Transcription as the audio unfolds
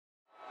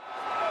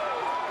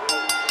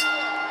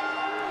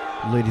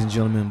Ladies and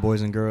gentlemen,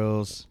 boys and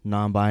girls,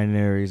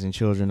 non-binaries and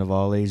children of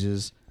all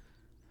ages,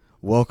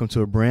 welcome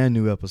to a brand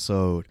new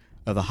episode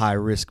of the High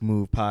Risk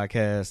Move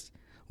podcast.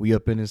 We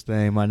up in this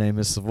thing. My name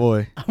is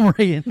Savoy. I'm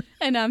Reagan.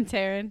 And I'm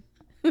Taryn.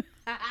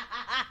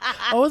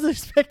 I wasn't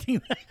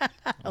expecting that.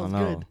 That was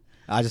good.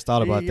 I just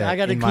thought about that. I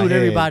got to include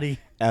everybody.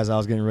 As I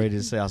was getting ready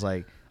to say, I was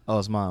like, oh,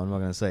 it's mine. What am I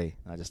going to say?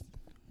 I just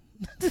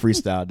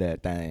freestyled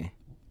that thing.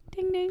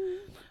 Ding, ding.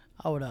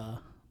 I would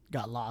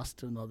got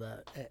lost and all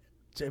that.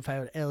 If I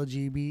had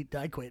LGBT,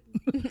 I quit.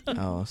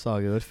 Oh, it's all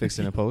good. Fix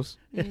it in post.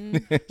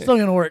 Still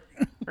going to work.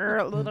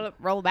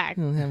 Roll back.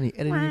 You don't have any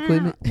editing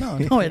equipment?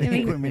 No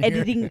editing equipment here.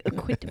 Editing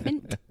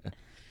equipment.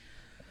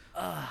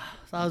 So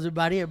how's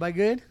everybody? Everybody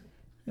good?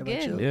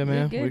 Good. Chill? Yeah,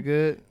 man. Good. We're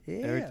good.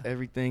 Yeah.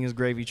 Everything is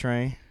gravy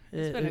train.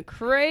 It's been a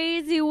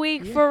crazy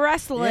week for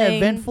wrestling. Yeah,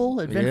 eventful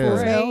as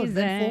hell.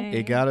 Eventful.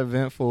 It got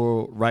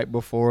eventful right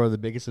before the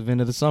biggest event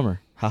of the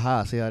summer.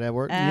 Haha, see how that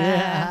worked?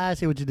 Yeah, I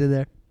see what you did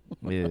there.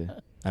 Yeah.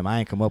 I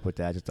ain't come up with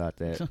that. I just thought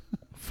that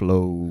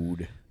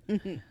flowed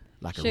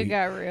like Shit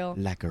got real.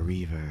 like a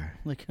river,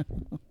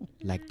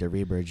 like the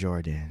River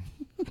Jordan.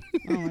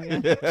 Oh my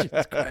god.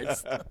 Jesus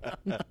Christ.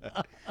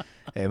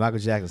 Hey, Michael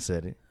Jackson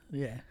said it.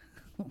 Yeah.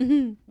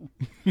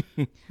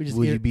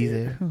 Will you be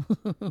there?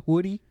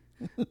 Woody?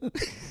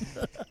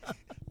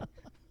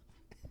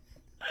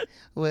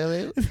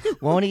 Well,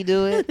 won't he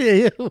do it?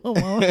 Yeah.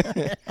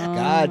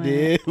 God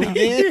did. We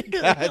did.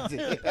 God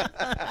did.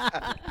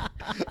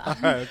 All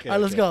right, okay. All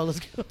right, let's go.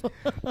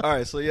 All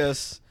right, so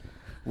yes,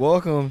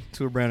 welcome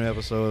to a brand new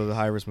episode of the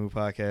High Risk Move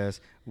podcast.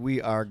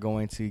 We are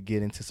going to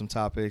get into some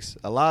topics.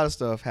 A lot of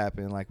stuff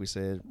happened, like we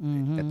said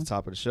at the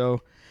top of the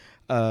show.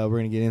 We're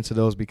going to get into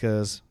those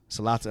because it's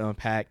a lot to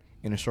unpack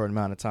in a short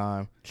amount of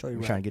time.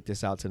 We're trying to get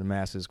this out to the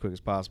masses as quick as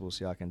possible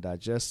so y'all can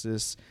digest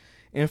this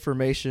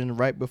information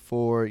right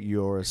before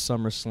your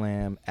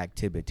SummerSlam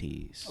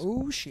activities.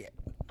 Oh, shit.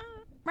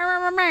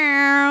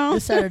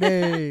 This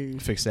Saturday.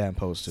 Fix that and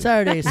post it.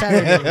 Saturday. So,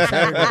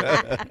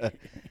 yes.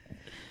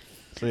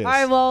 All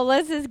right, well,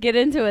 let's just get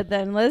into it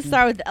then. Let's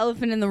start with the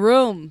elephant in the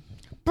room.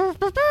 Oh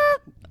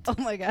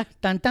my god.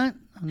 Dun, dun.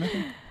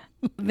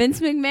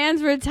 Vince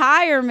McMahon's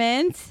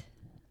retirement.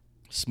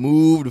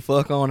 Smooth the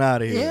fuck on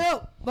out of here. Yeah.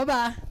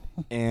 Bye-bye.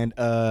 And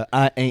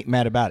I ain't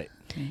mad about it.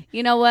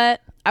 You know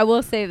what? I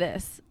will say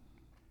this.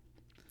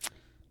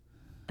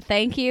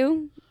 Thank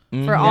you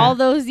for all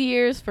those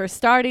years, for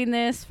starting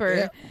this,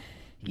 for,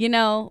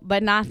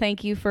 but not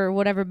thank you for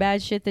whatever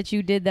bad shit that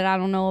you did that I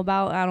don't know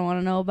about. I don't want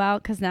to know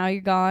about because now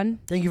you're gone.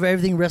 Thank you for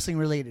everything wrestling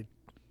related.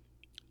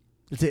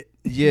 That's it.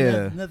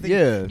 Yeah. Nothing.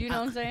 Yeah. Do you know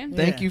what I'm saying?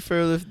 Thank you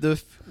for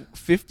the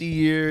 50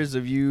 years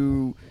of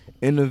you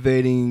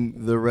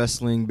innovating the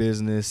wrestling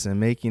business and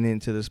making it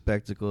into the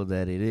spectacle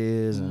that it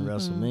is, and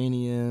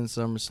WrestleMania and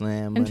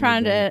SummerSlam and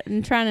trying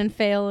to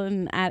fail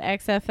and at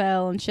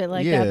XFL and shit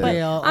like that. But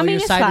all I mean, your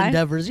it's side fine.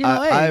 endeavors.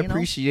 I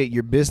appreciate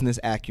your business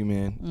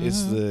acumen.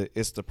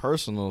 It's the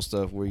personal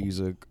stuff where he's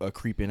a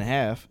creep and a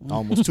half,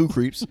 almost two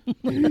creeps.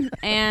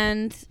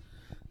 And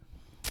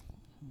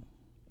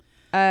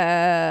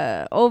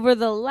over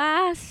the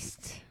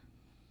last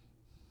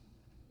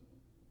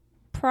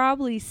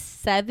probably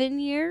 7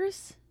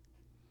 years,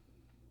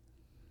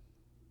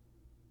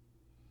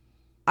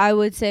 I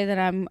would say that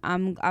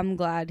I'm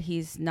glad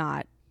he's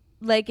not.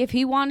 Like, if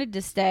he wanted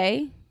to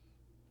stay,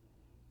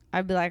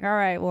 I'd be like, all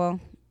right, well,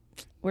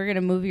 we're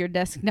gonna move your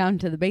desk down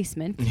to the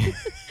basement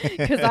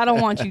because I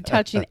don't want you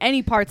touching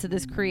any parts of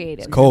this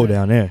creative. It's cold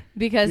down there.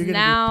 Because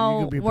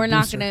now we're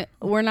not producer.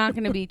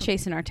 gonna be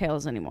chasing our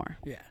tails anymore.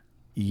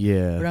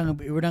 Yeah.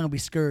 We're not gonna be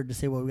scared to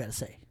say what we gotta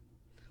say.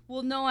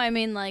 Well, no, I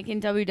mean, like in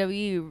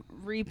WWE,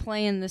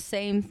 replaying the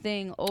same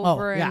thing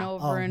over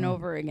and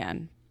over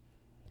again,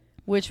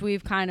 which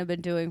we've kind of been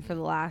doing for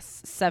the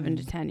last 7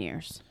 to 10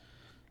 years.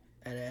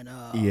 And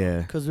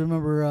then, because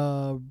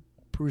remember,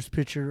 Bruce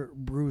Pritchard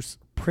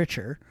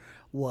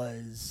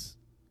was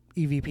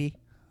EVP.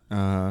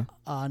 Now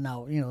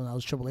now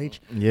it's Triple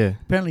H. Yeah.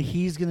 Apparently,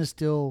 he's gonna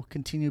still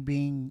continue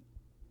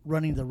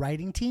running the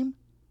writing team,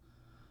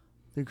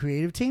 the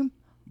creative team,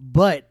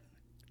 but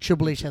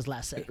Triple H has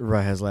last say.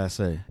 Right, has last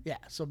say. Yeah,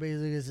 so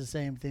basically it's the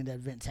same thing that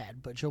Vince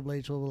had, but Triple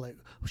H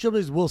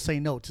will say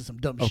no to some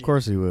dumb shit. Of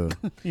course he will.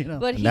 But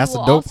he that's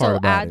will the dope also part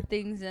about add it.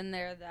 things in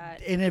there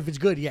that. And if it's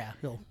good,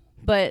 he'll.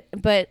 But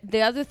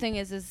the other thing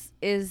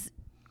is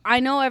I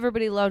know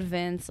everybody loved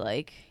Vince,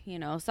 like,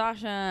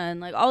 Sasha and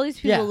like all these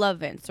people love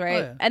Vince, right?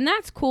 Oh, yeah. And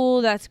that's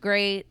cool, that's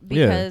great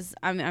because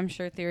I'm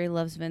sure Theory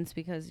loves Vince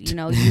because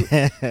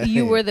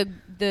you were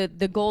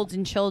the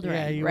golden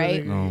children,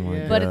 right?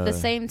 But at the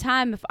same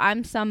time, if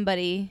I'm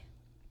somebody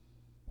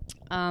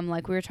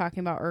like we were talking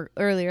about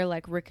earlier,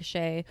 like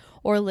Ricochet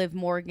or Liv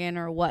Morgan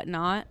or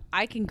whatnot,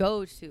 I can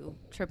go to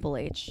Triple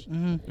H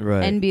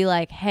and be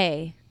like,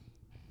 hey.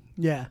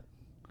 Yeah.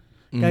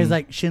 Guys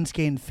like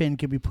Shinsuke and Finn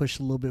could be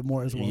pushed a little bit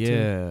more as well,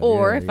 too.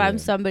 Or if I'm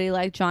somebody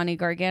like Johnny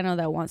Gargano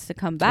that wants to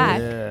come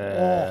back,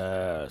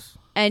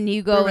 and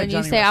you go and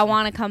you say, I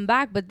want to come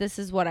back, but this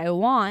is what I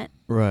want.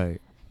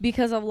 Right.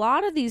 Because a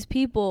lot of these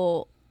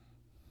people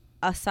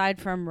aside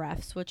from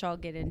refs, which I'll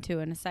get into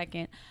in a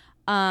second,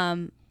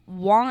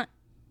 want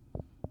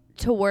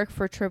to work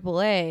for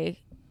Triple H.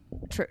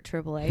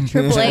 Triple A and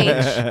Triple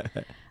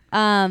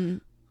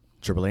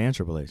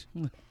H.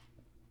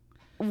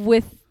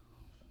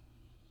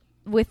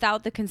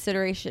 Without the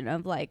consideration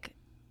of like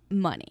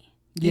money.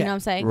 You know what I'm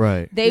saying?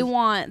 Right. They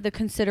want the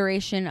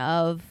consideration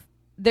of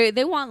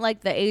they want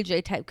like the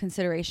AJ type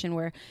consideration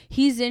where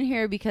he's in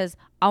here because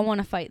I want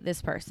to fight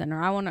this person,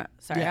 or I want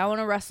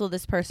to wrestle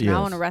this person, or I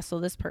want to wrestle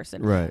this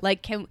person. Right.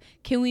 Like can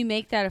we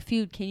make that a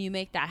feud? Can you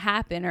make that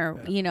happen?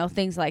 Or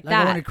things like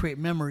that. I want to create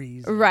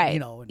memories. Right.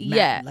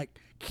 Like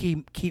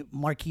keep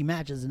marquee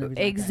matches and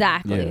everything.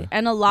 Exactly. Like that. Yeah.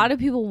 And a lot of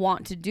people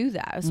want to do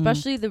that,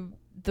 especially the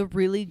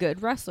really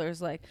good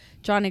wrestlers like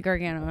Johnny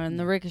Gargano and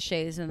the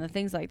Ricochets and the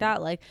things like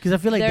that. Like, because I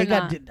feel like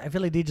I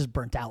feel like they just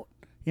burnt out.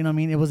 You know what I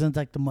mean? It wasn't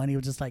like the money. It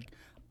was just like,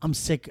 I'm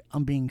sick.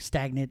 I'm being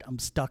stagnant. I'm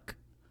stuck.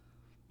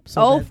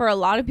 So for a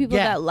lot of people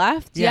that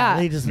left,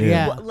 they just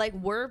like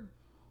we're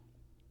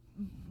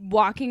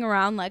walking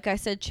around, like I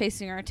said,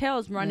 chasing our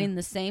tails, running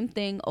the same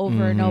thing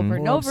over and over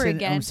and over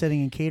again. I'm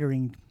sitting and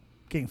catering,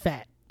 getting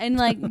fat. And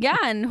like,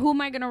 and who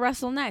am I going to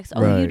wrestle next?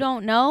 Oh, you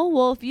don't know?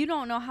 Well, if you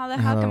don't know, how the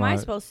heck am I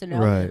supposed to know?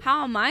 Right.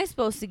 How am I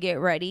supposed to get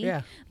ready?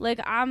 Yeah.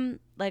 I'm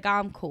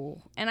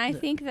cool. And I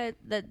think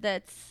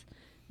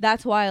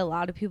that's why a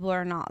lot of people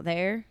are not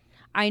there.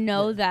 I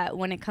know that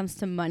when it comes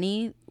to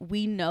money,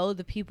 we know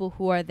the people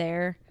who are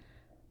there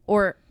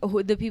or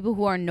the people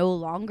who are no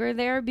longer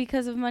there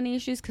because of money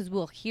issues, because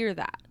we'll hear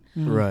that.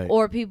 Right.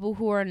 Or people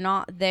who are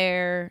not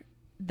there,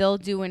 they'll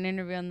do an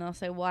interview and they'll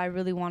say, well, I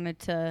really wanted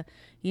to,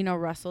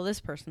 wrestle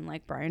this person,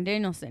 like Bryan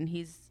Danielson.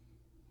 He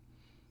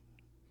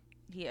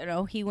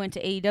went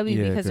to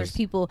AEW because there's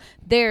people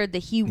there that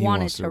he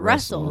wanted to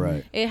wrestle.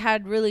 Right. It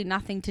had really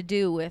nothing to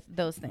do with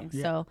those things.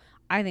 Yeah. So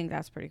I think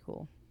that's pretty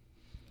cool.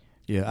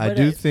 Yeah, I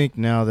do think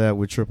now that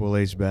with Triple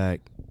H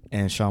back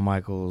and Shawn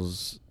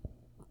Michaels,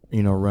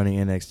 running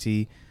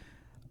NXT,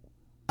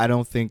 I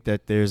don't think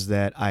that there's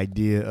that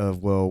idea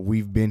of, well,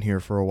 we've been here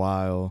for a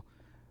while.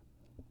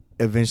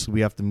 Eventually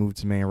we have to move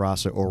to main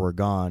roster or we're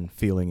gone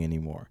feeling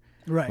anymore.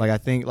 Right. Like, I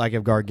think like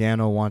if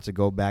Gargano wants to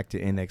go back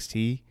to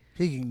NXT,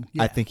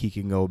 I think he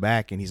can go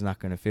back and he's not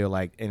going to feel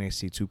like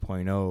NXT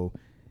 2.0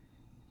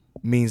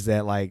 means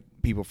that like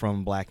people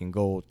from Black and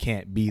Gold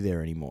can't be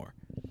there anymore.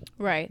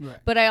 Right.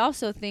 But I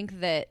also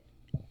think that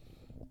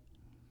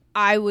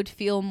I would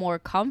feel more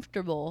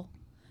comfortable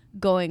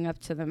going up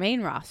to the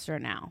main roster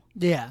now.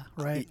 Yeah,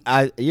 right.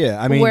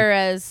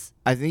 Whereas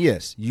I think,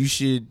 yes, you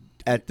should,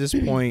 at this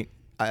point,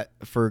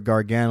 for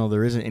Gargano,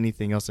 there isn't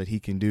anything else that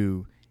he can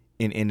do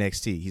in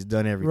NXT. He's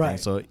done everything. Right.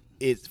 So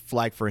it's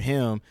like for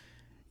him,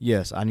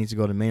 yes, I need to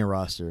go to main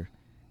roster,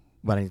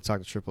 but I need to talk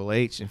to Triple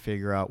H and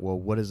figure out, well,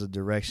 what is the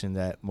direction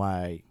that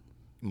my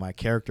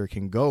character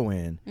can go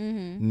in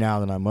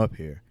now that I'm up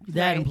here.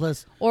 That and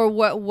plus, or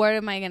what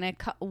am I gonna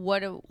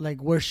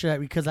where should I?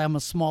 Because I'm a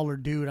smaller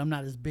dude. I'm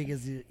not as big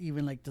as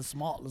even like the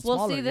small.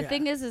 Well, see, the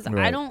thing is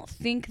right. I don't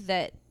think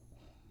that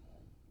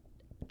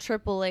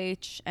Triple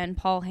H and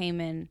Paul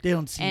Heyman they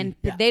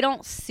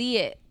don't see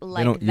it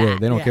like that.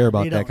 They don't care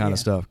about that kind of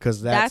stuff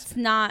because that's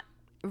not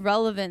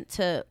relevant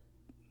to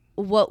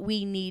what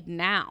we need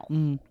now.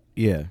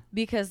 Yeah,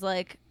 because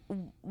like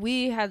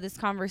we had this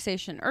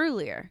conversation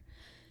earlier.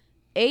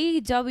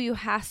 AEW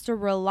has to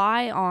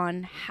rely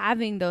on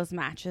having those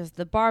matches,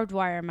 the barbed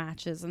wire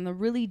matches, and the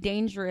really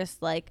dangerous,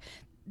 like,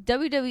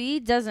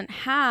 WWE doesn't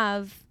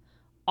have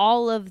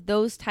all of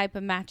those type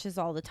of matches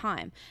all the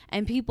time.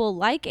 And people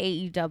like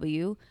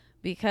AEW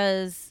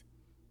because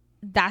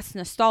that's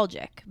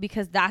nostalgic,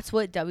 because that's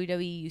what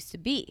WWE used to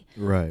be.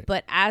 Right.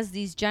 But as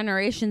these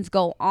generations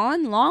go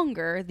on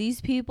longer, these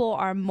people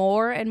are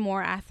more and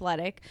more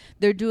athletic.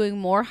 They're doing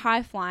more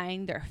high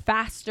flying. They're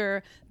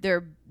faster.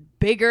 They're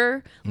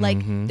bigger. Like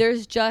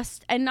there's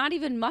just, and not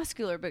even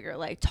muscular bigger,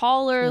 like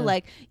taller.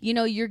 Like,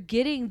 you're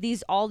getting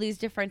all these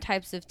different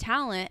types of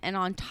talent. And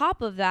on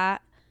top of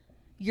that,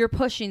 you're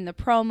pushing the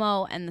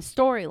promo and the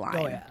storyline.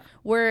 Oh, yeah.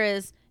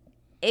 Whereas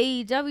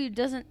AEW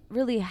doesn't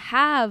really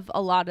have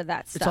a lot of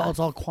that stuff. It's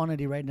all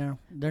quantity right now.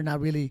 They're not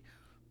really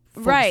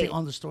focusing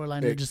on the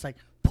storyline. They're just like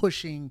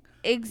pushing.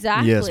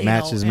 Exactly. Yes,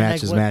 matches.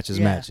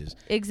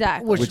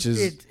 Exactly. Which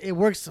is it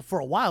works for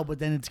a while, but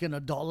then it's gonna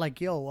dull. Like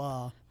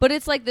but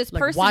it's like this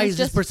person. Why is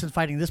this person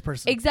fighting this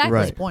person? Exactly.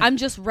 Right. I'm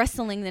just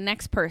wrestling the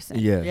next person.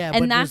 Yeah.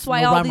 And that's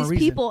why all these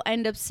people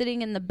end up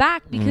sitting in the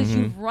back because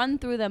you've run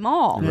through them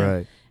all.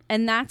 Right.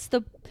 And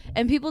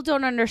and people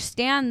don't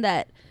understand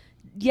that.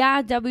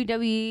 Yeah,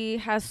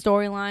 WWE has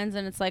storylines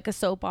and it's like a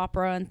soap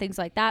opera and things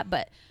like that.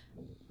 But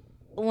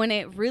when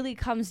it really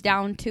comes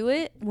down to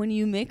it, when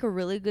you make a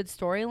really good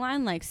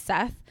storyline like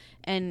Seth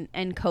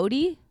and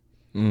Cody,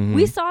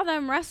 we saw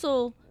them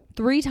wrestle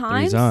 3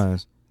 times.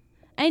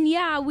 And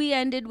yeah, we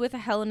ended with a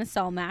Hell in a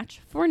Cell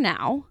match for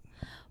now.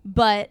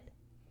 But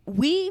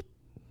they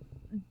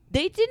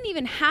didn't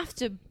even have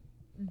to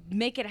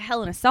make it a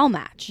Hell in a Cell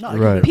match. No,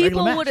 right.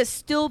 People would have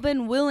still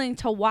been willing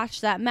to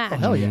watch that match. Oh,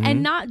 hell yeah.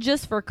 And not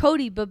just for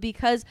Cody, but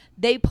because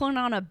they put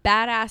on a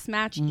badass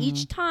match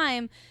each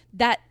time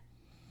that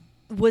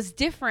was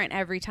different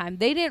every time.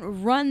 They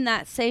didn't run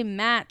that same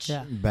match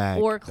back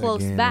or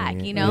close again,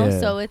 back, you know? Yeah.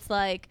 So it's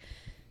like,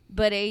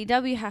 but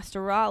AEW has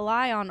to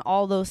rely on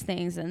all those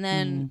things. And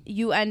then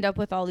you end up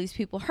with all these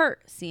people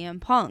hurt.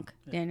 CM Punk,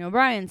 Daniel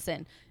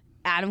Bryanson,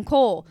 Adam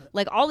Cole.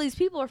 Like, all these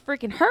people are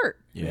freaking hurt.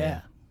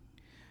 Yeah.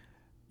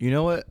 You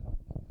know what?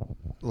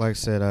 Like I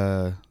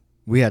said,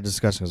 we had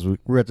discussions. We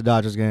were at the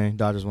Dodgers game.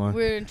 Dodgers won.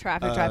 We're in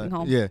traffic driving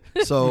home. Yeah.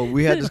 So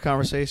we had this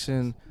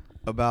conversation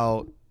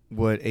about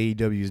what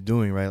AEW is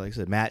doing, right? Like I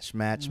said, match,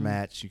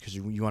 because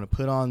you want to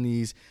put on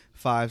these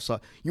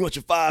 5-star. You want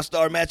your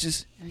 5-star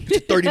matches,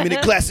 your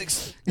 30-minute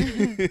classics.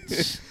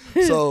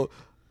 So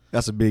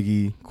that's a Big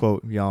E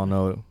quote. Y'all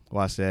know it.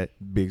 Watch that.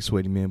 Big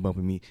sweaty men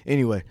bumping meat.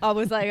 Anyway. I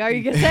was like, are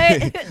you gonna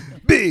say it?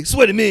 Big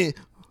sweaty men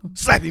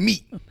slapping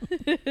meat.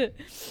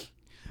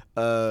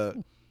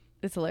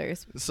 It's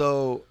hilarious.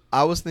 So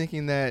I was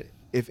thinking that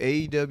if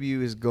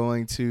AEW is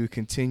going to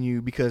continue,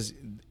 because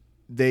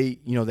they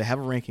have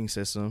a ranking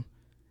system,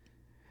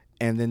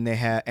 and then they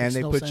have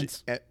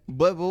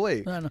but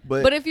wait,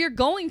 but if you're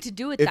going to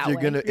do it that way,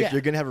 if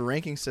you're gonna have a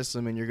ranking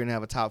system and you're gonna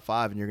have a top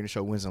 5 and you're gonna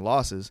show wins and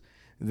losses,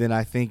 then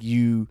I think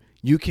you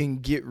can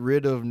get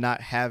rid of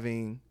not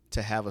having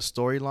to have a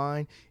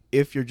storyline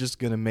if you're just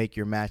gonna make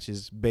your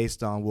matches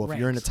based on if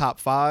you're in the top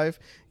 5,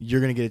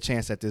 you're gonna get a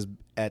chance at this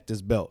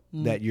belt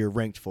that you're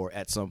ranked for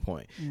at some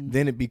point.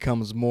 Then it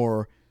becomes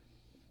more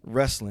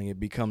wrestling.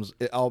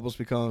 It almost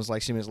becomes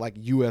like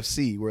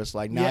UFC, where it's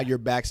like now your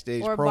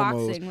backstage or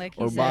promos boxing, like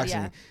or said,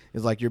 boxing.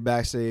 It's like your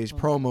backstage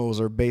promos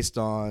are based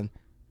on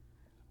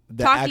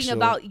talking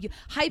about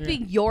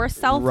hyping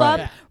yourself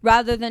up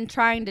rather than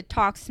trying to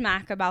talk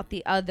smack about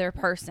the other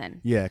person.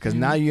 Yeah, because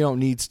now you don't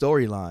need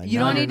storyline. You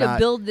don't need to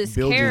build this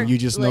character. You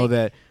just know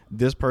that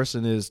this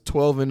person is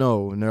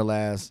 12-0 in their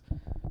last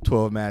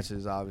 12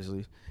 matches,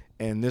 obviously,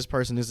 and this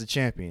person is the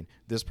champion.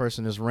 This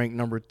person is ranked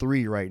number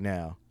 3 right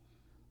now.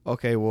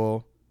 Okay,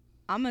 well,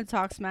 I'm gonna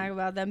talk smack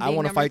about them. I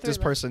want to fight this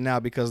person now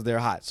because they're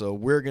hot. So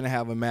we're gonna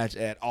have a match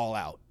at All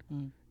Out,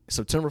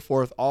 September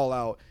 4th, All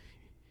Out.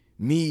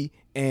 Me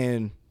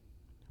and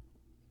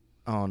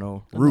I don't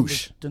know,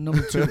 Roosh, the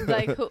number 2,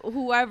 like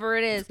whoever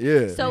it is.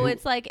 Yeah. So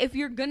it's like, if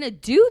you're gonna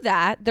do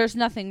that, there's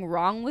nothing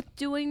wrong with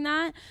doing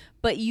that,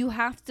 but you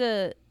have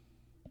to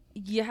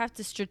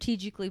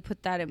strategically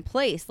put that in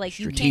place. Like,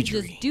 you can't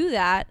just do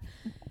that.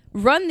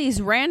 Run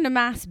these random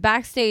ass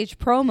backstage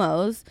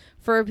promos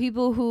for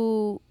people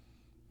who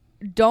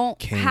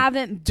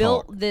haven't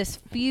built this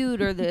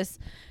feud or this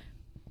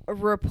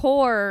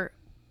rapport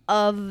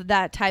of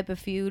that type of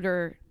feud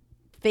or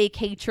fake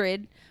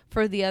hatred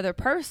for the other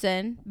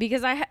person,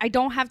 because I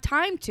don't have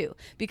time to,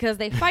 because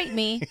they fight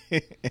me.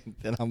 And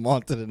then I'm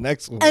on to the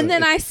next one. And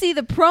then I see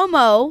the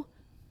promo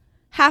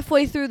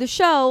halfway through the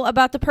show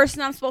about the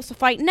person I'm supposed to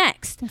fight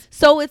next.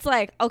 So it's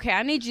like, okay,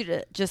 I need you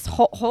to just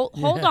hold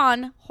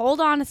on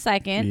a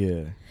second.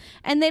 Yeah.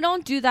 And they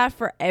don't do that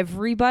for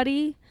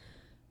everybody,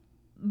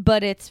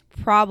 but it's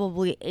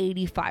probably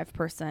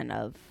 85%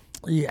 of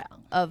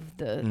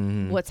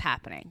the what's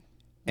happening.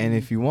 And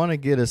if you want to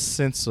get a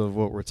sense of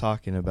what we're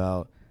talking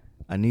about,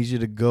 I need you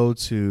to go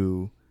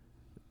to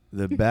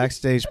the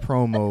backstage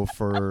promo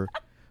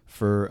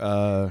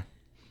for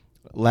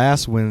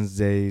last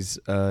Wednesday's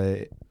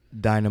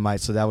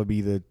Dynamite. So that would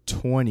be the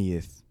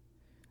 20th,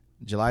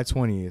 July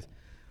 20th.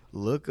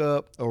 Look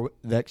up, or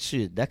that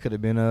could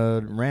have been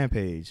a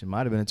Rampage. It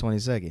might have been a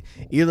 22nd.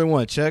 Either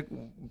one. Check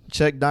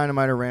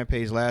Dynamite or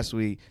Rampage last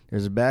week.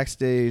 There's a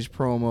backstage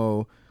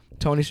promo.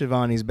 Tony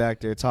Schiavone's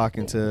back there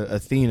talking to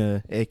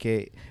Athena,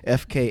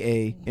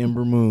 FKA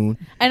Ember Moon.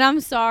 And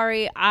I'm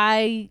sorry,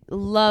 I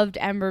loved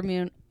Ember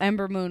Moon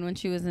when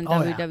she was in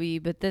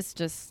WWE, but this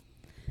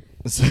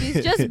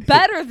she's just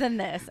better than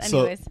this.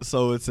 Anyways,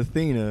 so it's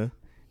Athena,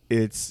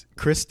 it's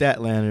Chris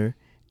Statlander,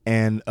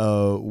 and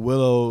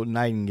Willow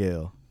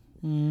Nightingale.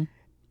 And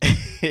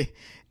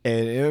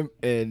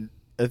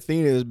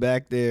Athena is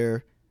back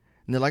there,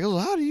 and they're like, "Oh,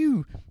 how do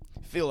you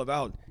feel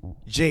about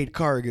Jade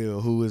Cargill,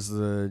 who is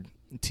the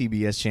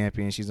TBS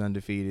champion? She's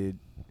undefeated.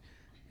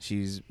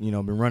 She's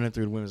been running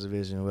through the women's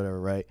division or whatever,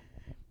 right?"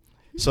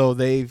 So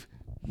they've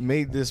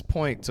made this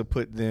point to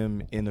put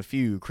them in a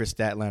feud. Chris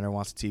Statlander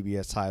wants a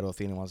TBS title.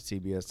 Athena wants a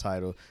TBS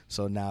title.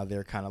 So now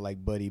they're kind of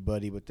like buddy,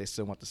 but they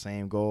still want the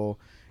same goal.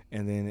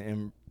 And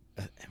then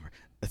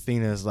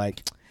Athena is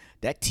like,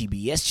 "That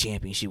TBS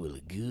championship would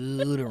look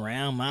good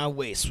around my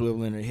waist,"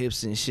 swiveling her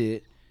hips and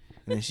shit.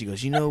 And then she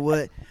goes, "You know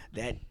what?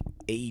 That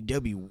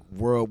AEW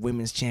World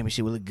Women's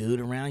Championship would look good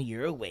around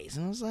your waist."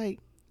 And I was like,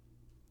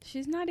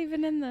 she's not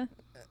even in the...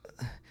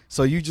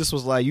 So you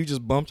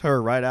just bumped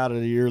her right out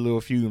of your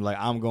little feud. Like,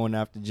 I'm going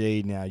after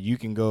Jade now. You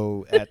can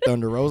go at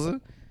Thunder Rosa.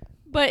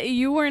 But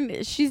you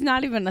weren't... She's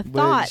not even a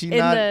thought in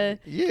the...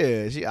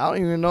 Yeah. I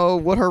don't even know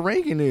what her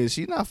ranking is.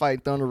 She's not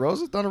fighting Thunder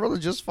Rosa. Thunder Rosa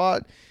just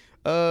fought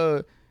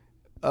Miyu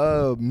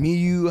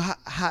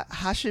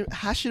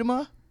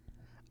Hashima.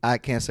 I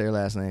can't say her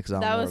last name because I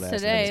don't know her last name. That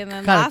was today. And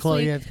then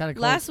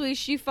last week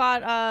she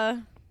fought...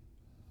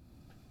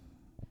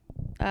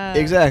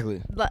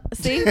 exactly.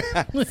 See?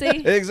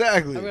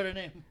 Exactly. I wrote her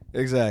name.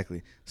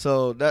 Exactly.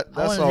 So that's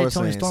all we're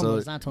saying. So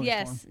it's not Tony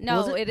Storm. Yes.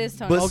 No, it is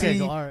Tony But Storm.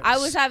 see, I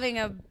was having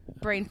a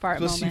brain fart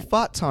but moment. she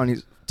fought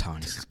Tony's.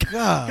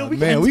 God, we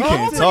man, we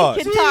can't talk.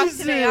 Can talk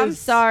today. I'm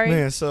sorry.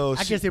 Man, so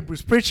I can't say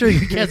Bruce Pritchard.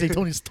 You can't say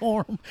Tony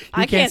Storm.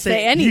 I can't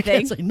say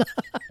anything. You can't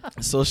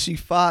say So she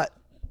fought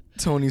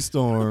Tony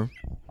Storm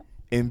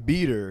and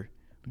beat her,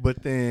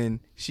 but then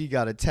she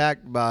got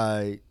attacked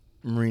by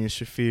Marina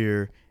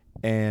Shafir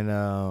and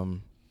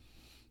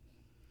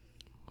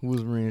who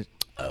was Marina?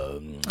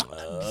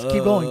 Just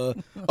keep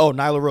going.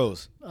 Nyla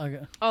Rose.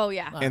 Okay. Oh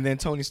yeah. And then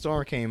Tony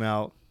Storm came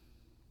out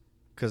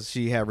because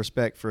she had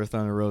respect for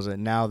Thunder Rosa.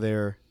 And now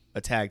they're a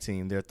tag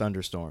team. They're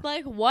Thunderstorm.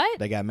 Like what?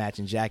 They got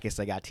matching jackets.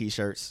 They got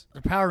T-shirts.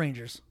 The Power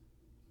Rangers.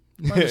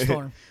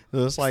 Thunderstorm.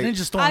 So it's like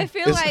Ninja Storm. I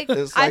feel like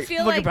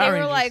they Power were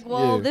Rangers. like,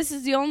 well, Yeah. this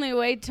is the only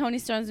way Tony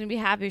Storm's gonna be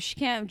happy. If she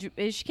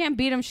can't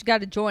beat him, she got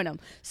to join him.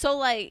 So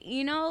like,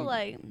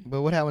 like.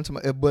 But what happened to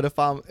my? But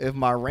if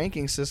my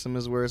ranking system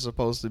is where it's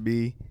supposed to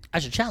be, I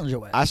should challenge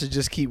your ass. I should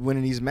just keep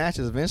winning these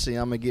matches. Eventually,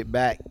 I'm gonna get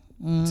back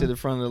to the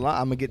front of the line.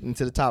 I'm gonna get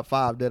into the top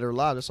 5 dead or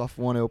alive just off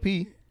one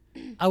LP.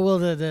 I will.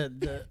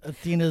 The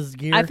Athena's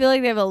gear. I feel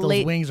like they have a those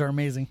late. wings are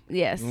amazing.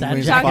 Yes, That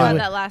we is talked fine.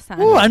 about that last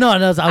time. Ooh, I know. I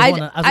was I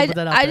gonna put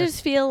that out there.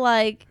 just feel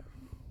like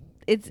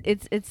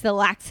it's the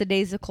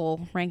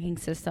lackadaisical ranking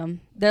system.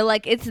 They're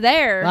like it's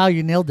there. Wow,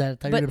 you nailed that. I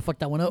thought you But- were gonna fuck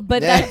that one up.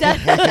 But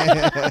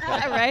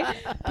right?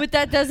 But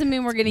that doesn't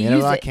mean we're gonna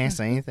use I it. can't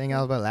say anything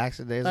else about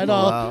lackadaisical. I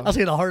know. I'll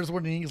say the hardest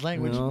word in the English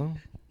language. You know?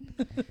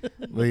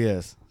 But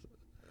yes.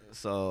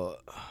 So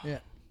Yeah.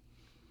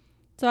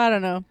 So I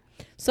don't know.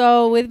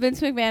 So with Vince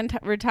McMahon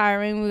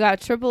retiring, we got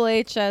Triple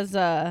H as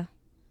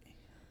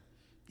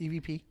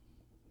EVP,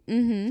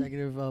 mm-hmm.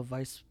 Executive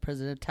Vice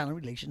President, Talent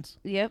Relations,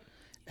 Yep.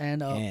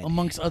 and And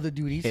amongst other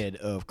duties, head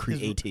of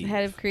creative.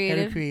 Head of head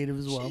creative. of creative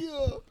as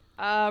well.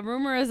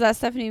 Rumor is that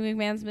Stephanie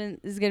McMahon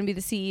is going to be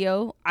the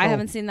CEO. I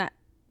haven't seen that.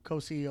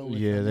 Co-CEO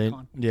with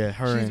Khan.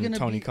 Her and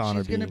Tony Khan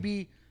are She's gonna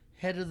be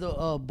head of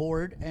the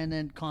board, and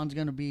then Khan's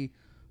gonna be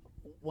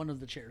one of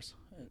the chairs.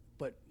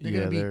 But they're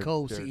gonna be They're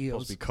supposed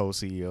co-CEOs. to be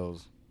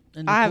co-CEOs.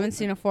 And I they're haven't cool.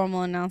 seen a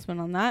formal announcement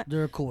on that.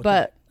 They're cool, with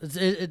but that.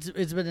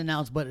 It's been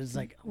announced, but it's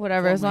like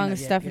whatever. As formally long not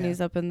as yet, Stephanie's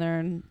yeah. up in there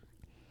and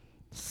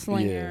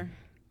sling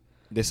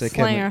They said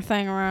her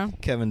thing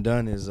around. Kevin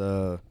Dunn is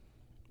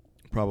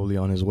probably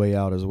on his way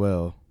out as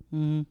well.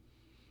 Mm-hmm.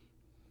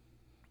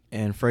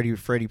 And Freddie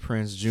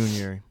Prinze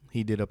Jr.,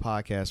 he did a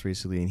podcast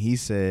recently, and he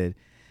said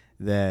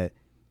that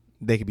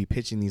they could be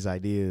pitching these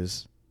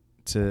ideas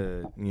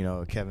to,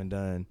 Kevin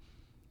Dunn,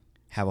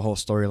 have a whole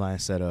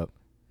storyline set up,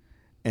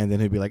 and then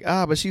he'd be like,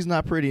 but she's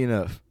not pretty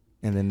enough.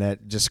 And then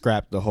that just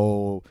scrapped the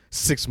whole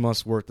 6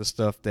 months worth of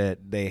stuff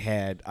that they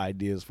had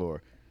ideas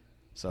for.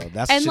 So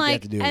that's And shit they like,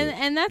 have to deal with.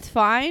 and that's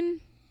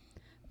fine,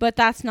 but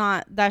that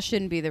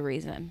shouldn't be the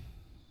reason.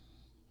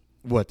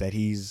 What, that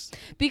he's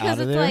Because out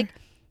of it's there? like,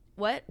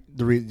 what?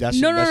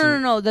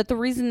 No. That the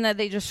reason that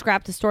they just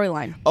scrapped the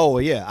storyline. Oh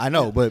yeah, I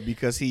know, but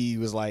because he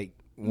was like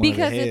one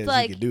Because of the heads, it's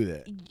like he could do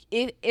that.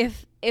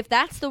 If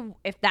that's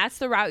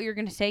the route you're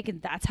gonna take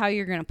and that's how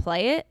you're gonna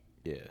play it,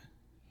 Yeah.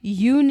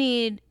 you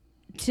need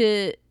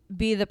to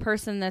be the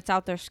person that's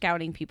out there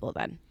scouting people.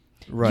 Then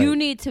Right. you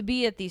need to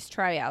be at these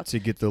tryouts. To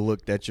get the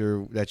look that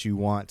you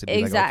want to be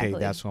like, Exactly. okay,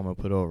 that's what I'm gonna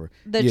put over.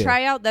 The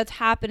tryout that's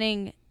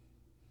happening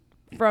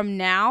from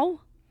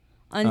now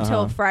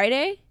until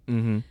Friday.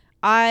 Mm-hmm.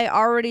 I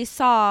already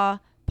saw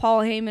Paul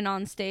Heyman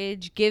on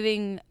stage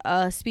giving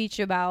a speech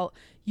about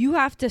you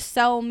have to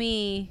sell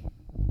me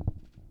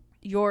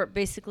your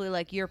basically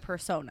like your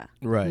persona.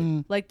 Right.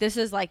 Mm. Like this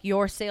is like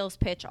your sales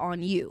pitch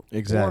on you.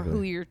 Exactly. Or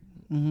who you're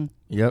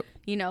Yep.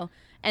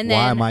 And then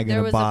why am I there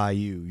gonna was buy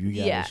you? You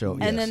gotta yeah. show.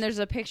 And then there's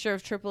a picture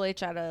of Triple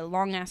H at a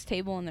long ass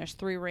table and there's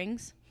 3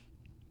 rings.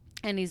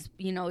 And he's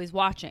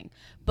watching.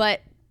 But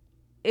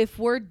if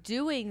we're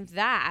doing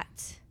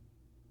that,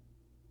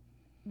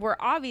 we're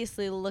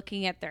obviously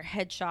looking at their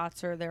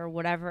headshots or their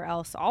whatever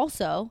else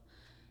also.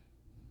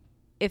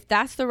 If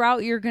that's the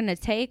route you're going to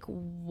take,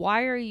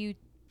 why are you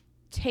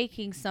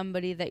taking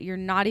somebody that you're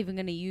not even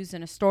going to use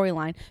in a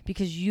storyline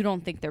because you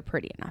don't think they're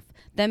pretty enough?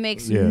 That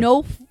makes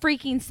no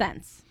freaking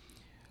sense.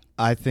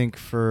 I think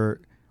the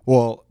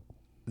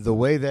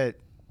way that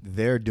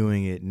they're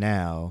doing it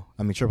now,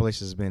 I mean, Triple H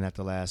has been at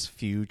the last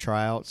few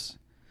tryouts,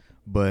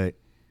 but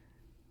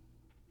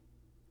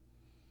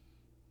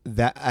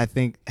that I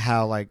think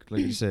how like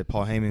you said,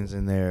 Paul Heyman's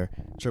in there,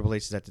 Triple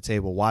H is at the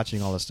table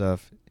watching all the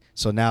stuff.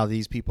 So now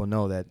these people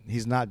know that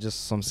he's not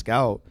just some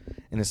scout,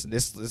 and this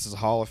is a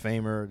Hall of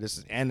Famer.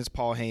 It's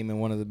Paul Heyman,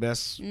 one of the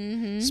best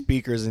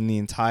speakers in the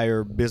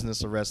entire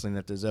business of wrestling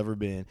that there's ever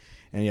been.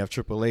 And you have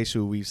Triple H,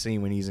 who we've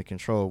seen when he's in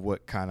control of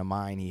what kind of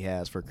mind he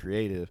has for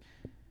creative.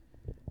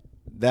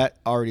 That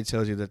already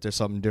tells you that there's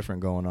something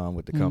different going on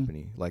with the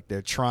company. Like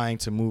they're trying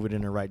to move it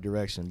in the right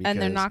direction. Because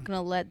And they're not going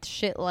to let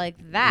shit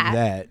like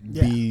that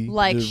be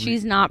like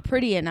she's not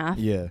pretty enough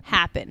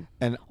happen.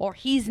 Or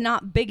he's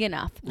not big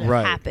enough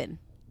happen.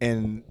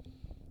 And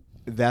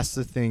that's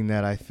the thing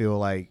that I feel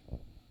like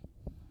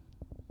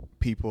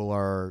people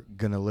are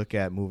going to look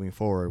at moving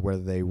forward,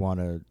 whether they want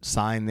to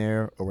sign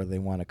there or whether they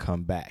want to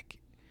come back.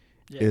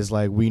 Yeah. Is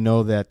like we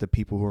know that the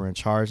people who are in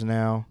charge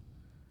now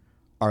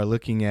are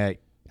looking at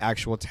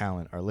actual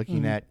talent, are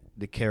looking at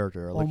the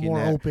character, are looking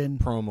at open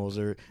promos.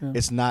 Or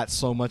it's not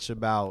so much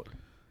about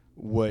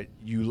what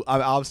you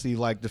obviously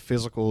like. The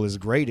physical is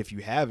great if you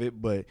have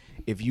it, but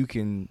if you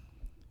can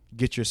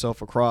get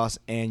yourself across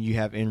and you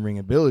have in-ring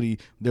ability,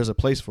 there's a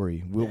place for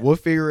you. We'll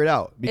figure it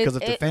out, because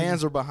if the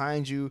fans are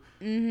behind you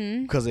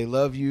because they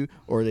love you,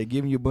 or they're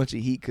giving you a bunch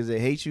of heat because they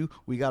hate you,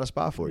 we got a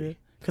spot for you.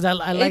 Because I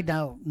like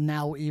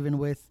now even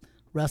with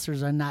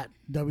wrestlers are not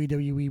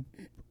WWE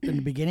in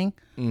the beginning,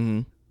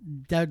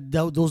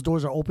 those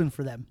doors are open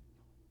for them.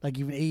 Like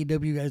even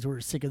AEW guys who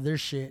are sick of their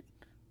shit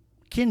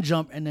can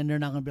jump, and then they're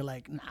not gonna be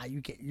like, nah,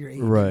 you can't. You're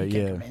AEW, right? You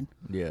can't come in.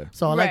 Yeah.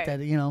 So I like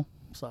that,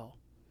 So.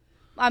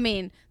 I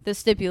mean, the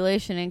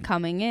stipulation in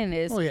coming in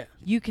is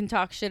you can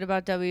talk shit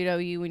about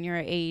WWE when you're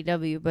at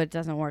AEW, but it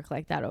doesn't work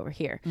like that over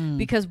here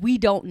because we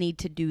don't need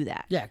to do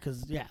that. Yeah,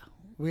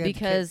 we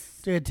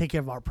have to take care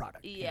of our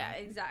product. Yeah,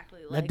 exactly.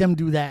 Let them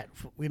do that.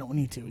 We don't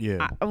need to.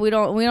 Yeah, we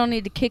don't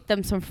need to kick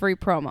them some free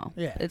promo.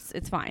 Yeah,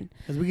 it's fine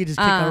because we could just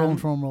kick our own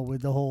promo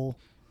with the whole.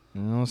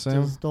 You know what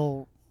I'm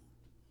saying?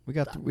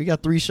 We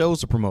got 3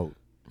 shows to promote.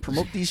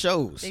 Promote these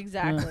shows.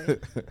 Exactly.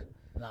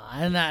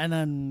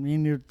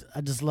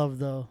 I just love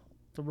the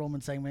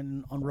Roman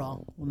segment on Raw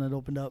when it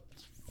opened up.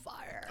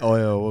 Fire. Oh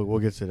yeah, we'll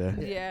get to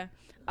that. Yeah.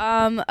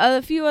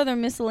 A few other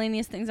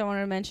miscellaneous things I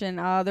wanted to mention.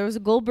 There was a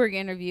Goldberg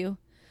interview.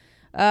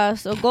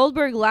 So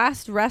Goldberg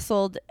last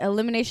wrestled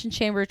Elimination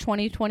Chamber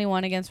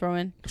 2021 against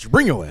Roman.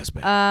 Bring your ass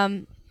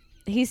back.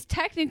 He's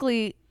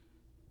technically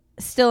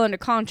still under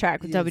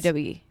contract with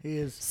WWE. He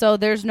is. So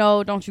there's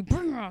no, don't you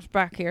bring your ass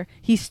back here.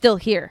 He's still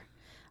here.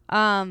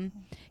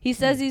 He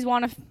says he'd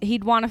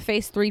want to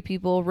face 3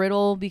 people.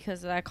 Riddle,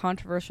 because of that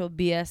controversial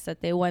BS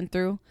that they went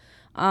through.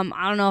 I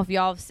don't know if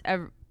y'all have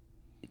ever,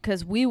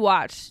 because we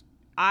watched.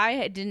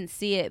 I didn't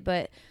see it,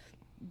 but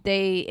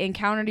they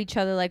encountered each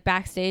other like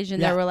backstage,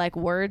 and there were like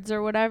words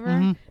or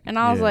whatever, and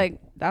I was like,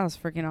 that was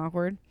freaking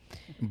awkward.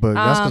 But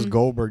that's because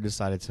Goldberg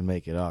decided to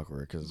make it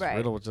awkward, because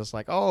Riddle was just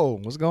like, "Oh,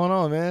 what's going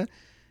on, man?"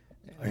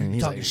 And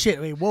he's talking like, shit.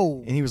 Wait,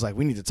 whoa. And he was like,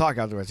 "We need to talk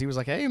afterwards." He was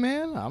like, "Hey,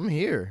 man, I'm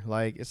here.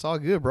 Like, it's all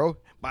good, bro.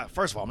 But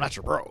first of all, I'm not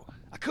your bro.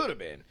 I could have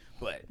been,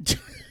 but."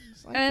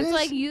 And it's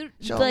like you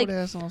like,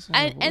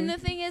 and the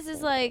thing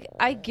is like,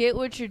 I get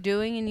what you're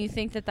doing, and you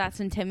think that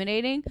that's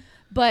intimidating,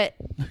 but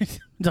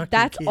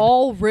that's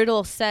all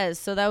Riddle says.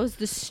 So that was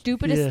the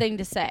stupidest thing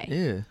to say.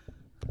 Yeah.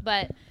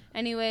 But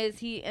anyways,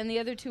 he and the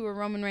other 2 were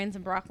Roman Reigns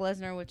and Brock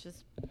Lesnar, which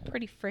is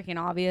pretty freaking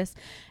obvious.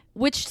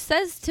 Which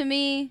says to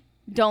me,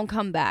 don't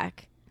come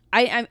back.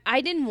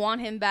 I didn't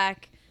want him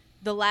back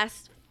the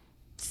last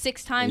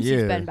 6 times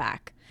he's been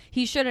back.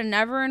 He should have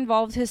never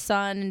involved his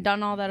son and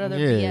done all that other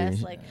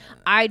BS. Like,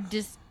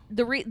 this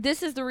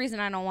is the reason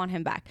I don't want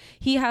him back.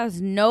 He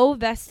has no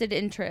vested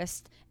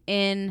interest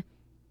in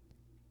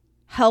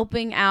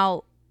helping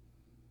out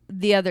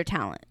the other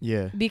talent.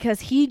 Yeah. Because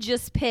he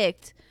just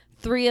picked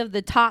 3 of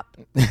the top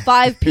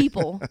 5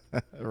 people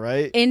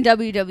right in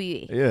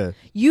WWE. Yeah.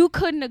 You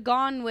couldn't have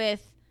gone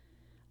with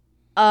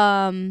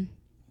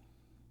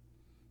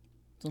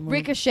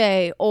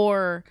Ricochet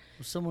or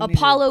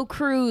Apollo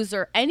Crews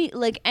or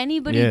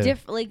anybody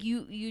different. Like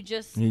you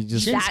just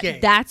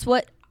that's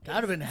what that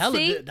would have been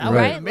hella. That would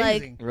have been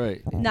amazing.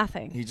 Right.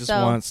 Nothing. He just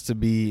wants to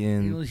be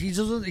in.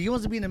 He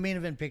wants to be in the main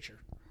event picture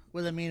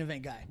with a main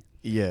event guy.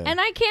 Yeah. And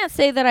I can't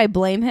say that I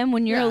blame him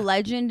when you're a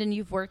legend and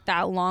you've worked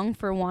that long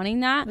for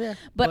wanting that. Yeah,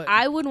 but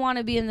I would want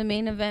to be in the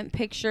main event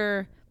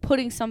picture,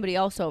 putting somebody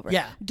else over.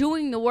 Yeah.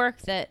 Doing the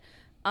work that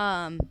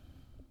Shawn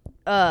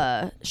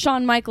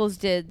Michaels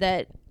did,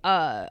 that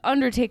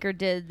Undertaker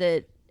did,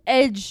 that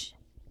Edge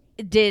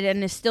did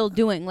and is still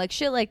doing, like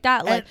shit like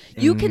that. Like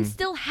you can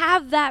still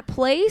have that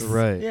place,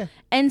 right?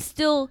 And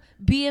still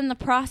be in the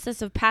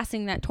process of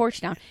passing that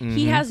torch down.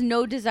 He has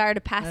no desire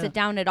to pass it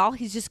down at all.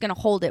 He's just gonna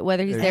hold it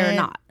whether he's there or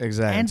not.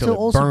 Exactly. And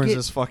until it burns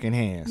his fucking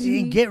hands.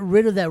 And get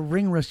rid of that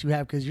ring rust you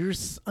have, because you're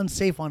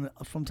unsafe on it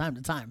from time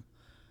to time.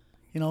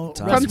 You know,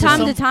 from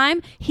time to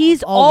time,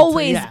 he's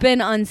always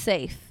been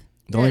unsafe.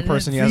 The only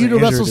person he has for you to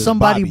wrestle is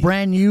somebody Bobby.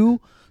 brand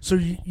new. So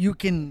you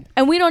can...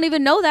 And we don't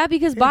even know that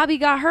because Bobby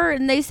got hurt,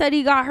 and they said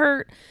he got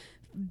hurt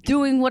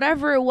doing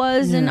whatever it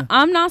was, and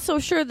I'm not so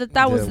sure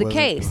that was the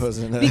case.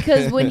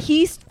 Because when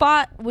he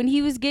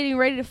was getting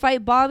ready to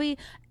fight Bobby,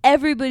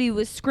 everybody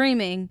was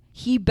screaming,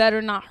 he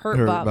better not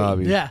hurt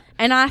Bobby. Yeah.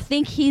 And I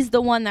think he's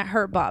the one that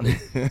hurt Bobby.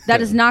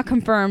 That is not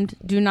confirmed.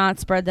 Do not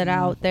spread that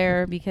out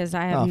there, because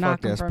I have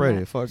not confirmed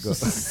that. Fuck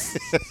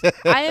it.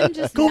 I am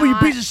just go, you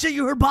piece of shit,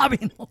 you hurt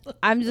Bobby.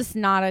 I'm just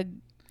not a...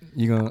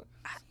 You're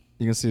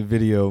gonna see a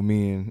video of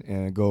me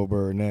and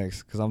Goldberg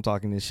next, because I'm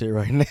talking this shit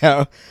right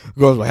now.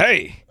 Goes like,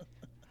 hey,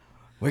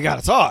 we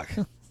gotta talk.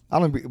 But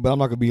I'm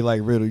not gonna be like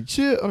Riddle.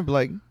 Chill. I'm gonna be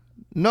like,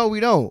 no, we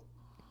don't,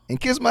 and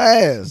kiss my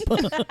ass.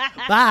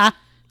 Bye.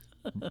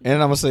 And I'm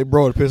gonna say,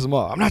 bro, to piss him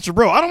off. I'm not your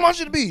bro. I don't want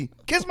you to be.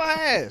 Kiss my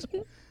ass.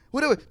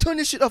 Whatever. Turn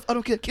this shit off. I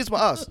don't care. Kiss my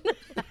ass.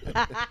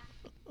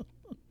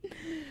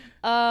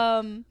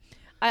 I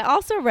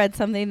also read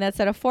something that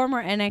said a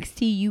former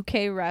NXT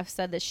UK ref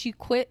said that she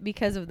quit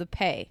because of the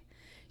pay.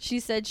 She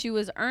said she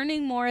was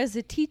earning more as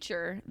a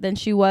teacher than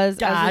she was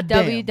as a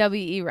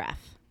WWE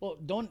ref. Well,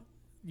 don't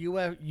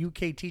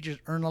UK teachers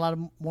earn a lot of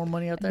more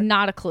money out there?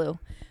 Not a clue.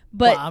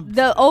 But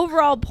the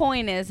overall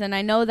point is, and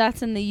I know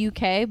that's in the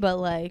UK, but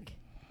like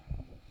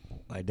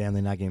damn,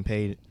 they're not getting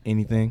paid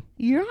anything.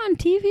 You're on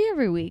TV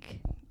every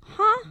week,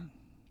 huh?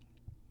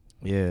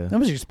 Yeah. How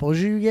much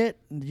exposure you get?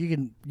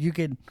 You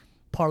can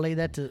parlay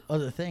that to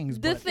other things.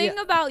 The thing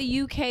about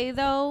UK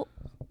though,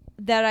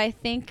 that I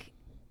think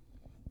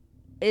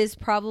is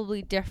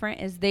probably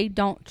different is they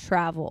don't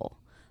travel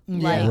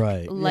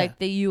like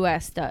the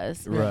US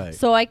does. Right.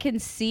 So I can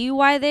see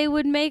why they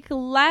would make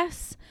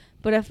less.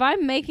 But if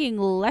I'm making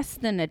less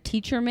than a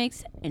teacher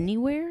makes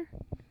anywhere,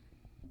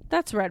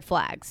 that's red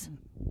flags.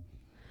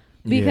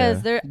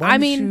 Because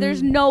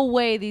there's no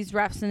way these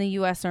refs in the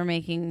U.S. are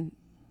making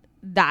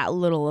that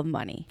little of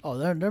money. Oh,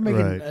 they're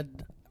making a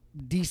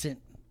decent.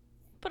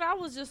 But I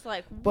was just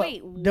like,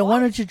 wait, then why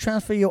don't you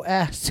transfer your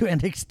ass to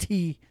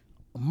NXT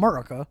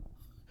America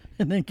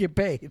and then get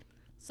paid?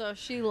 So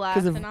she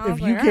laughed, and I was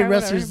like, UK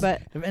wrestlers,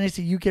 if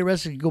NXT UK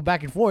wrestlers can go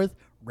back and forth,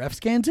 refs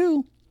can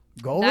too.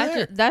 Go over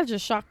there. That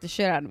just shocked the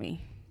shit out of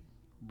me.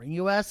 Bring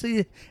your ass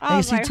to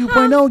NXT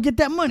 2.0 and get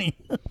that money.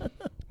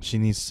 She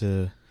needs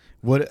to.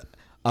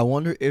 I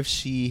wonder if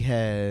she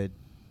had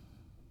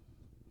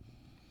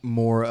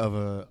more of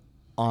a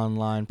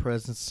online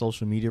presence,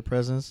 social media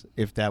presence,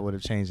 if that would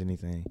have changed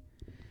anything.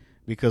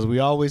 Because we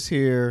always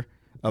hear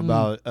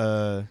about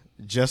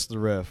just the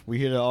ref. We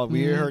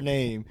hear her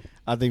name.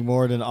 I think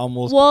more than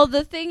almost. Well,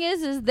 the thing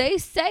is they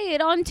say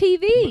it on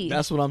TV.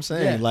 That's what I'm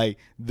saying. Yeah. Like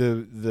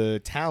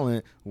the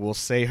talent will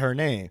say her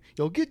name.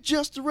 Yo, get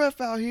just the ref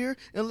out here,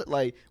 and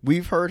like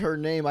we've heard her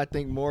name. I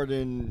think more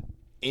than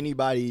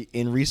anybody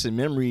in recent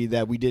memory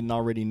that we didn't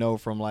already know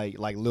from like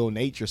Lil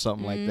Nate or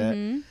something like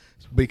that,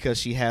 because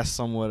she has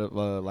somewhat of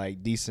a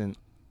like decent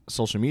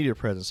social media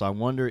presence. So I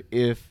wonder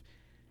if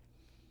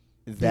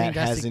that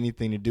has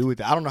anything to do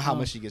with it. I don't know how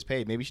much she gets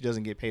paid. Maybe she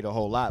doesn't get paid a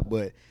whole lot,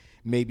 but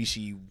maybe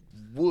she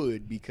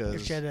would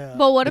because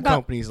but what the about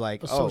company's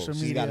like,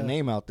 she's got a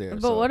name out there.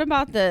 But what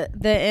about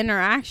the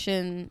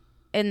interaction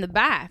in the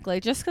back?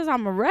 Like, just because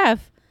I'm a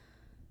ref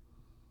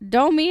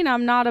don't mean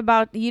I'm not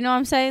about, you know what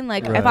I'm saying?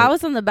 Like, if I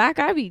was in the back,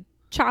 I'd be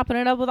chopping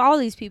it up with all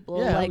these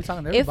people. Yeah, like,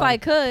 if I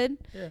could,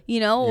 you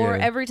know, or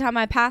every time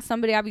I pass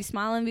somebody, I'd be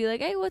smiling and be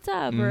like, hey, what's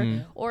up?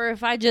 Or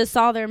if I just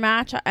saw their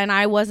match and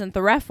I wasn't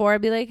the ref for it,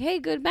 I'd be like, hey,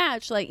 good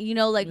match. Like, you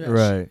know, like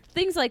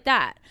things like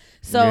that.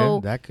 So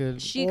that could,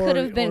 she could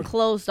have been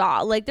closed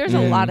off. Like, there's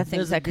a lot of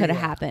things that could have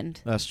happened.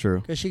 That's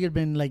true. Because she could have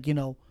been like, you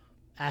know,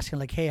 asking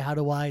like, hey, how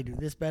do I do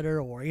this better?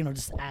 Or, you know,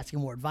 just asking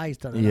more advice.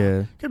 Could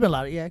have been a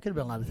lot of, it could have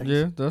been a lot of things.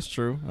 Yeah, that's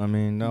true. I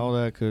mean, all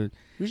that could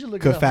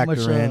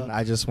factor in.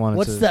 I just wanted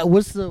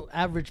what's the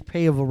average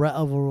pay of a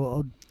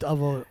referee?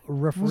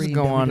 What's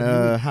going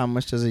on? How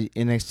much does a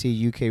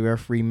NXT UK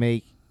referee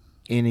make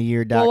in a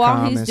year? Well,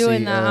 while he's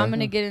doing that, I'm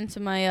gonna get into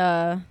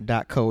my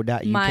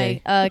 .co.uk.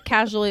 My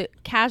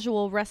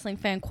casual wrestling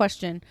fan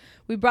question.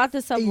 We brought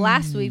this up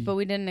last week, but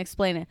we didn't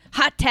explain it.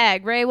 Hot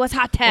tag, Ray. What's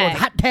hot tag?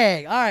 Hot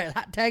tag. All right,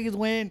 hot tag is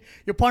when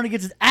your partner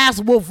gets his ass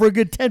whooped for a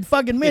good 10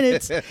 fucking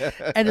minutes,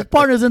 and his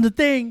partner's in the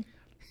thing,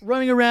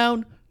 running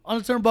around on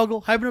the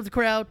turnbuckle, hyping up the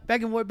crowd,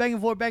 back and forth, back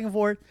and forth, back and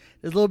forth.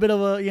 There's a little bit of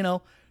a, you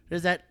know,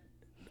 there's that.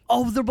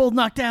 Oh, they're both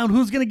knocked down.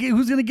 Who's gonna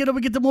get up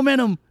and get the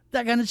momentum?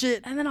 That kind of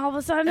shit. And then all of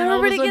a sudden,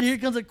 here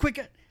comes a quick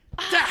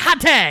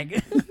hot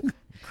tag.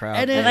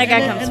 Crowd. And that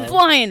guy comes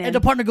flying in. And the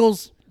partner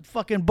goes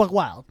fucking buck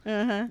wild.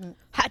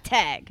 Hot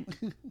tag.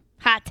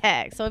 Hot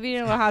tag. So if you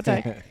didn't know what hot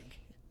tag.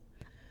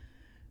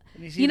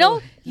 You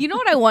know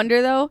what I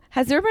wonder though?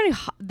 Has there ever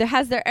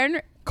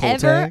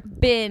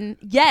been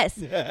yes,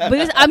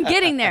 because I'm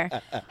getting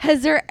there.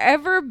 Has there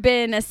ever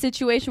been a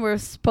situation where it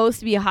was supposed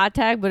to be a hot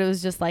tag, but it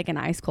was just like an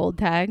ice cold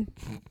tag?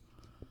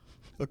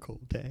 A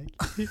cold tag.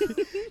 You're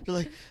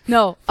like,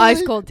 no,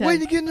 ice cold tag.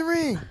 Waiting to get in the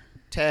ring.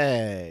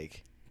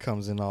 Tag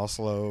comes in all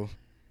slow.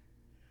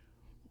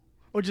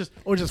 Or just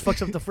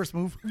fucks up the first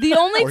move. The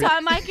only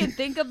time I can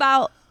think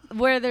about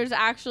where there's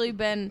actually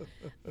been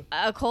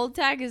a cold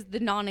tag is the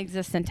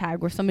non-existent tag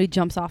where somebody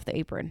jumps off the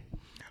apron.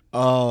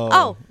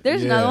 Oh,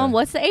 there's another one.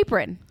 What's the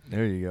apron?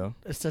 There you go.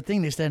 It's the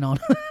thing they stand on.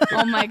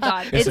 Oh my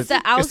god! It's the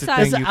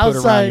outside. It's the thing you put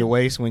around your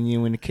waist when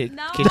you in the kitchen.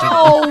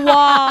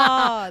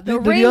 No, the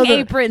ring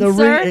apron,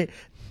 sir.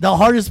 The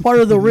hardest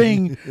part of the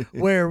ring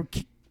where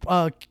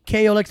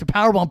KO likes to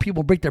powerbomb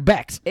people, break their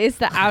backs. It's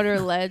the outer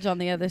ledge on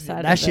the other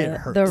side. That shit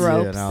hurts. The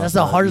ropes. Yeah, that's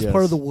the hardest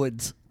part of the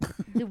woods.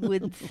 The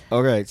woods.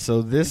 Okay,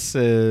 so this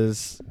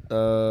is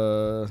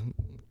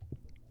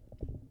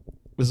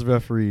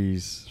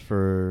referees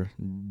for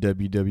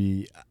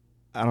WWE.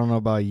 I don't know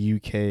about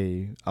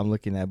UK. I'm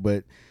looking at,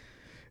 but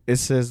it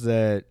says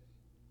that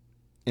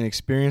an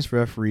experienced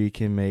referee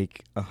can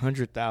make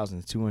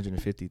 $100,000 to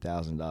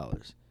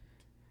 $250,000.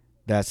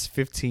 That's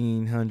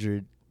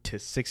 $1,500 to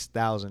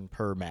 $6,000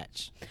 per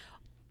match.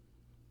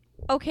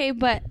 Okay,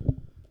 but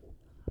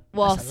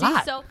Well,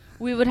 so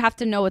we would have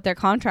to know what their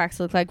contracts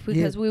look like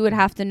because we would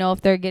have to know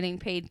if they're getting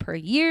paid per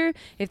year,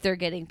 if they're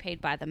getting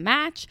paid by the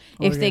match,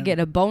 if they get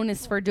a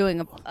bonus for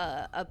doing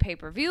a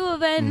pay-per-view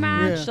event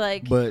match.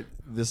 Like, but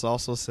this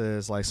also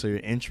says like so your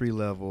entry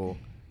level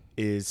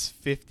is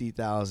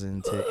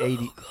 50,000 to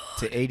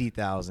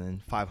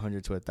 80,000,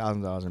 500 to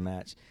 $1,000 a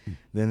match.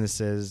 Then it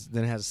has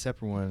a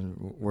separate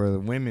one where the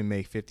women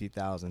make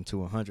 50,000 to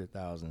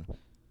 100,000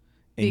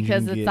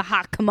 because it's a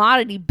hot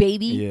commodity,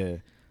 baby. Yeah.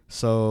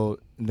 So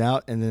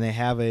now and then they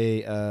have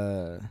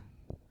a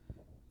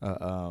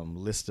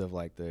list of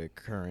like the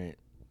current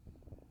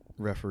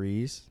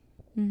referees,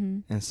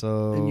 and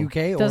so in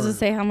UK. Does it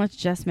say how much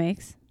Jess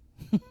makes?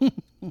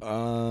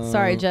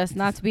 Sorry, Jess,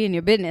 not to be in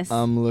your business.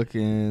 I'm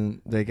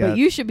looking. They got. But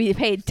you should be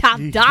paid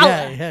top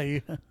dollar. Yeah.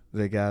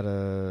 They got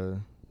a.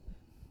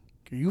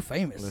 You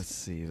famous? Let's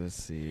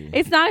see.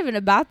 It's not even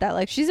about that.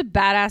 Like she's a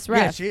badass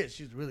ref. Yeah, she is.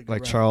 She's really good.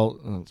 Like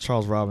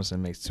Charles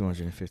Robinson makes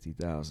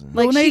 250,000.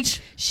 Like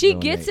she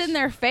gets in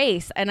their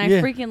face, and I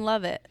freaking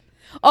love it.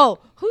 Oh,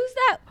 who's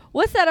that?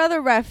 What's that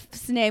other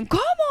ref's name? Come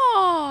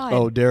on.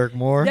 Oh, Derek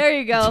Moore. There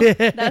you go.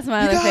 That's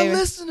my other favorite. You gotta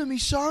listen to me,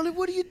 Charlotte.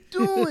 What are you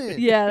doing?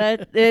 Yeah,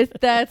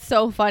 that's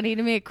so funny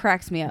to me. It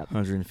cracks me up.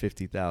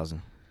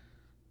 150,000.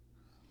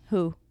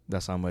 Who?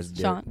 That's how much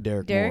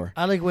Derek Moore.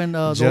 I like when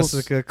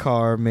Jessica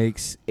Carr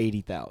makes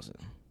 80,000.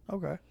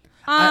 Okay.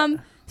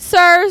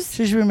 Sirs.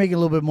 She should be making a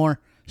little bit more.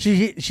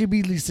 She be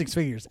at least 6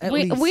 figures.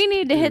 We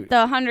need to hit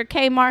the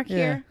 100K mark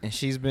here. And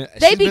she's been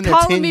there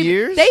calling 10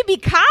 years. They be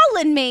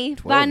calling me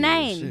by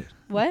name. Shit.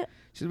 What?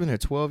 She's been here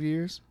 12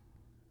 years.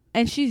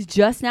 And she's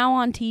just now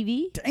on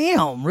TV?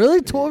 Damn,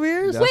 really? 12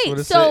 years? That's Wait,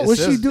 what so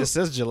what's she do? It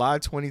says July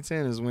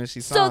 2010 is when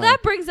she signed. So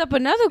that brings up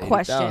another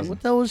question.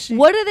 What the hell was she?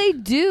 What do they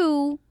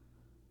do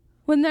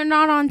when they're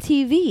not on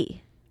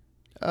TV?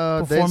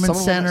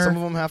 Performance center. Some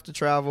of them have to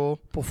travel.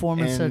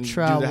 Performance and center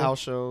travel. do the house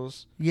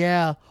shows.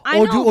 Yeah.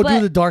 Or do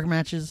the dark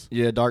matches.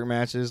 Yeah, dark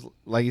matches.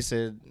 Like you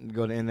said,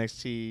 go to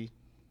NXT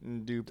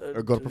and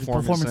or go to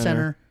Performance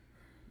Center.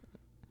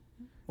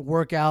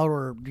 Work out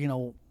or,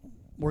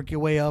 work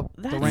your way up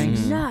That's the ranks.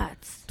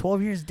 Nuts.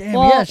 12 years, damn.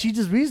 Well, yeah, she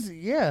just recently,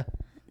 yeah.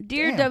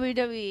 Dear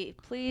WWE,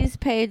 please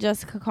pay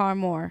Jessica Carr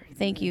more.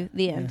 Thank you.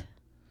 The end.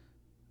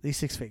 These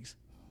 6 figs.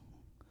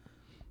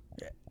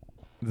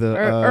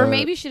 Or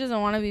maybe she doesn't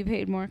want to be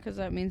paid more because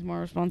that means more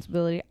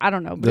responsibility. I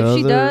don't know. But if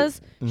she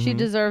does, she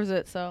deserves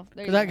it. So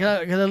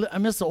I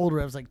miss the older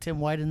refs like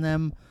Tim White and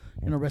them,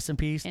 rest in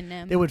peace. And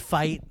them. They would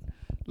fight.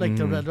 Like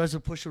the refs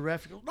would push the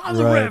ref. Go, I'm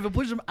the ref. And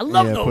push them. I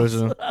love those. Push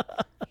them.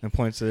 And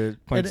point to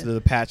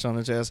the patch on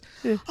the chest.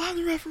 I'm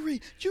the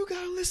referee. You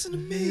got to listen to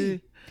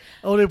me.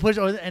 Oh, they push.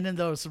 And then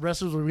the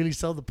wrestlers would really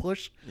sell the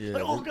push. Yeah.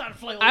 Like, oh, God,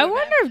 fly over I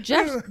wonder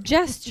if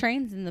Jess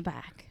trains in the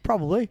back.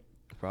 Probably.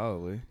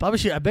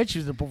 I bet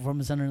she's the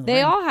performance center in the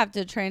ring. all have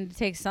to train to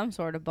take some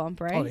sort of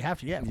bump, right? Oh, they have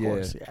to. Yeah, of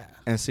course. Yeah.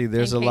 And see,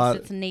 there's in a lot.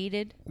 It's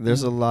needed.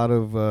 There's a lot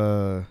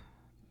of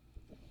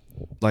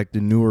like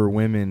the newer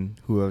women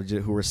who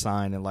were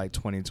signed in like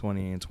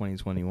 2020 and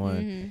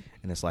 2021,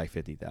 and it's like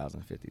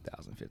 50,000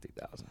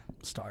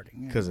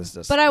 starting. Because it's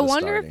just. But I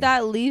wonder if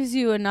that leaves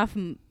you enough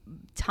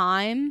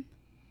time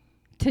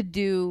to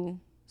do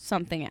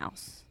something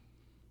else.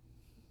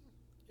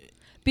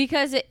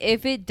 Because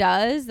if it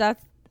does,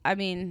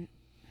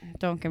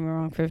 don't get me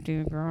wrong,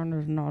 50 grand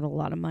is not a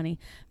lot of money.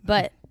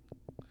 But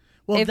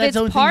if it's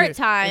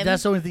part-time... If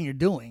that's the only thing you're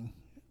doing.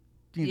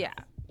 Yeah.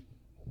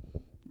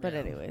 But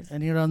anyways.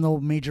 And you don't have no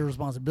major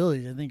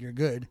responsibilities, I think you're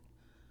good.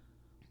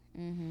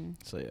 Mm-hmm.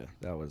 So, yeah,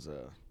 that was...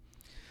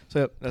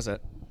 that's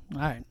it.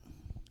 All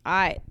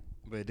right.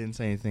 But it didn't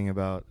say anything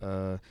about...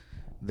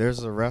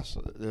 There's a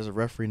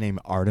referee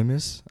named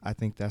Artemis. I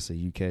think that's a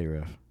UK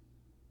ref.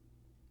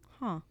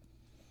 Huh.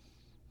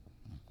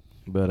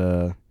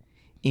 But,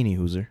 any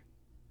hooser.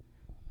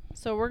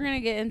 So we're going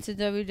to get into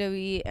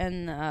WWE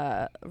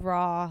and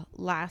Raw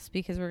last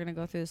because we're going to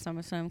go through the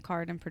SummerSlam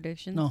card and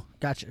predictions. No,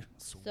 gotcha.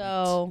 Sweet.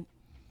 So,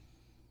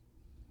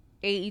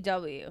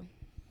 AEW.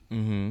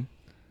 Mm-hmm.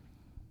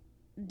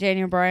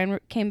 Daniel Bryan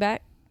came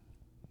back.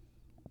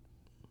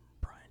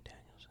 Bryan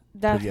Danielson.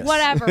 That's yes.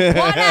 Whatever.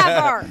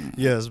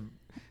 Yes.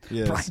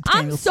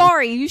 I'm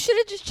sorry. You should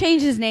have just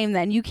changed his name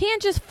then. You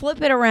can't just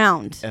flip it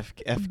around.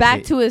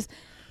 Back to his...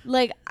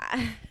 Like...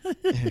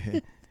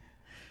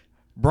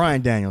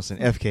 Bryan Danielson,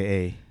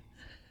 FKA.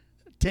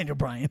 Daniel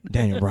Bryan.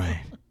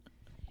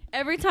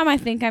 Every time I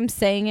think I'm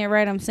saying it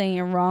right, I'm saying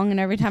it wrong. And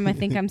every time I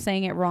think I'm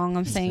saying it wrong,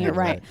 I'm saying it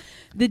right.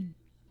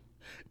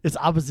 It's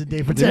opposite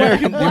day for the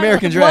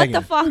American Dragon.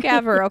 What the fuck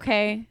ever,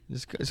 okay?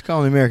 It's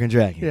called the American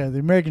Dragon. Yeah, the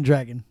American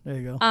Dragon. There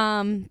you go.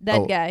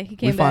 That guy, he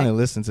came back. We finally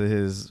listened to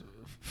his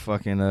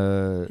fucking...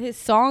 his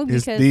song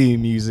his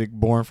theme music,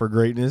 Born for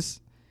Greatness.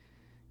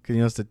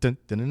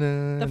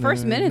 The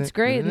first minute's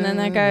great, and then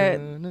that guy.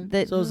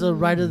 So it's the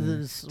right of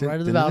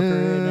the Valkyrie,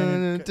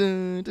 and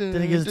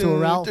then it gets into a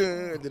Ralph.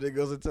 Then it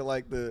goes into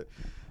like the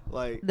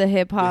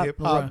hip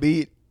hop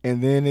beat,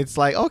 and then it's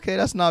like, okay,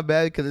 that's not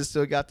bad because it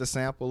still got the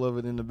sample of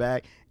it in the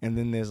back, and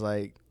then there's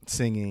like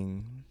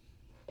singing,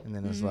 and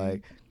then it's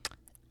like,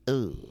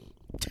 ooh.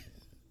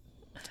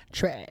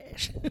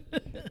 trash.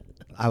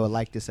 I would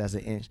like this as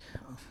an inch.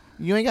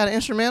 You ain't got an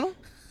instrumental?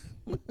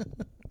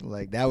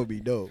 Like, that would be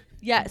dope.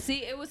 Yeah,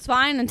 see, it was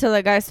fine until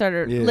that guy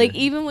started. Yeah. Like,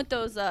 even with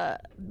those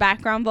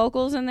background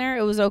vocals in there,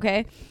 it was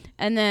okay.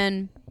 And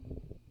then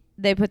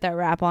they put that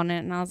rap on it,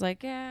 and I was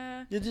like,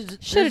 yeah.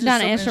 Should have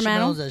done an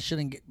instrumental. That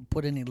shouldn't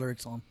put any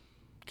lyrics on.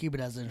 Keep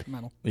it as an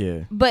instrumental.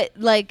 Yeah. But,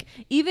 like,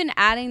 even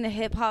adding the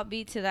hip-hop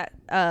beat to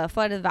that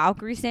Flight of the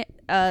Valkyrie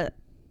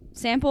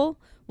sample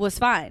was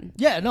fine.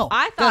 Yeah, no.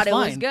 I thought it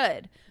was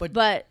good.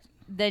 But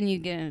then you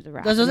get into the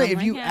rap. That's what I'm saying.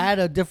 If you add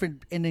a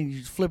different, and then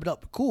you flip it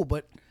up, cool.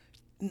 But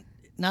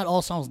not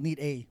all songs need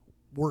a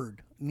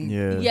word.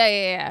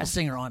 Yeah. A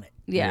singer on it.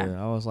 Yeah.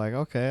 I was like,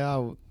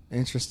 okay,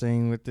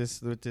 interesting with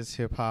this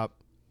hip hop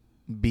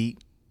beat.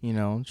 You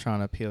know, trying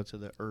to appeal to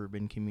the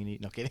urban community.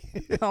 No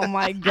kidding. Oh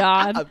my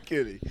God. I'm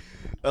kidding.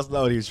 That's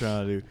not what he was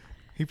trying to do.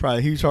 He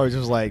probably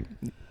just like,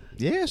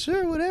 yeah,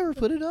 sure, whatever,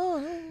 put it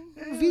on.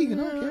 I'm a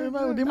vegan. I don't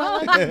care. They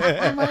might like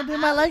it. They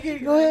might like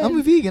it. Go ahead. I'm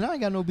a vegan. I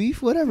ain't got no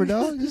beef. Whatever,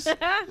 dog. Just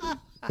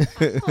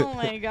Oh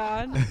my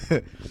God.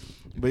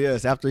 But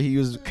yes, after he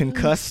was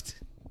concussed,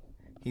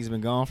 he's been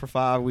gone for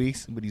 5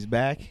 weeks, but he's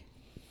back.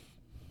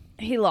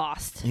 He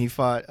lost. He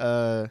fought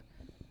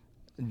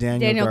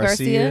Daniel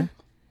Garcia.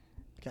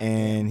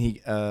 And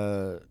he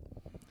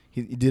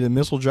did a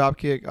missile drop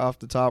kick off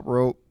the top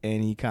rope,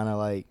 and he kind of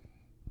like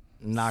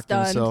knocked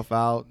himself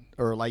out,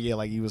 or like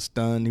he was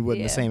stunned. He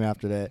wasn't the same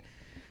after that.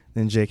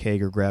 Then Jake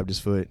Hager grabbed his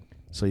foot,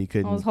 so he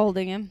couldn't. I was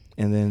holding him.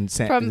 And then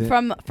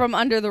from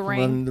under the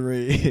ring. Under the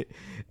ring.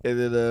 And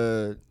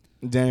then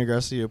Daniel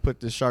Garcia put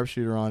the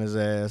sharpshooter on his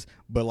ass,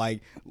 but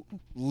like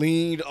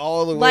leaned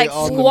all the way,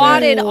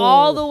 squatted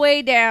all the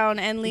way down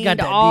and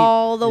leaned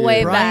all the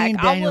way Bryan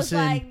back. Danielson,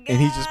 I was like,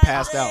 and he just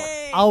passed out.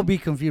 I'll be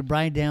confused.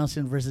 Bryan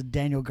Danielson versus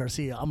Daniel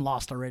Garcia. I'm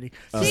lost already.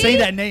 See? Say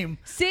that name.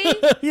 See?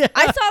 Yeah.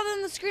 I saw them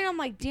on the screen. I'm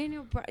like,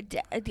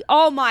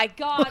 oh my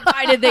God,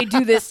 why did they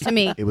do this to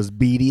me? It was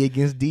BD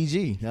against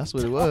DG. That's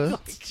what it was.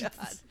 Oh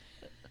God.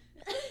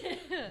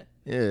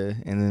 Yeah,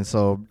 and then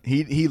so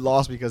he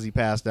lost because he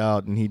passed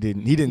out, and he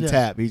didn't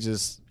tap. He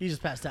just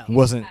passed out.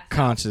 Wasn't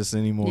conscious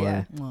anymore.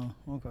 Yeah. Oh,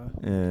 okay.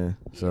 Yeah.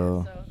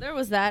 So There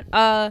was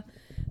that.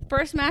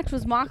 First match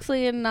was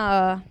Moxley and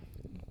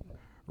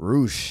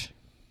Roosh.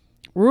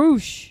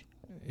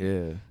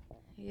 Yeah.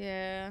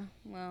 Yeah.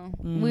 Well,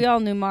 we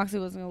all knew Moxley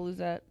wasn't gonna lose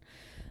that.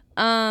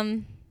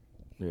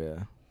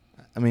 Yeah.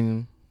 I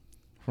mean,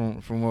 from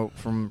what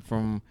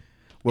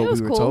we were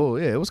cool.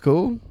 told, yeah, it was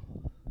cool.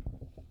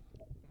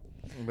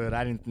 But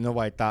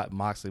nobody thought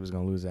Moxley was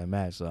gonna lose that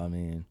match. So I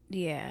mean,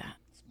 yeah.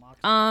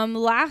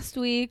 Last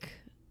week,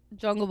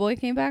 Jungle Boy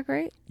came back,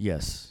 right?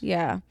 yes.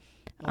 Yeah.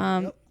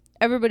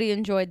 Everybody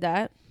enjoyed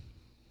that.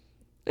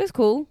 It was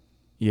cool.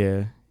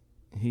 Yeah.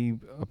 He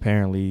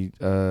apparently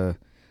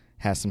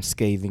has some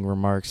scathing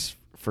remarks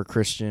for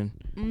Christian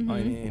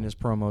in his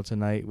promo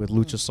tonight with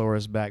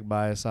Luchasaurus back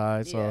by his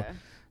side. So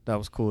that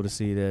was cool to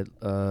see that.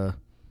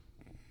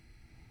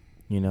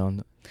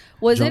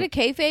 Was it a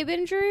kayfabe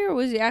injury or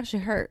was he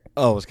actually hurt?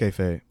 Oh, it was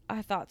kayfabe.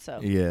 I thought so.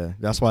 Yeah,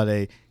 that's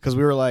why because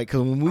we were like,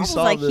 because when we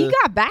saw he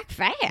got back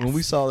fast. When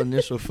we saw the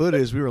initial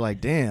footage, we were like,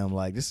 damn,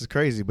 like this is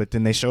crazy. But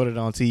then they showed it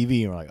on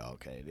TV, and we're like,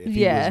 okay, if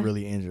he was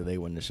really injured, they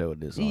wouldn't have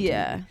showed this on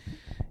TV.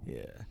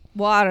 Yeah.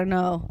 Well, I don't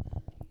know.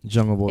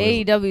 Jungle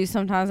Boy. AEW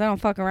sometimes they don't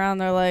fuck around.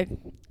 They're like,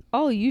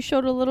 oh, you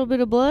showed a little bit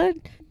of blood?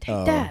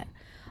 Take that.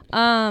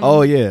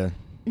 Oh yeah.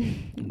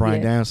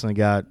 Bryan Danielson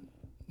got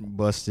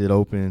busted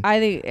open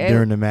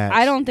during the match.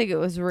 I don't think it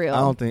was real. I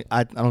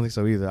don't think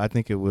so either. I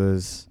think it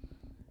was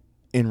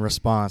in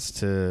response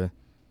to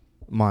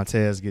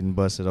Montez getting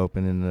busted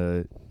open in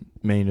the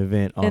main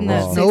event on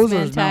Raw. Nose or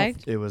his mouth?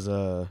 It was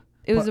a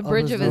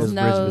bridge of his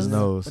nose.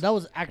 But that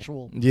was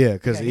actual. Yeah,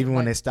 because even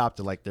when they stopped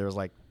it, like there was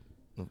like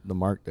the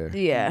mark there.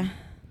 Yeah.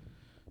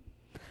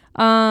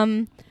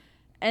 And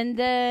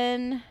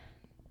then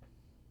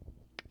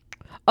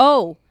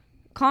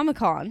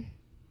Comic-Con.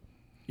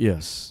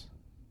 Yes.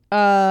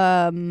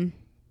 Malachi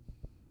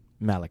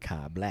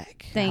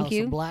Black. Thank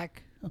you.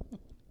 Black.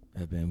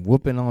 Have been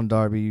whooping on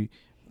Darby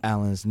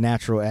Allin's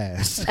natural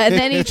ass. And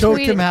then he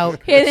choked him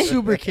out.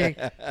 Super kick.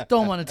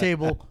 Throw him on the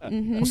table.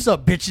 What's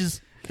up,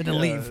 bitches? And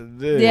then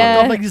leave.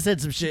 Yeah. Like you said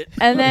some shit.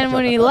 And then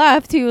when he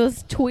left, he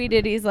was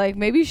tweeted. He's like,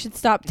 maybe you should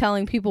stop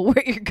telling people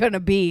where you're gonna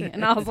be.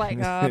 And I was like,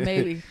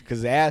 maybe.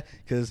 Because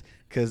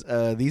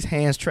these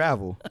hands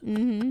travel.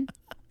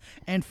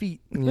 And feet.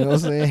 You know what I'm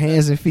saying?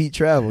 Hands and feet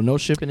travel. No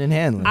shipping and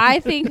handling.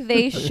 I think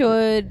they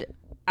should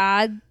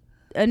add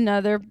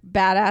another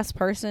badass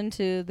person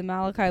to the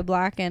Malachi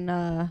Black and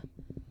the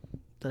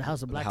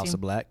House of Black. House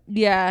of Black.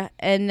 Yeah,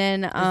 and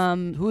then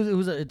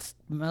who's it's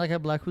Malachi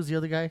Black. Who's the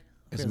other guy?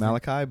 It's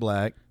Malachi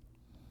Black,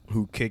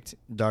 who kicked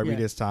Darby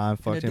this time,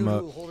 fucked him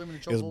up.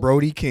 It's chokehold.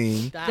 Brody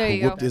King, There who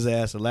you whooped his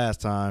ass the last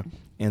time,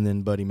 and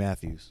then Buddy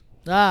Matthews.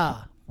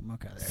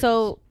 Okay.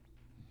 So,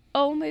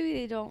 maybe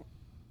they don't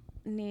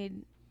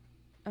need.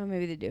 Oh,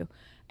 maybe they do.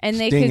 And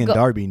they Sting could and go.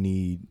 Darby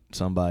need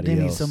somebody They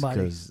need else.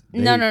 somebody.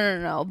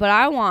 No. But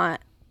I want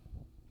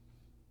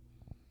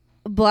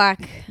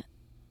Black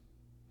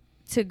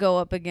to go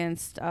up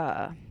against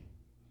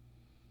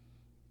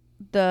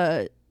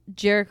the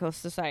Jericho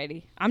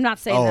Society. I'm not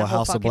saying that whole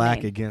House of Black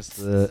name. Against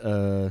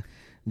the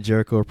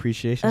Jericho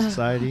Appreciation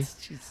Society.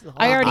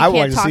 I already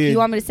can't talk. You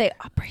want me to say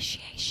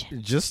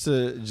appreciation? Just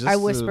I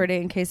whispered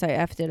it in case I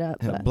effed it up.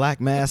 Black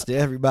mass to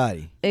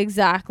everybody.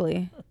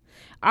 Exactly.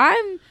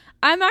 I'm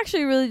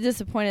actually really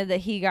disappointed that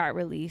he got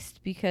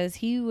released because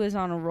he was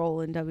on a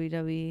roll in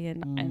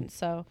WWE, and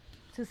so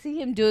to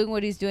see him doing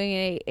what he's doing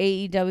in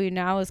AEW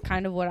now is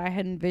kind of what I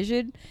had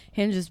envisioned.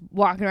 Him just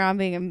walking around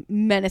being a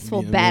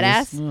menaceful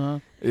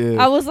badass.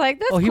 Yeah. I was like,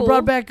 that's cool. He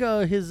brought back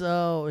his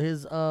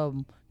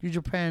New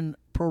Japan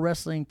Pro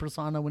Wrestling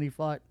persona when he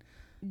fought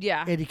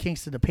Eddie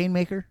Kingston, the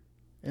Painmaker.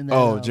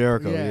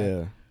 Jericho,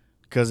 yeah.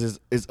 Because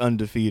it's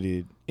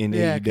undefeated in AEW.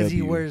 Yeah, because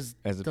he wears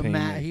as a the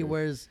mat. He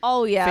wears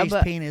face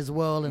paint as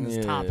well, and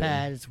his top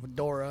hat, his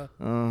fedora.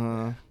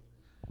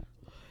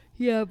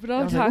 Yeah, but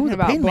I'm talking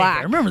about Black.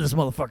 I remember this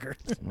motherfucker.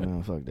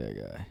 Oh, fuck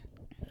that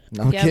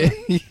guy.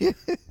 Okay.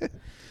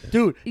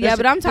 Dude. Yeah,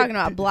 but I'm talking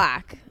about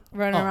Black.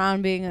 Running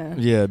around being a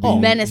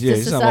menace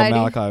to society.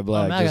 Talking about Malachi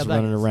Black just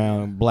running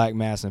around black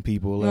massing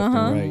people left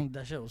and right.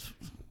 That shit was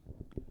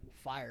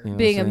fire. You know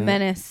being a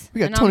menace.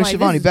 We got Tony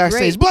Schiavone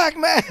backstage. Great. Black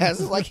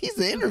mass. It's like he's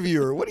the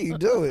interviewer. What are you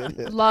doing?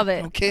 Love it.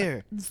 I don't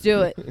care. Let's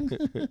do it.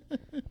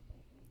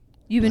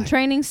 You've been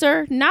training,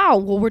 sir? No.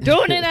 Well, we're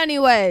doing it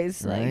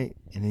anyways. Right.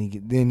 And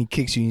then he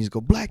kicks you and you just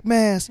go, Black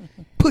mass,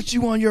 put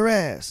you on your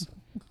ass.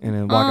 And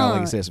then walk out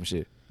like he said some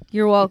shit.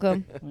 You're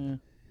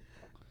welcome.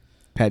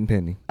 Patent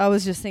pending. I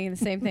was just thinking the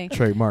same thing.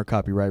 Trademark,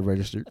 copyright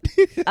registered.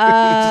 You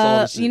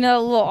know, the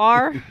little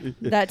R?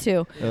 That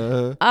too.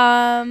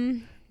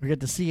 We got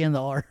the C and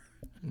the R.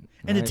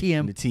 And the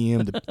TM. The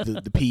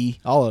TM, the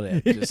P, all of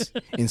that. Just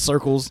in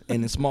circles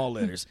and in small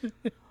letters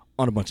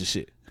on a bunch of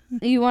shit.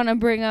 You want to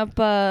bring up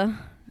the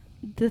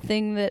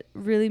thing that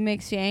really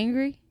makes you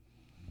angry?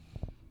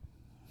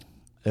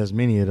 There's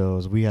many of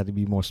those. We have to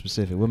be more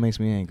specific. What makes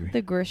me angry?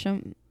 The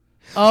Gresham.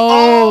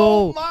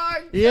 Oh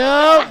my God.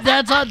 Yep,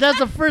 that's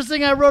the first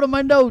thing I wrote in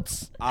my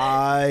notes.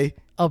 I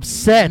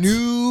upset.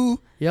 Knew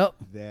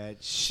that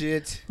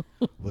shit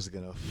was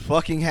gonna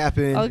fucking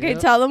happen. Okay,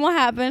 tell them what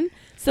happened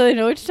so they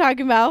know what you're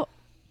talking about.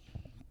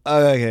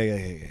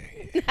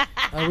 Okay.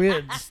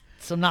 We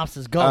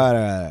synopsis go. All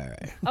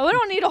right. Oh, we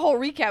don't need a whole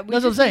recap.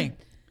 That's what I'm saying.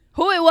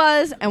 Who it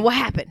was and what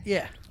happened.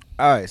 Yeah.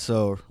 All right.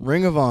 So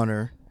Ring of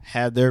Honor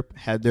had their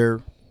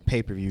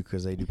pay-per-view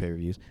because they do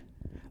pay-per-views.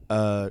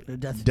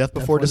 Death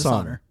Before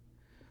Dishonor.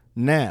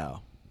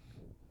 Now,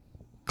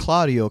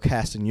 Claudio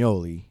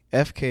Castagnoli,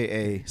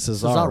 FKA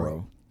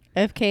Cesaro.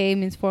 FKA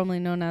means formerly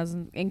known as,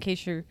 in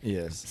case you're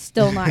yes.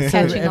 still not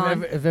catching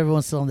on. If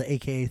everyone's still on the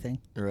AKA thing.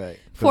 Right.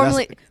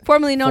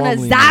 Formerly known as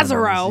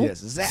Zazaro.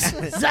 Yes,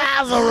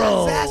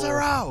 Zazaro.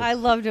 I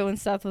loved it when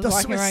Seth was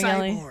walking around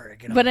yelling.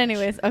 But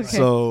anyways, okay.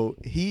 So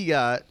he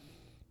got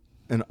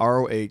an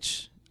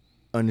ROH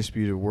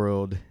Undisputed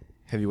World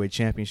Heavyweight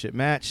Championship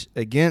match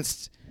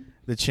against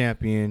the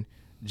champion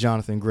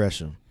Jonathan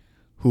Gresham,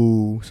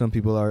 who some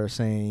people are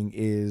saying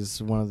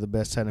is one of the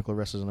best technical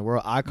wrestlers in the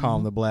world. I call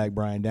him the Black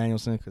Bryan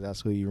Danielson because that's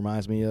who he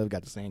reminds me of.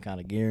 Got the same kind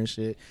of gear and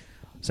shit.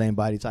 Same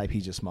body type.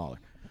 He's just smaller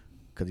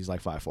because he's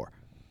like 5'4".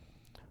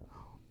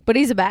 But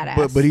he's a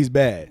badass. But he's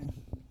bad.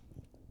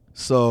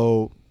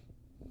 So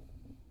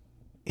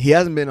he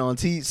hasn't been on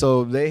TV.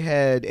 So they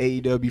had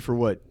AEW for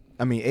what?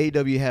 I mean,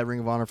 AEW had Ring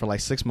of Honor for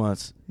like 6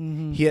 months.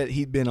 Mm-hmm.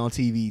 He'd been on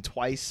TV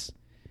twice.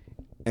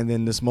 And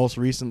then this most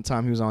recent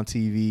time he was on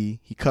TV,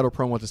 he cut a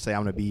promo to say,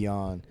 I'm going to be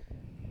on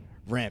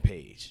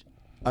Rampage.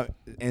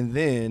 And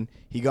then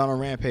he got on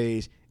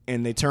Rampage,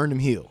 and they turned him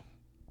heel.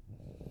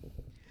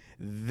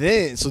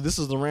 Then, so this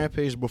is the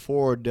Rampage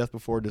before Death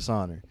Before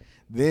Dishonor.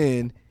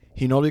 Then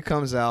he normally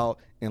comes out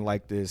in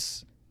like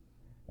this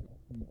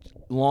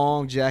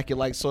long jacket,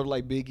 like sort of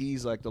like Big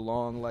E's, like the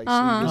long like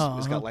sleeve.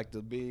 It's got like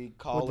the big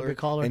collar,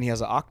 and he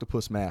has an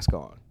octopus mask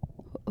on.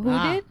 Who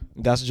did?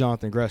 That's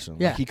Jonathan Gresham.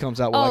 Yeah. Like he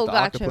comes out with like the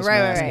octopus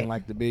mask and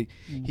like the big.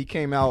 He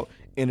came out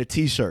in a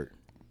t-shirt.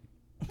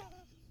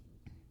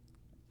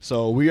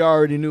 So we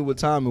already knew what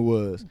time it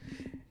was.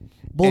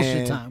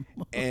 Bullshit time.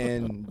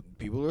 And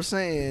people are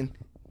saying,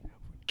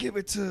 give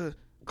it to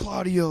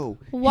Claudio.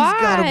 Why?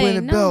 He's got to win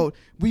a belt.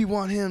 We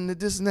want him to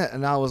this and that.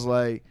 And I was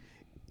like,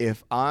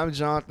 if I'm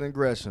Jonathan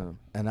Gresham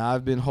and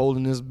I've been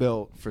holding this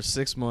belt for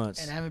 6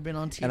 months and I haven't been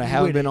on TV,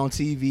 on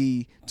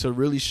TV to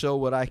really show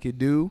what I could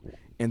do,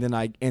 and then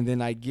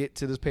I get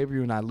to this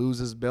pay-per-view and I lose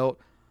this belt,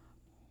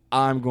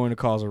 I'm going to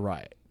cause a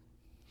riot.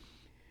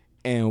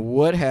 And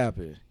what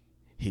happened?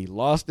 He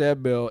lost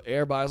that belt.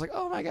 Everybody's like,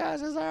 oh my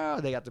God,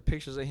 Cesaro. They got the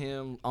pictures of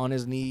him on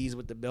his knees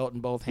with the belt in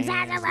both hands.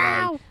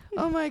 Like,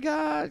 oh my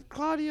God,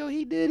 Claudio,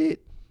 he did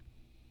it.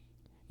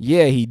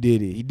 Yeah, he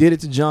did it. He did it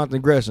to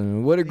Jonathan Gresham.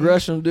 And what did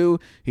Gresham do?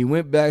 He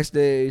went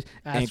backstage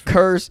and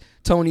cursed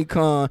Tony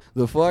Khan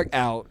the fuck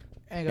out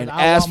and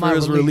asked for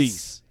his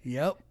release.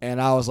 Yep.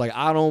 And I was like,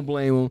 I don't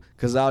blame him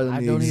because I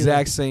was doing the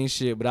exact same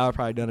shit, but I would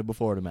probably done it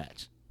before the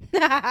match.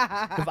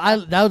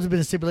 That would have been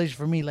a stipulation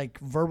for me, like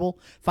verbal.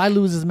 If I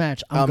lose this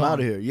match, I'm out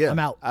of here. Yeah, I'm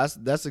out.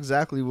 That's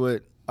exactly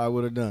what I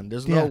would have done.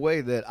 There's no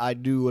way that I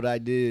do what I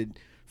did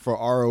for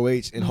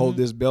ROH and hold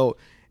this belt.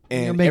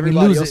 And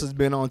everybody else has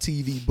been on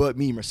TV but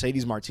me.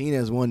 Mercedes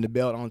Martinez won the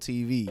belt on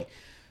TV.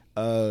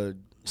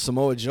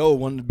 Samoa Joe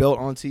won the belt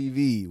on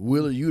TV.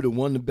 Wheeler Yuta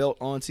won the belt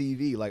on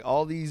TV. Like,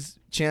 all these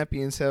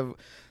champions have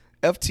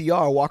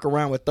FTR walk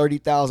around with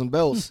 30,000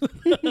 belts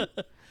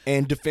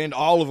and defend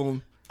all of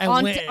them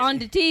on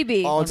the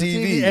TV. On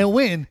TV and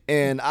win.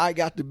 And I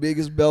got the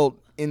biggest belt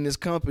in this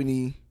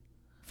company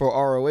for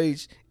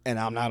ROH, and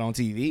I'm not on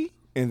TV.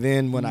 And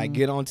then when I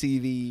get on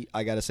TV,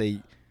 I got to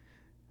say,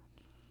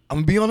 I'm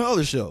going to be on the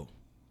other show.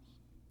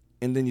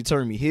 And then you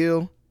turn me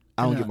heel.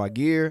 I don't get my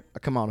gear. I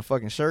come out in a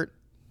fucking shirt.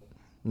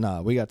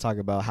 Nah, we got to talk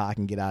about how I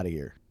can get out of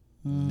here.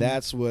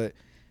 That's what.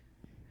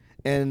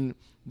 And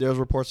there's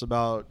reports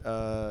about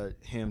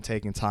him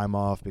taking time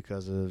off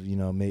because of,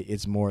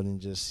 it's more than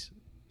just.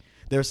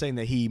 They're saying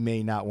that he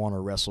may not want to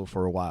wrestle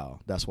for a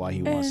while. That's why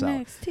he wants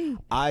out.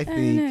 I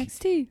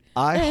think.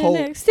 I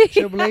hope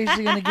Triple H is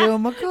gonna give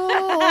him a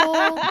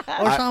call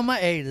or something.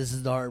 Like, hey, this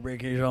is the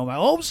Heartbreaker. I'm like,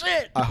 oh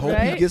shit. I hope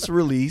he gets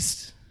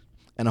released,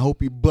 and I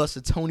hope he busts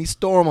a Tony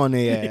Storm on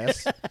their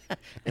ass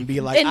and be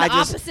like, in the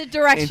opposite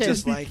direction, and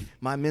just like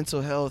my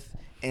mental health.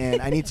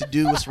 And I need to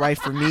do what's right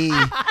for me,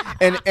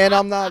 and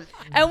I'm not.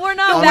 And we're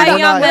not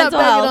bagging on mental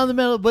health. On the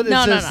mental, but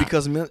it's just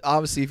because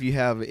obviously, if you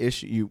have an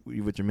issue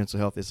with your mental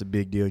health, it's a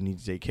big deal. You need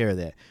to take care of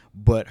that.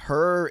 But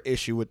her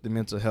issue with the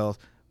mental health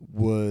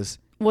was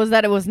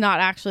that it was not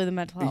actually the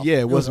mental health.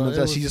 Yeah, it wasn't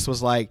mental health. She just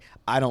was like,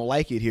 I don't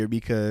like it here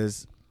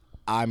because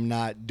I'm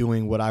not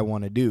doing what I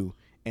want to do.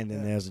 And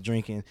then there's the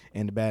drinking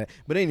and the bad.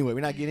 But anyway,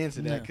 we're not getting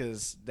into that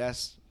because that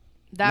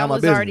not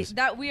was my already business.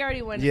 that we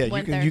already went. Yeah,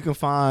 went there. You can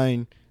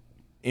find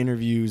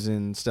interviews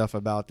and stuff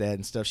about that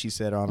and stuff she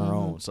said on her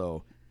own.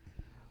 So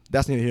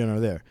that's neither here nor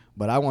there.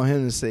 But I want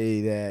him to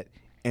say that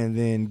and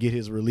then get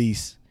his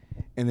release,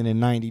 and then in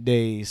 90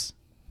 days,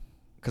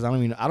 because I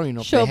don't even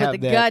know if show they up have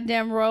at the that.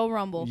 goddamn Royal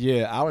Rumble.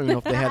 Yeah, I don't even know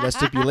if they have that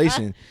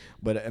stipulation.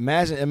 But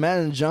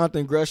imagine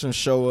Jonathan Gresham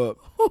show up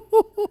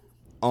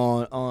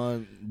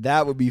on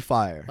that would be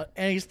fire.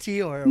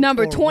 NXT or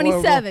number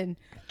 27,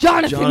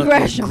 Jonathan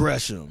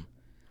Gresham.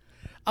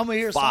 I'm gonna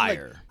hear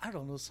fire. Like, I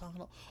don't know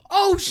song.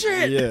 Oh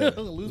shit! Yeah,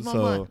 lose my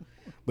mind.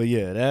 But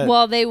yeah, that.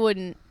 Well, they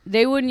wouldn't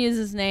use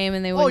his name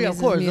and they wouldn't use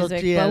his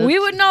music, yeah, but we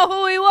would know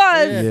who he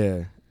was.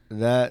 Yeah,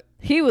 that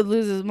he would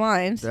lose his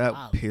mind.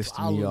 That pissed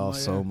me off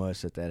so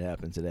much that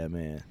happened to that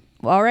man.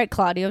 Well, all right,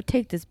 Claudio,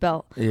 take this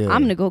belt. Yeah.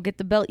 I'm gonna go get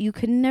the belt you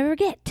could never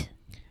get.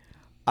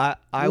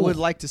 I would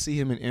like to see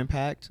him in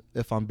Impact,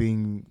 if I'm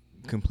being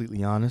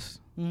completely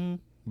honest,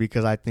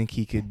 because I think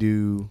he could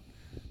do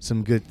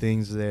some good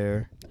things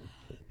there.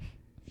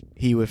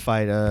 He would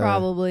fight.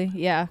 Probably,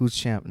 yeah. Who's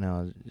champ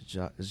now?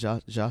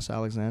 Josh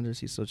Alexander? Is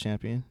he still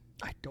champion?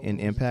 I don't in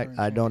know Impact.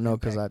 I don't know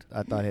because I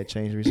thought it had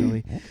changed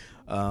recently.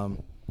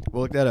 We'll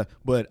look that up.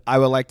 But I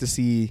would like to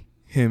see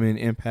him in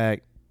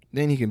Impact.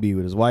 Then he can be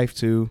with his wife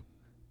too,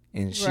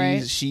 and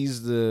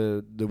she's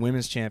the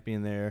women's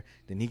champion there.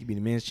 Then he could be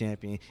the men's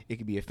champion. It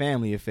could be a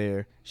family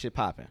affair. Shit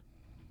popping.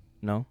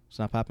 No, it's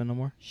not popping no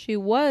more. She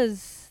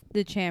was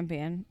the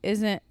champion.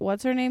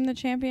 What's her name? The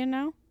champion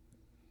now?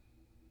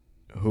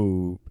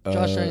 Who?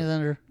 Josh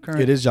Alexander.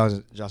 It is Josh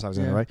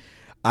Alexander, right?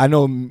 I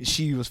know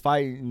she was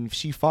fighting.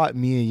 She fought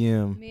Mia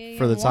Yim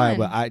for the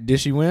title, but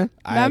did she win?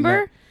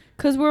 Remember?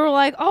 Because we were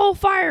like, "Oh,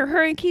 fire!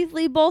 Her and Keith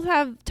Lee both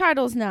have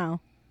titles now."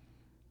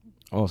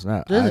 Oh, it's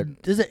not.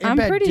 There's an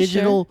Impact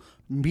Digital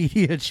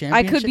Media Championship.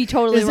 I could be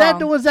totally wrong. Is that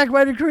the one Zack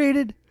Ryder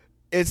created?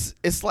 It's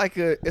like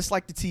the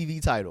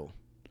TV title.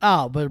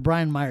 Oh, but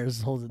Brian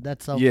Myers holds it.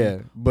 That's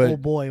but oh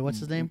boy, what's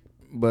his name?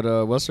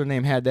 But what's her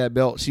name had that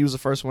belt? She was the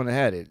first one that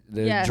had it.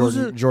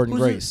 Jordan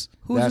Grace.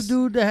 Who's the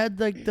dude that had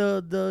like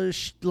the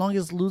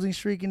longest losing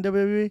streak in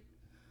WWE?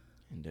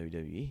 In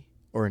WWE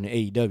or in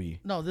AEW?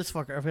 No, this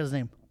fucker. I forgot his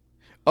name.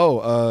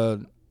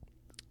 Oh,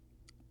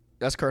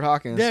 that's Kurt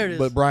Hawkins. There it is.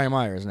 But Brian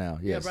Myers now.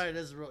 Yes. Yeah, Brian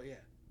is real. Yeah,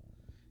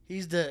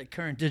 he's the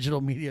current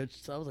digital media.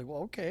 So I was like,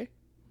 well, okay.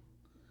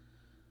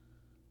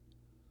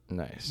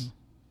 Nice.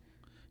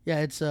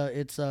 Yeah, it's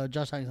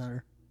Josh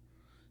Alexander,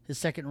 his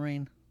second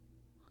reign.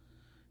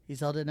 He's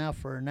held it now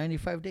for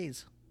 95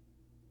 days.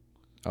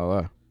 Oh,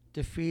 wow.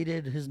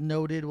 Defeated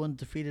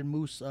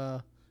Moose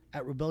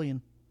at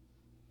Rebellion.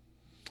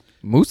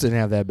 Moose didn't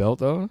have that belt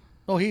though.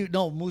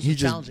 Moose was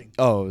challenging.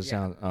 Oh, it was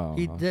challenging.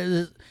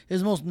 Oh,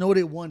 his most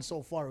noted one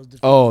so far was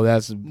defeated. Oh,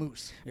 that's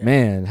Moose. Yeah.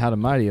 Man, how the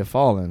mighty have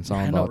fallen.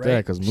 Something about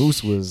that because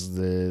Moose was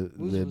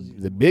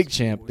the big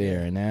champ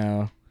there, and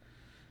now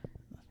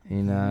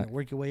you know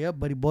work your way up,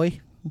 buddy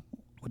boy.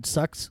 Which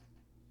sucks.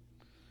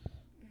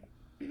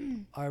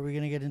 Are we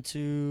gonna get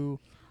into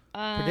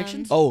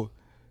predictions?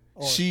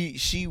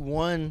 She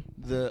won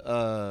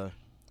the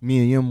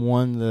Mia Yim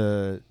won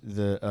the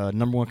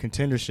number one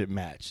contendership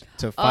match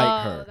to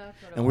fight her,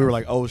 and we were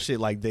like, oh shit,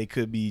 like they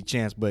could be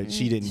champs, but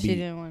she didn't beat. She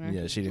didn't win her.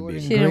 Yeah, she didn't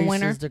beat. She didn't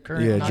win her.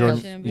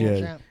 Jordan.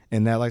 Yeah,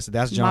 and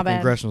that's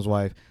Jonathan Gresham's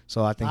wife.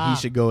 So I think he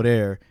should go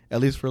there at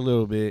least for a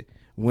little bit,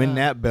 win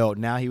that belt.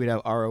 Now he would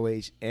have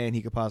ROH, and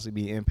he could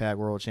possibly be Impact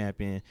World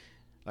Champion.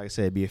 like I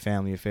said, be a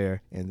family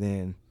affair, and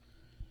then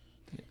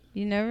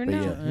you never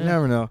know. Yeah, you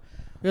never know.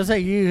 Because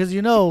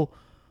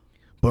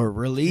But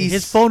release,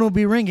 his phone will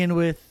be ringing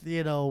with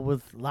with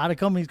a lot of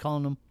companies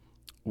calling him.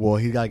 Well,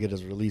 he got to get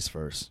his release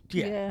first.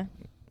 Yeah.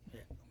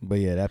 But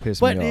yeah, that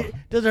pissed me off. But it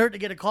doesn't hurt to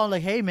get a call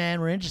like, "Hey,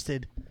 man, we're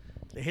interested."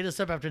 They hit us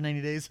up after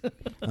 90 days.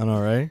 I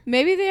know, right?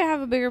 Maybe they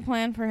have a bigger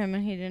plan for him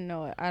and he didn't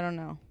know it. I don't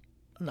know.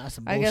 Not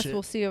some I bullshit. guess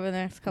we'll see over the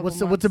next couple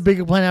months. What's the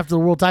bigger plan after the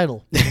world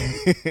title?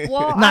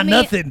 Well,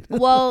 nothing.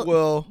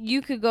 Well,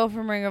 you could go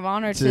from Ring of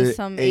Honor to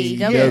some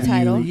AEW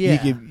title.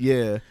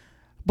 Yeah.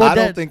 But I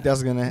don't think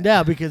that's gonna happen.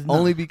 Yeah, because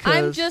only because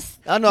I'm just.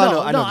 I know.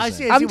 I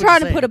see. I'm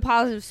trying to put a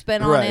positive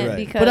spin on it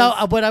because.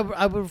 But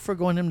I would prefer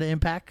going him to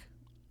Impact.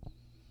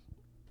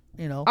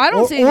 I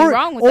don't see anything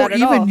wrong with that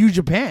at all. Or even New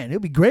Japan.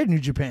 It'd be great in New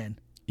Japan.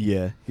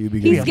 Yeah, he'd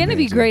be. He's gonna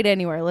be great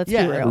anywhere. Let's be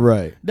real.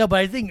 Right. No, but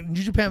I think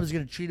New Japan was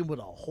gonna treat him with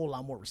a whole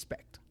lot more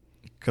respect.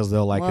 Because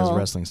they'll like his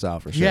wrestling style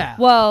for sure. Yeah.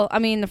 Well, I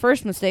mean, the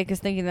first mistake is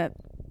thinking that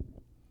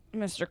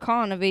Mr.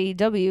 Khan of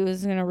AEW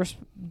is going to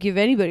give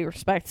anybody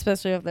respect,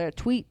 especially if they're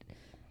tweet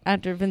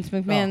after Vince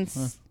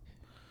McMahon's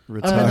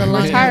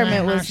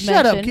retirement was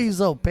Shut mentioned. up,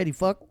 Kizo, petty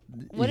fuck.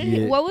 What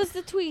was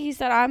the tweet? He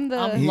said, "I'm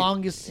the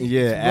longest."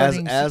 Yeah, as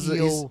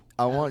CEO.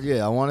 I want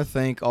to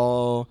thank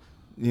all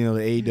the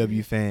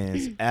AEW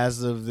fans.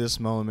 As of this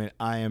moment,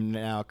 I am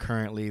now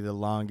currently the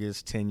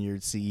longest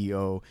tenured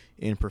CEO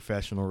in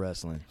professional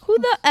wrestling. Who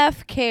the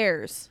F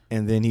cares?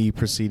 And then he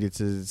proceeded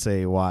to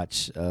say,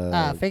 "Watch,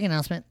 fake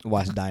announcement.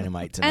 Watch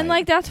Dynamite tonight."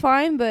 And that's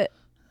fine, but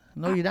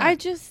no, you don't. I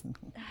don't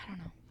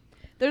know.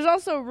 There's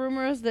also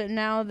rumors that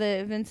now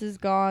that Vince is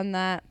gone,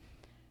 that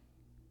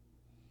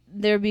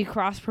there'd be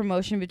cross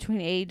promotion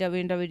between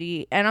AEW and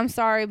WWE. And I'm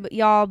sorry, but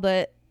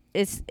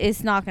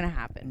it's not gonna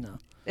happen. No.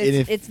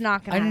 It's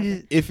not going to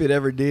happen. If it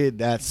ever did,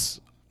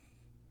 that's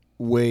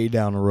way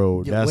down the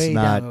road. Yeah, that's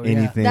not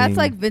anything. That's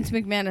like Vince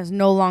McMahon is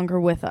no longer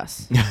with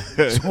us.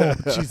 Oh,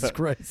 Jesus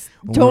Christ.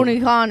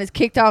 Tony Khan is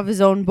kicked off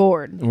his own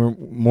board. We're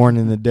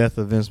mourning the death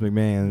of Vince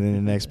McMahon, and then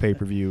the next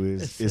pay-per-view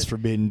is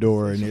Forbidden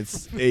Door, and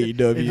it's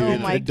AEW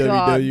and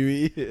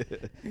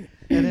WWE.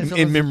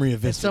 In memory of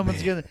Vince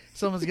McMahon.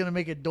 Someone's gonna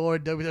make a door,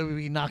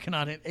 WWE knocking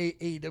on it,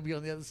 AEW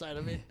on the other side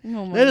of it.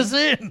 Oh Let us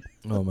in.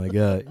 Oh my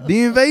God.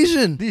 The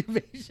invasion.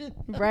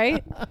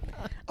 Right?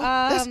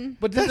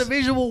 But this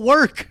invasion will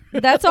work.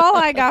 That's all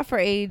I got for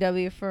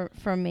AEW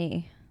from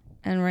me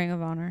and Ring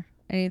of Honor.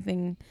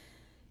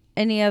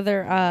 Any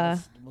other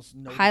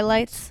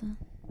highlights?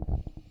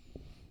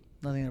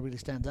 Nothing that really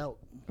stands out.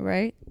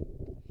 Right?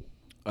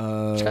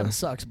 Which kind of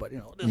sucks, but I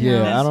don't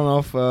know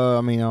if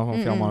I don't know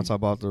if y'all want to talk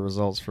about the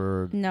results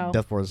for Death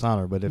Before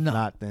Dishonor, but if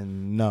not,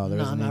 then no,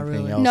 there's not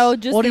anything really. else. No,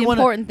 just the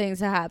important things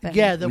that happened.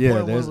 Yeah, the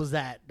important one was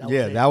that.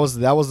 That was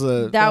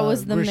the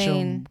Gresham,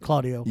 main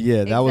Claudio.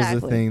 Yeah, that was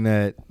the thing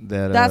that.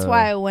 That's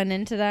why I went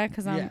into that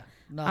because I'm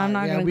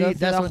not going to go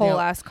through the whole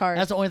ass card.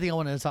 That's the only thing I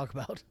wanted to talk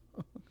about.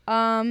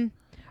 All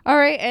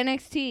right,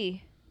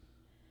 NXT.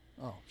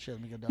 Oh shit!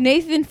 Let me go down.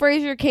 Nathan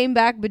Frazier came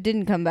back but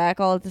didn't come back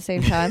all at the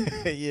same time.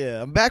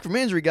 Yeah, I'm back from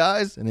injury,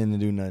 guys, and then they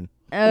do nothing.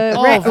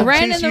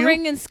 Ran in the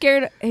ring and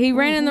scared. He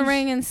ran in the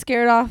ring and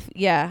scared off.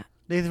 Yeah.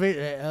 Can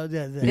I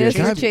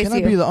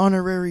be the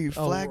honorary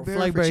flag bearer?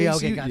 Flag bearer,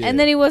 okay, gotcha. And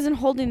then he wasn't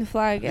holding the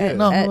flag.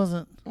 No, he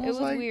wasn't. It was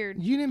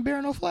weird. You didn't bear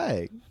no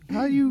flag.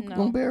 How you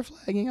gonna bear a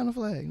flag? You ain't got no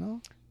flag,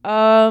 no.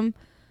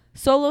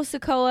 Solo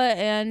Sikoa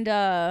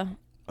and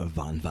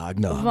Von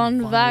Wagner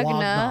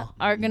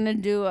are gonna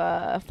do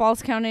a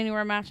Falls Count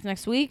Anywhere match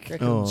next week.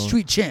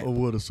 Street champ. Oh,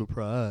 what a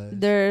surprise!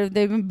 They've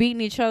been beating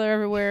each other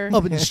everywhere.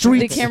 Up in the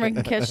streets. The camera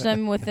can catch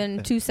them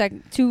within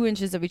 2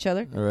 inches of each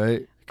other. All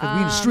right. Because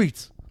we in the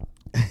streets.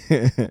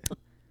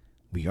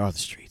 We are the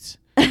streets.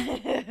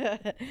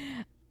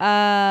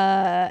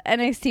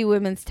 NXT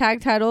Women's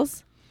Tag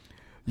Titles.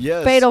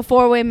 Yes. Fatal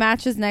 4-way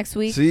matches next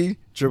week. See,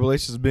 Triple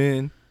H has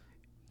been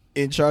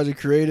in charge of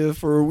creative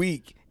for a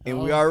week. And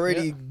we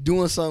already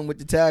doing something with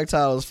the tag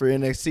titles for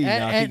NXT.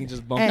 Now he can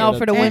just bump it up.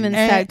 For the women's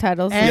tag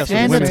titles. And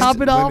to top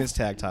it off, women's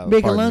tag titles.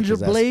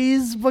 Michelangelo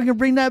Blaze fucking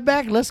bring that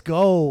back. Let's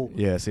go.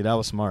 Yeah, see, that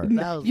was smart.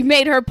 You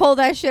made her pull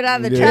that shit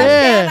out of the trash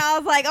can. I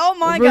was like, oh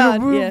my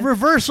God.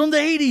 Reverse from the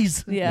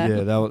 80s. Yeah.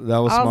 Yeah, that was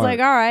smart. I was like,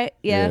 all right.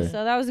 Yeah,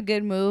 so that was a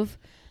good move.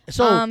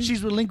 So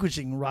she's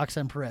relinquishing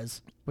Roxanne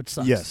Perez, which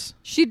sucks. Yes.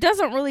 She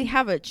doesn't really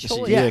have a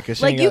choice.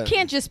 You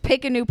can't just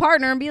pick a new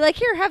partner and be like,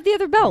 here, have the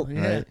other belt.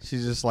 Yeah. Right?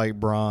 She's just like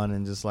Braun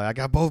and just like, I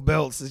got both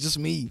belts. It's just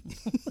me.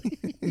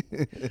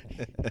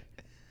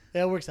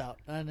 Yeah, it works out.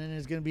 And then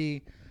there's going to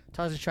be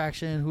Toxic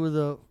Attraction. Who are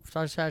the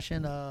Toxic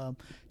Attraction?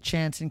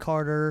 Chance and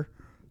Carter.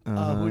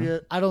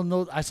 I don't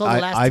know. I saw the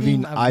last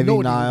team. Ivy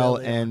Nile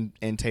and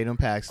Tatum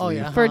Paxley. Oh,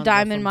 yeah. For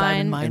Diamond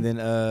Mine. And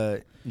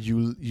then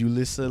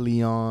Yulissa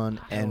Leon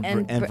and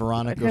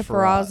Veronica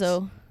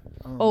Ferrazzo.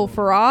 Oh,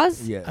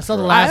 Faraz? Yeah. I saw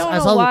the last. I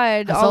don't know why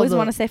I'd always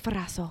want to say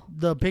Ferrazzo.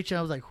 The picture,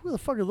 I was like, who the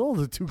fuck are those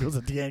the two girls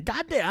at the end?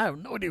 God damn, I have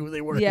no idea who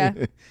they were. Yeah.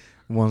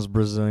 One's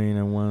Brazilian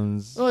and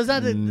one's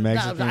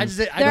Mexican.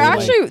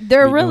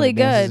 They're really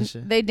good.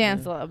 They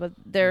dance a lot, but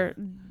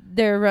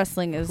their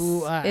wrestling is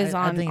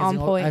on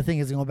point. I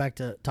think it's going back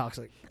to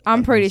Toxic.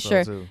 I'm pretty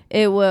sure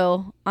it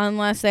will,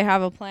 unless they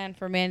have a plan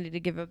for Mandy to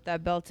give up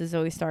that belt to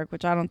Zoe Stark,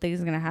 which I don't think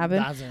is going to happen.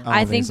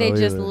 I think they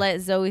just let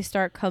Zoe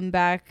Stark come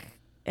back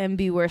and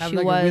be where she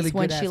was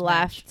when she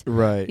left.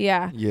 Right.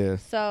 Yeah. Yeah.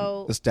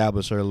 So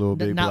establish her a little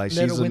bit. Like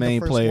she's the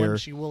main player.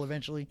 She will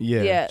eventually.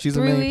 Yeah. She's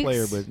the main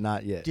player, but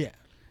not yet. Yeah.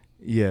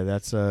 Yeah.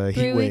 That's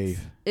Heatwave.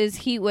 Is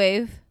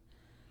Heatwave.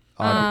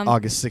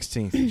 August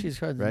 16th. She's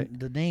right.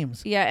 The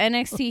names. Yeah.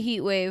 NXT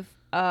Heatwave.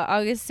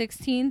 August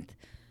 16th.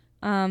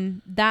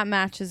 That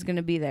match is going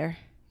to be there.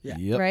 Yeah.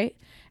 Yep. Right.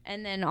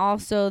 And then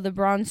also the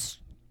Braun.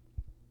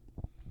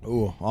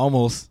 Oh,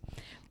 almost.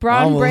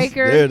 Braun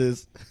Breaker. There it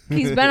is.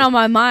 He's been on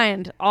my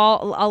mind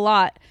a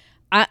lot.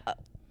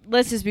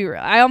 Let's just be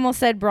real. I almost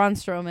said Braun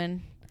Strowman.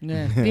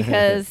 Yeah.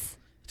 Because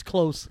it's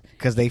close.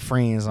 Because they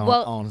friends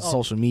on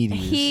social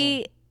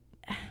media.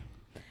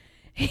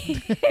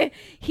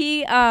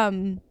 He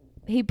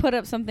put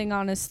up something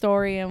on his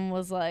story and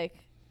was like,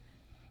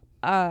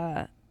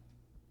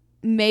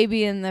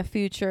 maybe in the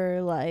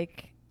future,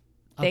 like,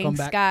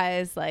 thanks,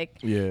 guys.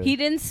 Like, he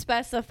didn't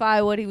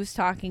specify what he was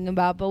talking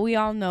about, but we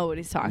all know what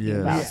he's talking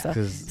about.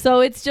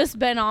 So it's just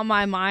been on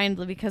my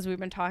mind because we've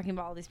been talking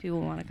about all these people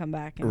who want to come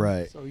back.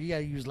 Right. So you got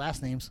to use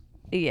last names.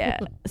 Yeah.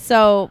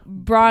 So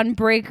Braun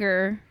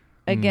Breaker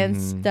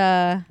against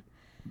Sir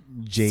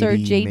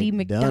J.D.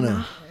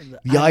 McDonough.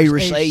 The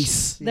Irish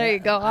Ace. There you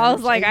go. I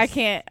was like,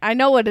 I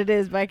know what it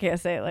is, but I can't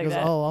say it like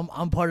that. Oh,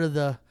 I'm part of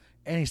the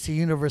NXT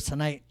universe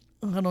tonight.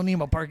 I don't need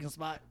my parking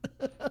spot.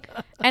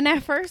 And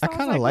at first, I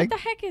was like, what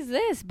the heck is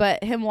this?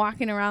 But him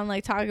walking around,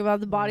 like, talking about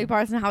the body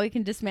parts and how he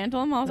can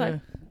dismantle them, I was like,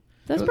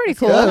 that's pretty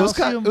cool. Yeah, it was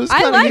kind of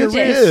I liked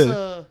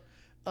it.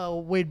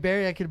 Wade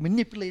Barry, I could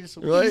manipulate it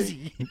so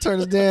easy. He turned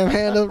his damn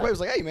hand up. Right,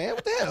 was like, hey, man,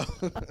 what the hell?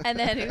 And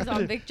then he was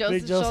on Vic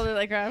Joseph's shoulder,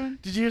 like, grabbing.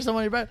 Did you hear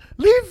somebody back?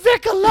 Leave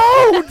Vic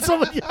alone!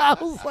 Somebody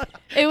else. Like,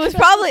 it was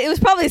probably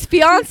his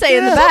fiance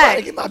in the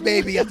back. Get my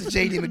baby out the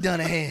J.D. McDonough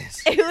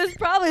hands. It was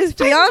probably his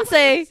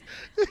fiance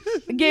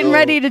getting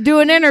ready to do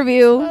an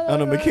interview. I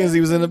know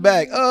Mackenzie was in the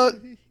back.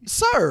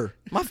 Sir,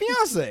 my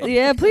fiance.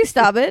 Yeah, please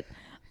stop it.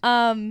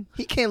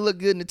 He can't look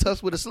good in the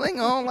tux with a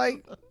sling on.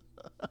 Like,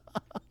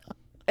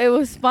 it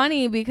was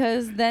funny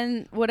because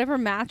then whatever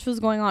match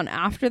was going on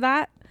after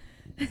that,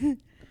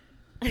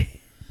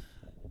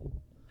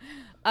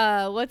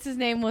 what's his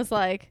name was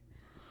like,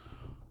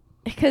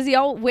 because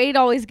Wade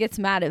always gets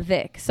mad at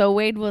Vic. So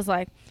Wade was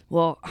like,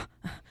 well,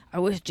 I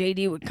wish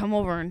JD would come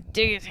over and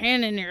dig his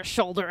hand in your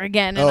shoulder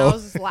again. And I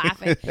was just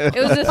laughing. It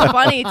was just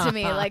funny to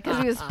me, like,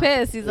 because he was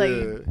pissed. He's like,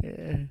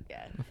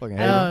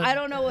 I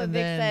don't know what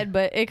Vic said,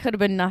 but it could have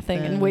been nothing,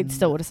 and Wade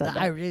still would have said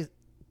that.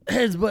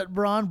 His butt,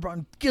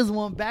 Braun gives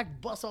one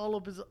back, busts all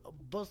up his,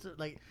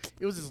 like,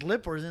 it was his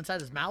lip or his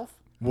inside his mouth.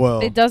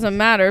 Well, it doesn't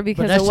matter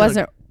because it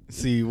wasn't.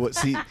 See what?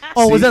 See.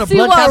 Oh, was that a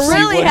blood capsule?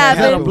 Really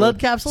happened? A blood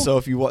capsule. So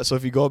if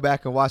you go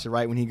back and watch it,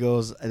 right when he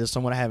goes, there's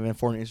someone I haven't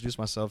informed to introduce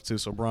myself to.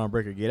 So Braun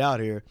Breaker, get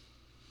out here.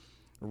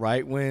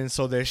 Right when,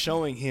 so they're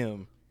showing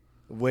him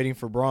waiting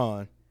for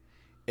Braun,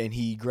 and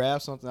he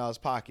grabs something out of his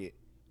pocket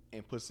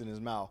and puts it in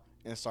his mouth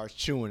and starts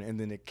chewing, and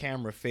then the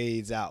camera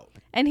fades out.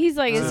 And he's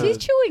like, "Is he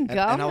chewing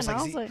gum?" And I was like,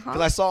 "Huh?" Because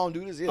I saw him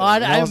do this. Yeah. Oh,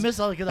 I missed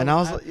all because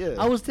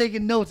I was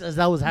taking notes as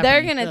that was happening.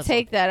 They're gonna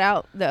take that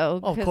out though,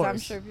 because I'm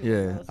sure.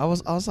 Yeah, I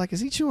was like, "Is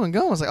he chewing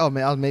gum?" I was like, "Oh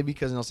man, maybe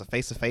because it's a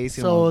face to face.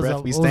 So breath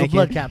it be was stinking." a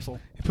blood capsule.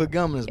 He put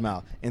gum in his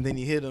mouth, and then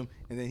he hit him,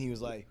 and then he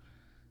was like,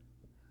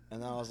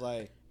 and I was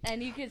like,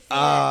 and you could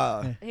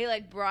see he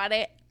like brought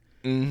it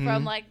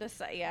from like the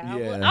side. Yeah,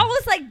 I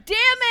was like, "Damn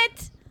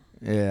it."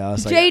 Yeah, I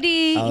was like,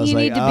 JD, you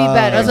need to be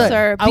better,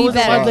 sir. Be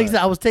better.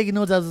 I was taking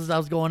notes as I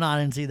was going on. I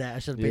didn't see that. I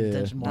should have paid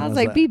attention more. I was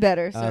like, be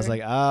better, sir. I was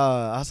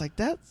like,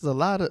 that's a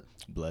lot of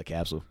blood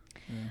capsule.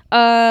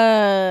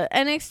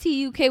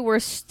 NXT UK, we're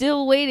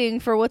still waiting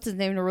for what's his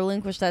name to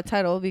relinquish that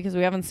title because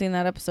we haven't seen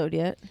that episode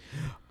yet.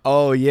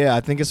 Oh yeah, I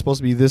think it's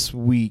supposed to be this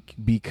week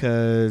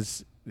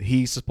because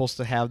he's supposed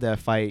to have that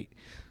fight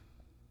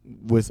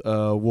with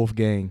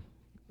Wolfgang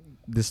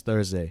this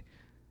Thursday.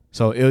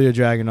 So Ilya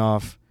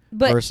Dragunov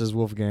versus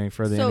Wolfgang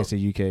for the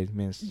NXT UK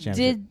Men's Championship.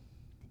 Did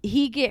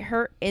he get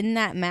hurt in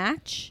that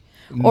match,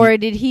 or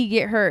did he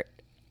get hurt?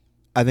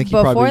 I think he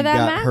probably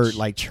got hurt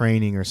like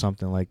training or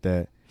something like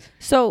that.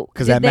 So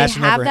because that match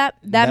never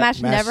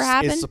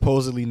happened. It's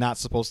supposedly not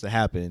supposed to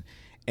happen,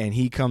 and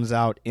he comes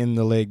out in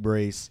the leg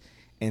brace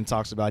and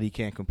talks about he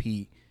can't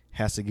compete,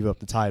 has to give up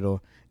the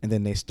title, and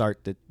then they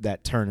start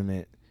that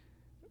tournament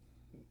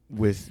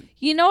with.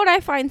 You know what I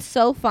find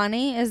so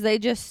funny is they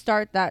just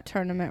start that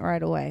tournament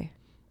right away.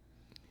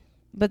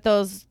 But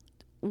those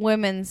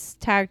women's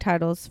tag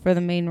titles for the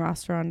main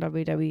roster on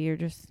WWE are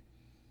just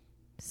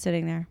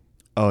sitting there.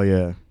 Oh,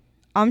 yeah.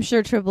 I'm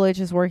sure Triple H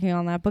is working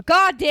on that, but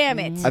God damn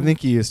it. I think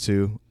he is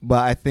too.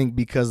 But I think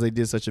because they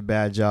did such a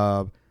bad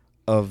job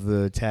of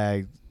the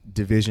tag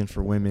division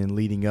for women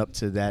leading up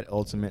to that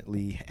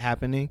ultimately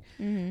happening,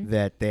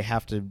 that they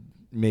have to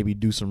maybe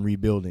do some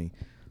rebuilding.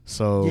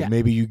 So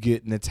maybe you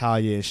get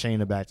Natalya and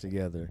Shayna back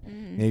together.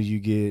 Maybe you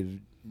get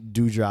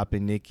Doudrop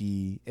and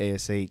Nikki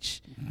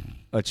ASH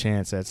a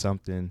chance at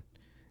something,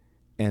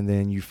 and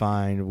then you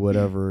find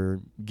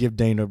whatever, give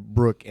Dana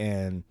Brooke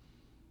and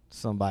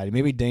somebody,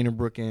 maybe Dana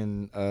Brooke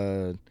and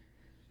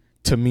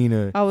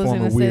Tamina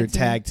form a weird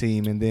tag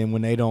team, and then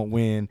when they don't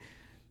win,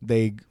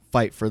 they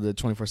fight for the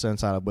 24/7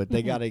 title, but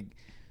they gotta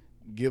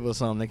give us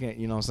something. They can't,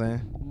 you know what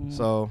I'm saying?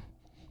 So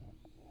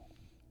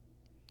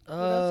what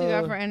else you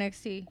got for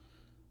NXT?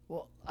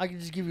 Well, I can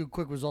just give you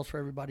quick results for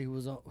everybody who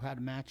had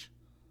a match.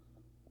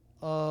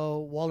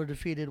 Waller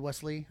defeated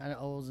Wesley. I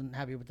wasn't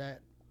happy with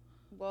that.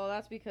 Well,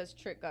 that's because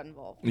Trick got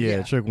involved.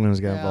 Yeah. Trick Williams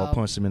got involved,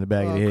 punched him in the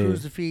back of the head.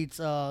 Cruz defeats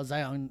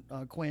Zion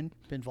Quinn,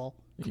 pinfall.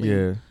 Clean.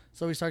 Yeah.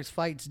 So Starks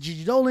fights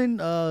Gigi Dolan.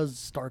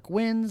 Stark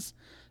wins,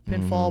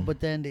 pinfall, but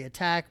then they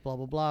attack, blah,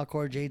 blah, blah.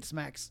 Cora Jade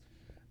smacks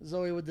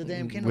Zoe with the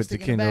damn candlestick. With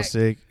the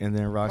candlestick, and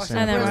then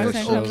Roxanne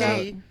shows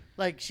up.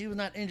 Like, she was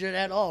not injured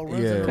at all.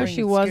 Because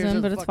she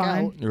wasn't, but it's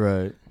fine. Out.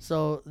 Right.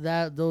 So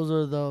those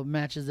are the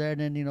matches there.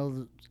 And then,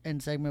 the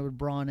end segment with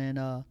Braun and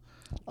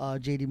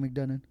JD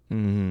McDonough.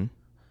 Mm-hmm.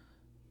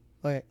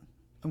 Okay.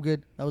 I'm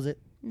good. That was it.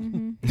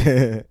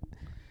 Mm-hmm.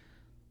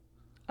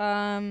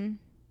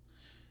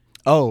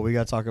 Oh, we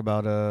got to talk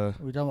about...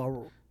 we talking about...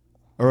 Or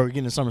we're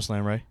getting to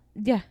SummerSlam, right?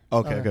 Yeah.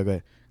 Okay, go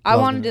ahead. I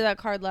want to do that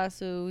card last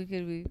so we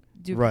could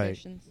do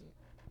predictions.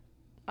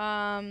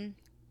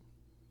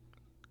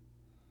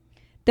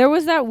 There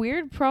was that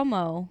weird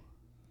promo.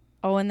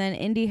 Oh, and then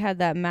Indy had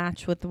that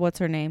match with what's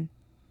her name?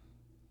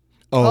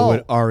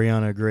 With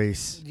Ariana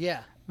Grace.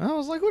 Yeah. I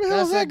was like, who the hell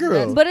is that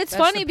girl? But it's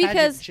funny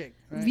because chick,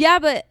 right? yeah,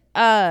 but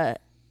I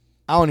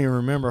don't even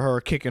remember her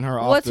kicking her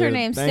off. What's her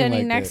name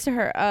standing next to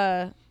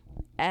her?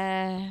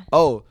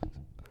 So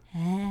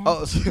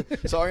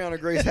Ariana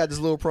Grace had this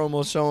little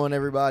promo showing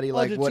everybody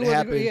like what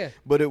happened,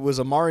 but it was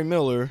Amari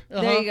Miller.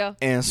 There you go.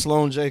 And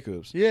Sloane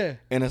Jacobs. Yeah.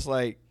 And it's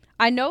like,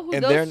 I know who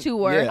those two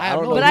were,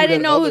 but I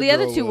didn't know who the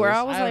other two were.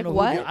 I was like,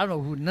 what? I don't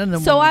know who none of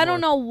them. So I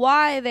don't know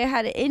why they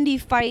had an Indy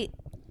fight.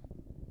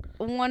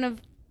 One of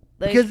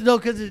because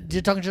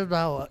you're talking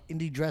about how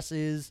Indy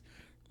dresses.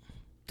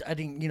 I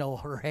think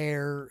her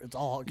hair. It's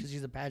all because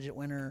she's a pageant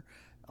winner.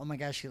 Oh my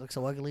gosh, she looks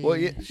so ugly. Well,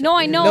 yeah. No,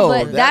 I know,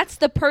 but that's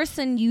the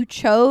person you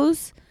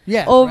chose.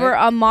 Yeah, over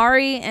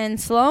Amari and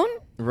Sloane.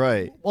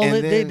 Right.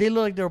 Well, they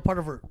look like they were part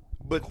of her.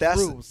 But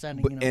that's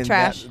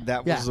trash.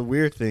 That was the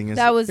weird thing.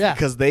 That was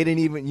because they didn't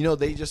even.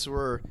 They just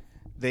were.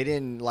 They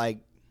didn't like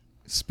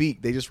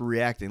speak. They just were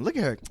reacting. Look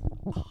at her.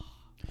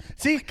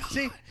 See.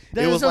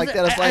 It was like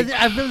that. It's like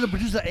I've been the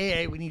producer of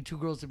AA. We need two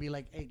girls to be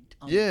like, hey,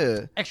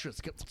 extras.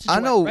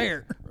 I know,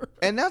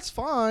 and that's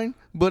fine.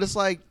 But it's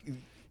like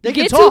they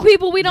get two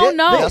people we don't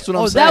know. That's what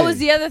I'm saying. That was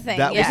the other thing.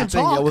 That was the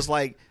thing. It was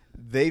like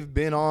they've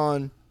been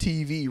on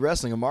TV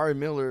wrestling. Amari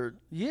Miller,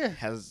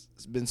 has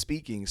been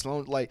speaking.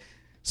 Sloan,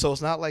 so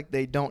it's not like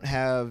they don't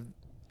have.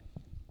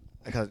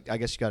 Because I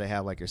guess you got to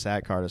have like your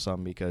SAG card or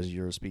something because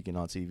you're speaking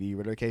on TV,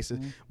 whatever the case is.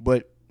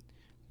 But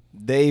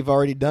they've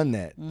already done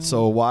that.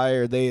 So why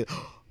are they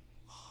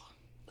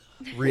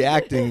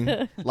reacting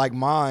like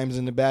mimes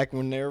in the back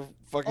when they're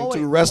fucking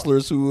two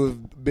wrestlers who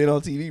have been on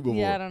TV before?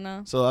 Yeah, I don't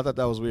know. So I thought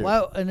that was weird.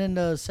 Wow, and then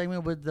the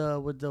segment with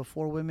the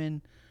four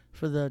women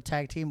for the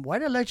tag team. Why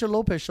did Elektra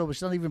Lopez show, but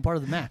she's not even part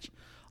of the match?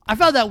 I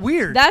found that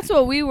weird. That's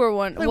what we were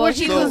wondering. Well,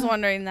 he was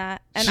wondering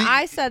that, and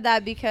I said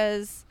that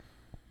because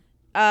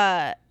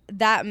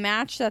that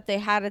match that they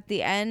had at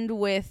the end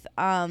with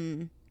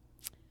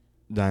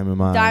Diamond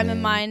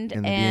Mine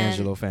and the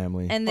D'Angelo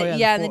family. And the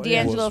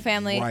D'Angelo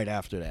family. Right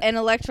after that. And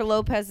Elektra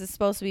Lopez is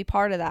supposed to be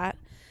part of that.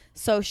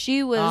 So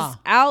she was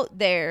out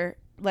there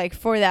like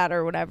for that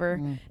or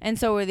whatever. And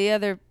so were the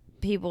other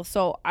people.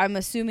 So I'm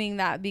assuming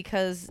that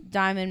because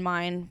Diamond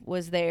Mine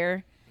was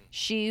there,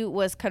 she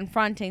was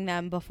confronting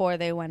them before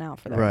they went out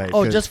for the match.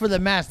 Oh, just for the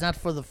match, not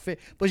for the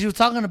but she was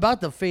talking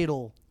about the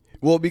fatal.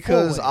 Well,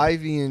 because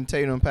Ivy and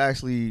Tatum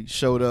Paxley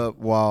showed up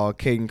while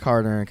Kaden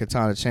Carter and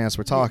Katana Chance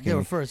were talking. They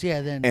were first,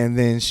 then. And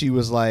then she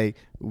was like,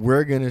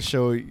 we're going to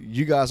show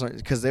you guys,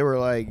 because they were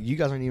like, you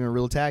guys aren't even a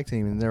real tag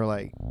team. And they were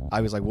like, I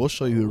was like, we'll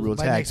show you who the real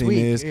tag team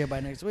is. Yeah, by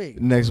next week.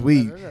 Next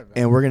week.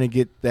 And we're going to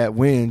get that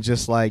win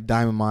just like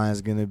Diamond Mine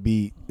is going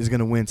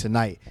to win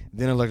tonight.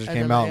 Then Elektra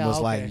came out and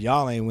was like,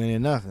 y'all ain't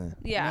winning nothing.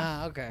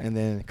 Yeah. Okay. And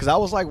then, because I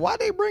was like, why'd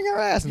they bring her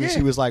ass? And then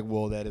she was like,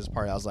 well, that is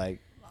part. I was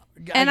like,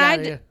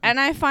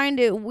 I find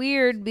it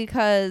weird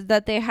because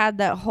that they had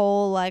that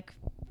whole like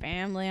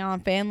family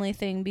on family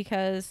thing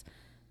because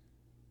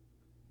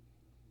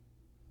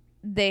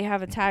they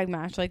have a tag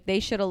match. Like they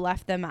should have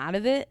left them out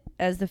of it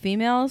as the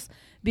females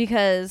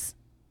because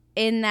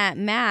in that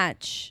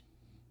match,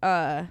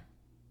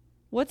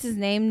 what's his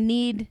name?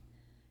 Need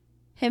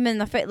him in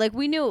the face. Like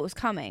we knew it was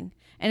coming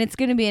and it's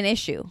going to be an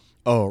issue.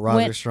 Oh,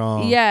 Roderick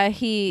Strong. Yeah,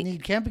 he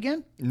need Camp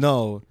again?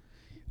 No.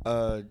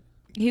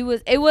 It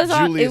was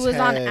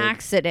on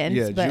accident.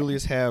 Yeah,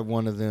 Julius had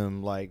one of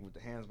them like with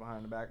the hands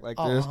behind the back like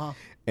this,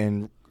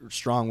 and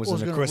Strong was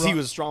in the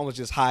cross. Strong was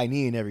just high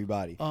kneeing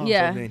everybody.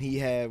 Yeah. So then he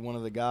had one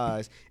of the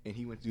guys, and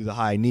he went through the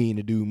high knee, and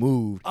the dude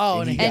moved.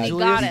 And he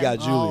got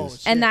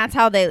Julius. And that's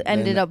how they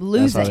ended up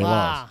losing.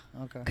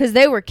 Okay. Because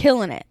they were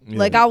killing it. Yeah.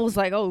 Like I was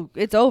like, oh,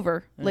 it's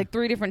over. Like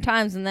 3 different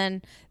times, and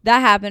then that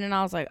happened, and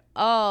I was like,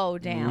 oh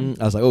damn.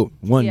 I was like, oh,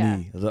 one knee.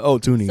 I was like, oh,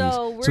 2 knees.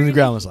 So soon the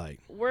ground was like.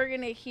 We're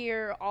gonna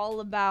hear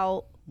all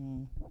about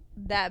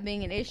that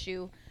being an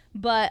issue,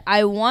 but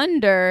I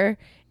wonder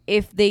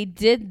if they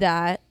did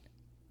that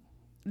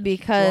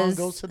because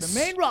Strong goes to the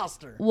main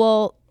roster.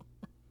 Well,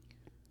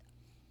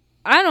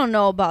 I don't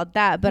know about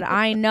that, but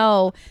I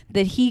know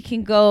that he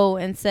can go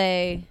and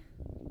say,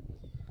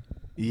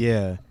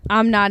 yeah,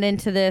 I'm not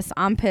into this.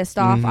 I'm pissed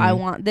off. I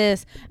want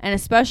this. And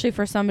especially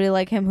for somebody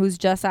like him who's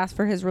just asked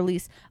for his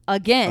release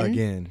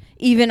again,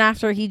 even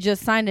after he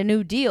just signed a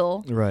new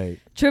deal. Right.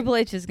 Triple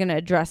H is going to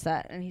address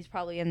that, and he's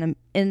probably in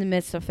the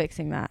midst of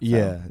fixing that.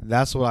 Yeah,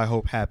 that's what I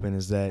hope happen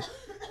is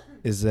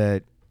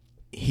that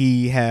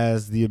he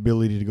has the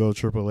ability to go to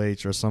Triple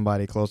H or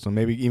somebody close to him,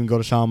 maybe even go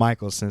to Shawn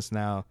Michaels since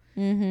now,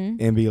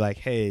 and be like,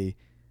 hey,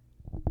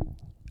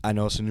 I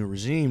know it's a new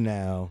regime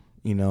now.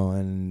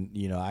 And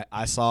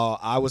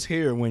I was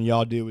here when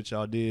y'all did what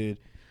y'all did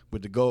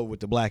with the gold, with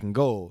the black and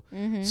gold.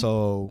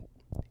 So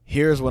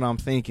here's what I'm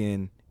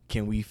thinking.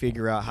 Can we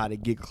figure out how to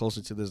get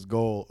closer to this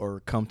goal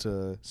or come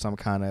to some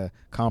kind of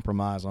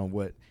compromise on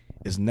what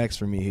is next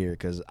for me here?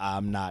 Because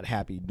I'm not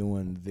happy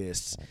doing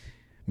this.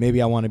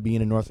 Maybe I want to be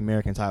in a North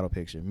American title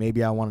picture.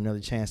 Maybe I want another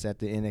chance at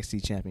the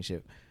NXT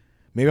championship.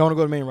 Maybe I want to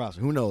go to the main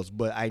roster. Who knows?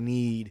 But I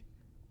need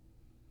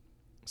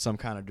some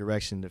kind of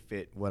direction to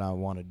fit what I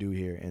want to do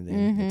here, and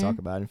then talk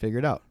about it and figure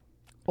it out.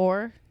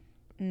 Or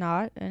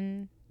not,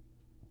 and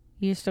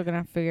you're still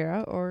going to figure it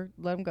out, or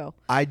let him go.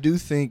 I do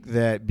think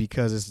that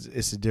because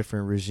it's a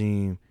different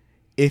regime,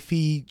 if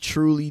he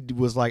truly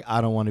was like,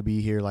 I don't want to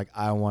be here, like,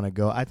 I want to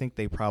go, I think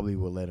they probably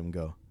will let him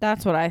go.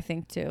 That's what I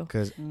think, too.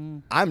 Because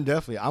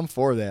I'm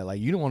for that.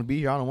 Like, you don't want to be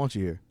here, I don't want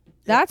you here.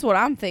 That's what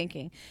I'm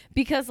thinking.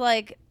 Because,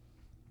 like,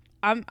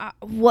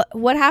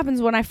 what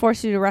happens when I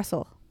force you to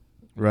wrestle?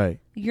 Right.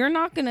 You're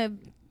not going to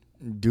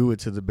do it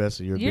to the best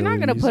of your ability. You're not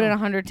going to put in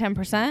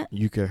 110%.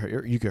 You could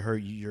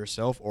hurt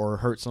yourself or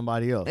hurt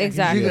somebody else.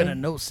 Exactly. You're going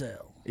to no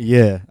sell.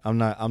 Yeah, I'm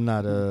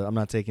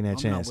not taking that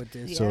chance. Not with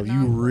this. So if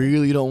you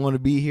really don't want to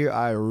be here,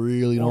 I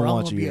really don't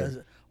want you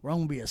here. We're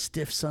going to be a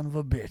stiff son of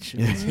a bitch.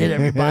 Let's hit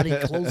everybody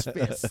close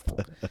fist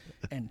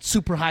and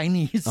super high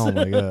knees. Oh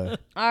my God.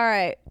 All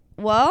right.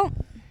 Well,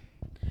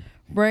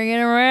 bring it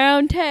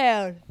around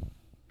town.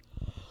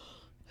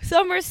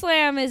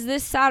 SummerSlam is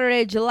this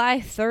Saturday, July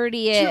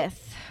 30th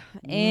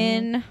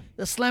in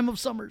the Slam of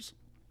Summers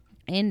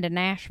into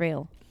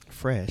Nashville.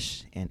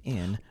 Fresh and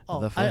in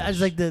the flesh. I just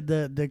like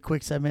the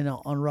quick segment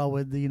on Raw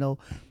with the,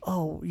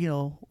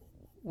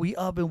 we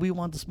up and we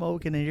want to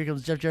smoke, and then here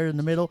comes Jeff Jarrett in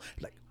the middle,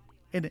 like,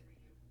 in it.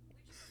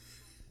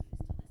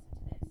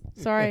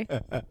 Sorry.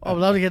 Oh,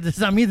 well, it's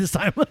not me this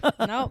time.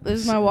 Nope, this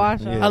is my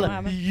watch.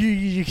 Yeah.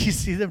 You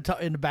see them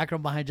in the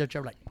background behind Jeff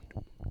Jarrett,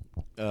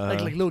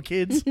 like little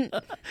kids.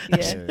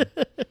 Yeah.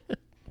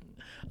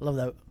 Love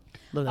that.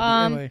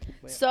 Anyway.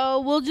 So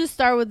we'll just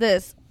start with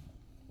this.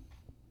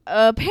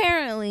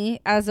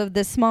 Apparently, as of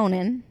this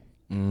morning,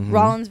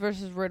 Rollins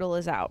versus Riddle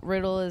is out.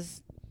 Riddle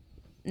is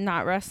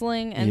not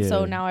wrestling, and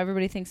so now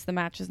everybody thinks the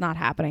match is not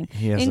happening,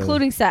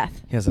 including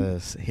Seth. He has a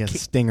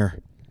stinger.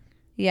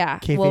 Yeah.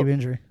 Kayfabe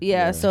injury.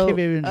 Yeah, so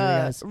Kayfabe injury,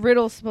 yes.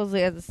 Riddle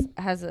supposedly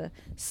has a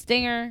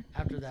stinger.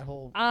 After that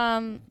whole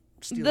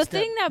the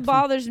thing that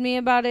bothers me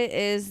about it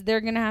is they're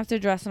going to have to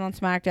address it on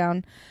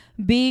SmackDown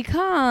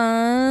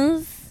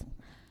because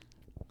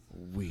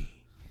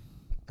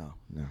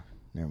no,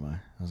 never mind.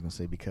 I was going to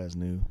say because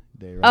new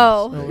day. Right?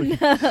 Oh.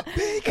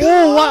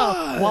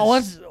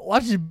 Wow.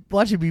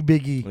 Watch it be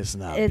Big E. It's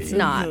not. It's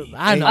not.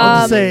 I know.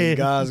 I'm saying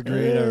God's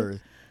green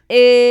earth. It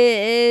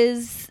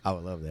is. I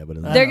would love that,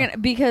 but they're gonna,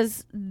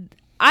 because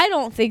I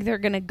don't think they're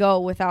gonna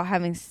go without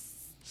having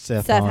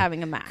Seth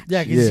having a match.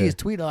 Yeah, because you see his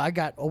tweet.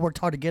 I worked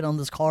hard to get on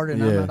this card,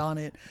 and I'm not on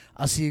it.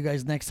 I'll see you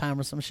guys next time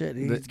or some shit.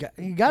 You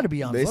got to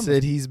be on. They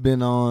said he's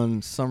been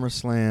on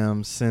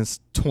SummerSlam since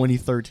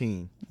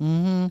 2013.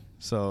 Mm-hmm.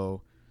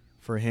 So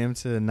for him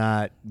to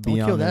not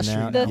be on there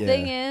now, the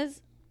thing is,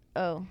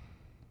 what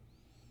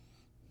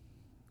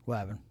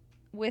happened?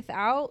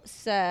 Without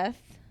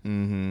Seth.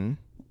 Mm-hmm.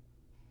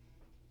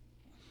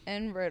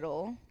 And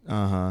Riddle.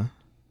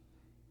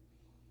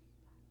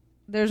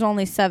 There's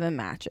only 7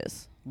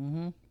 matches.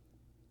 Mm-hmm.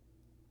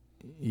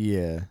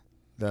 Yeah,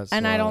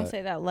 and I don't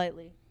say that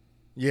lightly.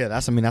 Yeah,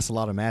 that's a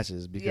lot of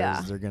matches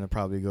because they're gonna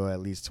probably go at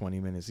least 20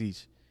 minutes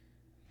each.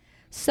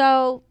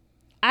 So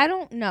I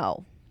don't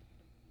know.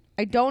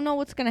 I don't know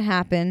what's gonna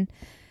happen.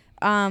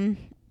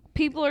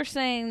 People are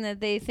saying that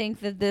they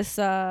think that this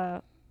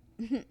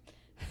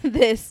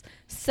this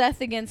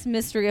Seth against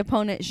mystery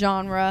opponent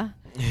genre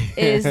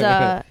is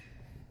a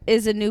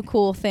new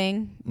cool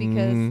thing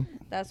because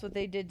That's what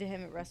they did to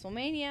him at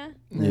WrestleMania.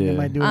 And they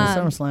might do it at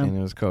SummerSlam. And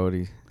it was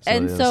Cody.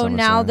 So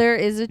now there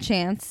is a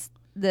chance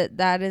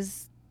that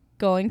is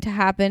going to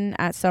happen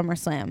at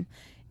SummerSlam.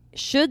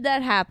 Should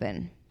that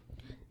happen,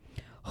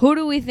 who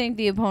do we think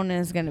the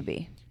opponent is going to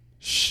be?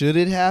 Should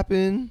it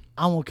happen?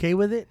 I'm okay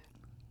with it.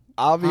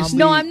 Obviously.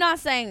 No, I'm not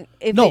saying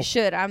if it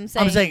should. I'm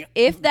saying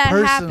if that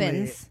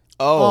happens.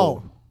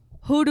 Oh.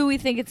 Who do we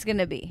think it's going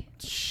to be?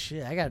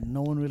 Shit, I got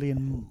no one really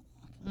in.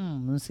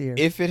 Let's see here.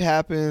 If it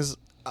happens,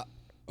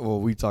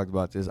 we talked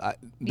about this.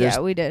 Yeah,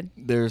 we did.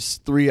 There's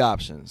 3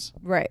 options.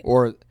 Right.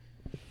 Or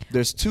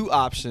there's 2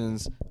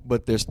 options,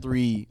 but there's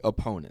 3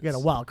 opponents. You got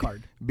a wild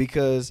card.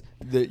 Because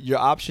your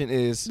option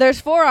is...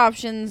 There's 4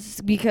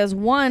 options because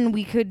one,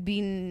 we could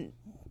be...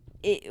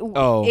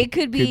 It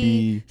could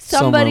be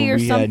somebody or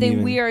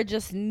something we are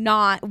just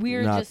not...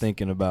 We're not just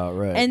thinking about,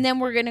 right. And then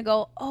we're going to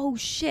go, oh,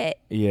 shit.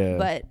 Yeah.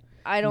 But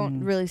I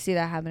don't really see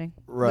that happening.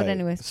 Right. But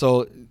anyways.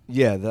 So,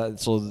 yeah,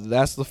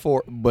 that's the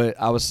 4. But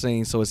I was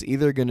saying, so it's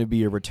either going to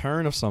be a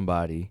return of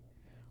somebody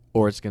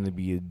or it's going to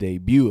be a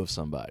debut of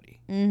somebody.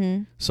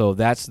 Mm-hmm. So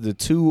that's the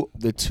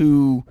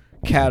two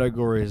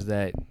categories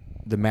that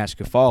the match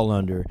could fall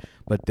under.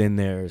 But then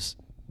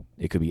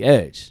it could be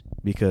Edge,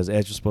 because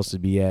Edge was supposed to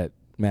be at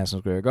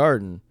Madison Square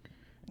Garden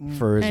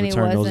for his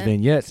return those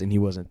vignettes, and he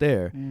wasn't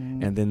there.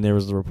 And then there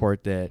was the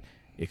report that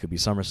it could be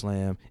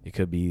SummerSlam, it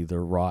could be the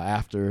Raw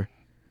after.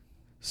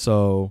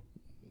 So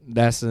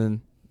that's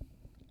an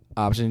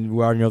option.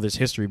 We already know there's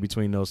history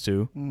between those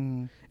two.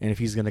 And if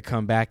he's going to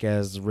come back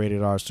as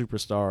rated R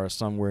superstar or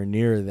somewhere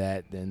near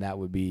that, then that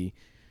would be...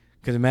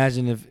 Because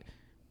imagine if,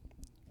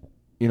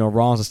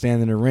 Rollins is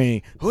standing in the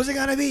ring. Who's it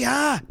going to be,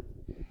 huh?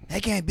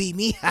 That can't beat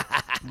me.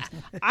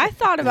 I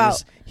thought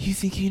about... You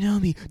think you know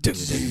me?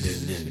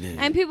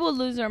 And people would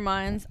lose their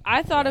minds.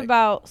 I thought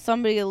about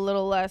somebody a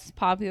little less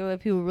popular that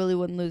people really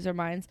wouldn't lose their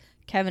minds.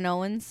 Kevin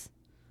Owens.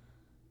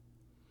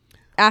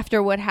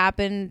 After what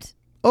happened...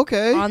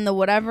 Okay. On the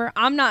whatever.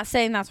 I'm not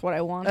saying that's what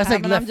I want to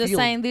happen. I'm just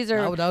saying these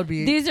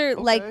are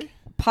like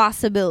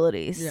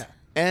possibilities. Yeah.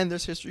 And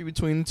there's history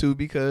between the two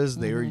because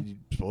they were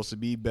supposed to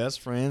be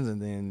best friends,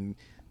 and then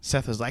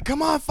Seth was like,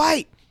 "Come on,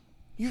 fight,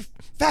 you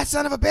fat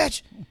son of a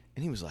bitch,"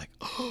 and he was like,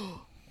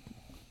 "Oh,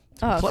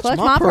 clutch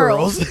my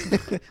pearls."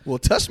 Well,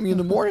 touch me in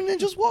the morning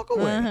and just walk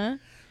away.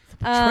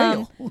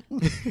 Betrayal.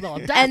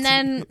 And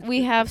then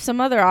we have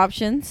some other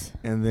options.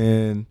 And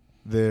then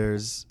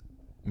there's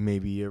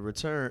maybe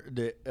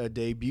a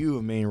debut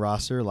of main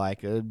roster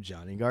like a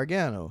Johnny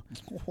Gargano.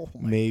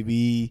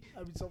 Maybe,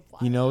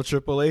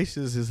 Triple H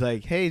is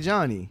like, "Hey,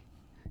 Johnny,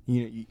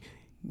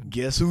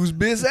 guess who's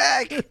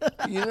Bizak?"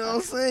 You know what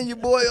I'm saying? Your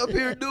boy up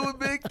here doing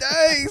big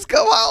things.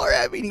 Come holler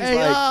at me. And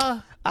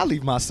he's I'll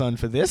leave my son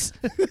for this.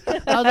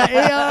 I was like,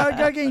 "Hey,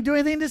 Gargano, you do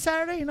anything this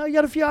Saturday? You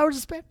got a few hours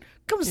to spend?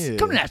 Come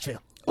to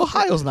Nashville.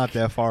 Ohio's not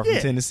that far from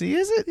Tennessee,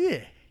 is it?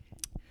 Yeah.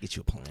 Get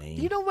you a plane.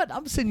 You know what?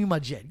 I'm sending you my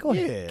jet. Go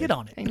ahead. Get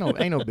on it. Ain't no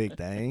big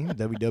thing.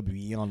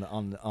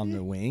 WWE on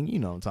the wing. You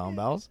know what I'm talking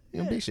about.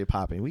 Big shit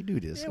popping. We do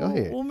this. Go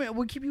ahead.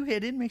 We'll keep you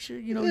hidden. Make sure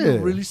you're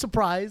really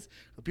surprised.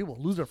 People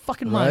lose their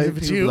fucking minds if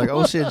it's you. Like,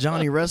 oh shit,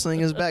 Johnny Wrestling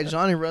is back.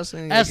 Johnny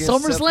Wrestling at against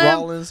SummerSlam? Seth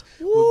Rollins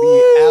would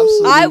be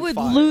absolutely I would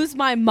fire. lose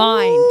my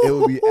mind. It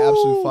would be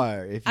absolute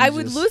fire. If I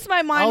would lose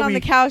my mind on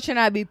the couch, and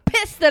I'd be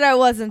pissed that I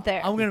wasn't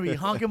there. I'm gonna be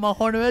honking my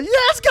horn and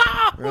let's go.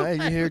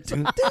 Right, you hear this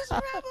Rebel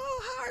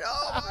Heart.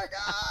 Oh my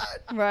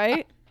god.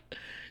 Right.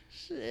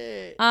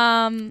 Shit.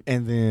 And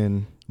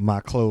then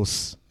my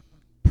close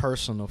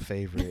personal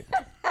favorite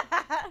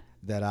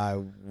that I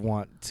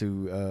want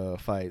to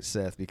fight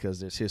Seth because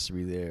there's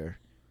history there.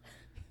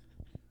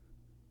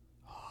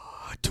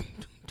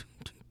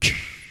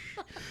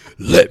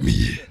 Let me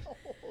in. Oh,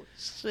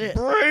 shit.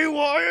 Bray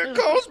Wyatt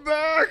comes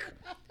back.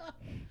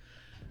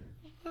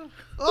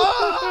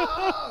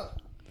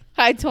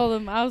 I told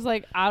him, I was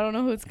like, I don't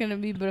know who it's going to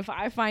be, but if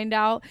I find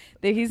out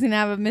that he's going to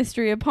have a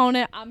mystery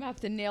opponent, I'm going to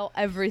have to nail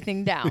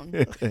everything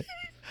down.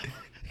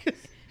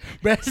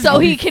 So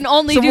he can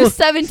only do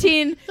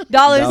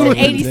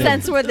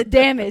 $17.80 worth of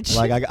damage.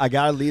 Like, I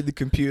got to leave the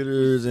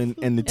computers and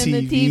the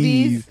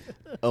TVs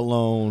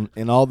alone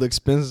and all the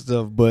expensive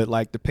stuff, but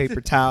like the paper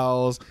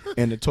towels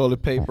and the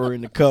toilet paper in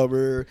the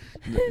cupboard,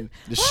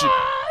 the shit.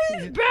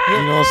 You know what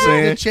I'm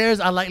saying? The chairs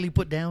I lightly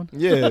put down.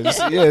 Yeah.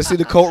 See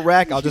the coat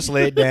rack? I'll just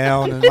lay it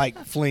down and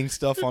like fling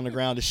stuff on the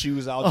ground. The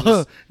shoes, I'll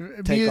just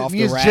take off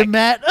the rack. Gym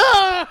mat.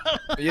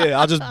 Yeah,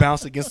 I'll just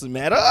bounce against the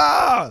mat.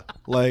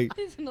 Like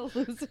he's gonna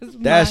lose his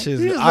mind. That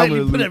shit. I'm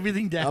gonna put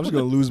everything down. I'm just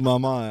gonna lose my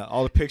mind.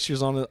 All the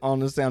pictures on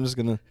this thing, I'm just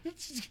gonna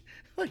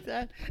like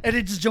that, and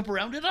then just jump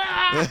around it.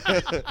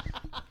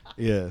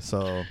 Yeah.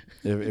 So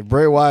if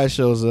Bray Wyatt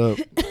shows up,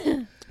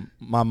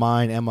 my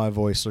mind and my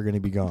voice are gonna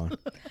be gone.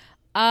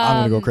 I'm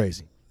gonna go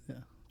crazy.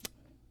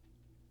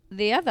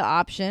 The other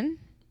option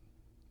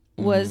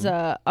was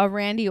a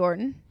Randy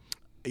Orton.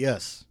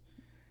 Yes,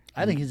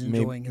 I think he's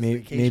enjoying his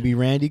vacation. Maybe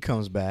Randy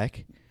comes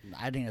back.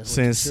 I think that's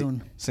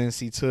since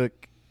he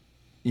took,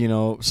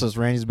 since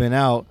Randy's been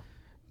out,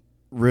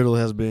 Riddle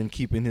has been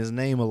keeping his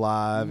name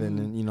alive,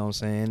 and you know what I'm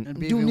saying? I'm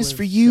doing this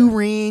for you,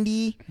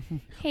 Randy.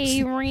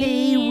 Hey, Randy.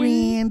 Hey,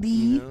 Randy.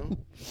 You know?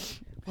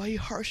 Why you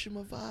harshing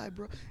my vibe,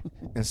 bro?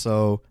 And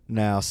so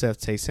now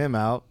Seth takes him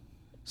out.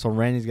 So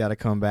Randy's got to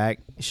come back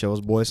and show his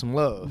boy some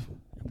love.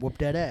 Whoop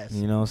that ass.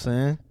 You know what I'm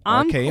saying?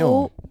 I'm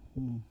cool.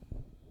 On.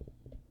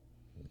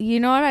 You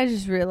know what I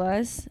just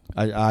realized?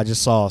 I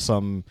just saw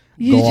something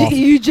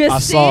You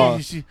just saw.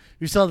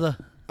 You saw the...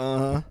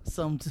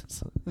 Some.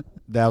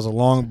 That was a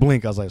long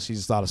blink. I was like, she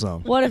just thought of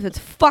something. What if it's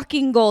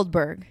fucking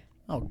Goldberg?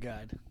 Oh,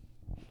 God.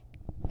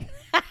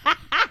 I'm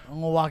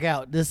going to walk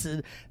out. There's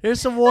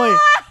Savoy.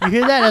 You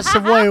hear that? That's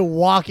Savoy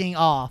walking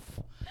off.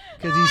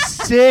 Because he's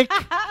sick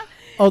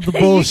of the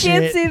bullshit. You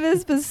can't see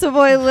this, but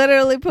Savoy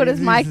literally put his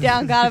mic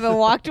down, got up, and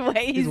walked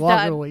away. He's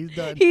done. Away. He's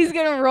done. He's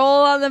going to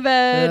roll on the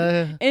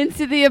bed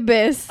into the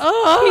abyss.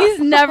 He's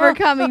never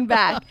coming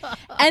back.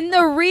 And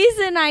the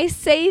reason I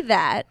say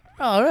that...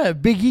 Oh, all right.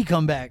 Big E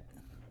come back.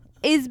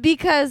 Is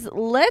because,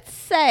 let's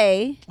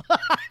say...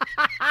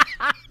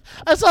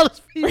 I saw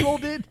this people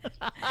did.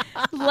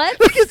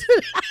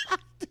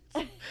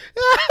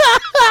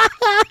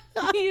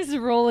 He's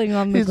rolling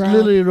on the He's ground.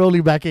 He's literally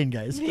rolling back in,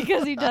 guys.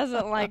 Because he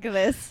doesn't like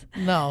this.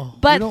 No.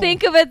 But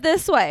think of it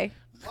this way.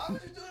 Why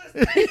would you do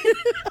this?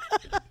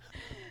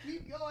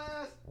 Keep your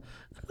ass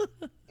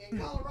in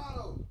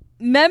Colorado.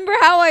 Remember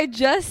how I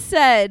just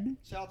said...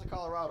 Shout out to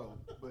Colorado,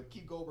 but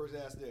keep Goldberg's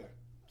ass there.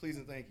 Please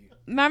and thank you.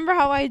 Remember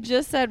how I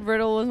just said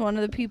Riddle was one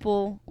of the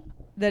people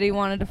that he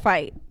wanted to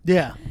fight?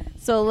 Yeah.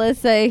 So let's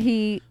say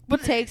he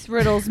takes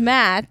Riddle's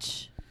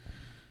match.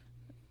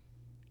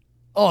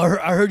 Oh,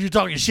 I heard you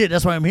talking shit.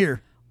 That's why I'm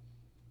here.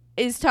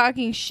 Is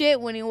talking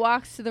shit when he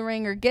walks to the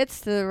ring or gets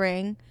to the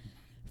ring,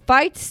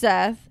 fights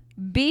Seth,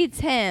 beats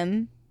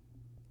him,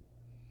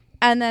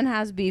 and then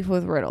has beef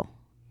with Riddle.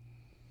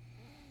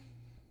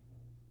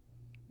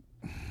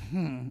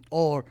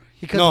 Or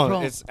he cuts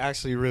No, it's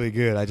actually really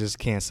good. I just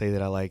can't say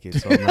that I like it.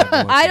 So I'm not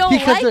going to. I don't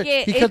like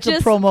it. He cuts a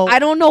promo. I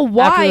don't know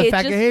why. The It's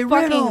fact just hey,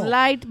 fucking Riddle,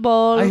 light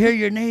bulb. I hear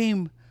your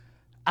name.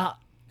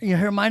 You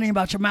hear my name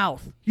out your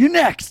mouth. You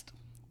next.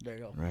 There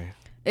you go. Right.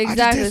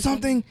 Exactly. I just did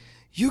something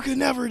you could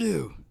never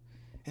do,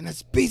 and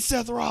that's beat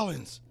Seth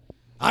Rollins.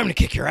 I'm going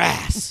to kick your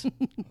ass.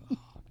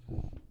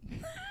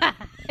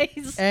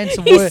 He's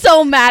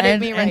so mad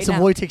at me right now. And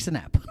Savoy takes a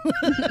nap.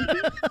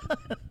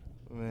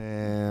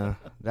 Man,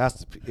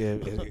 that's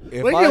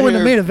if when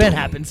the main event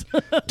happens.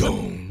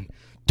 Dong,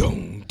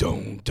 dong,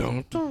 dong,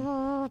 dong.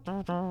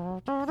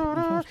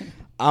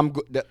 I'm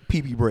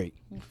pee-pee break.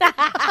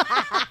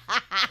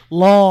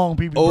 Long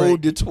pee-pee break. Eau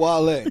de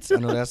toilette. I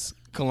know that's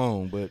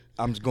cologne, but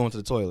I'm just going to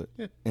the toilet,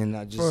 and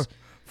I just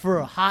for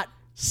a hot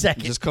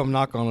second. Just come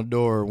knock on the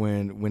door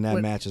when that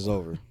match is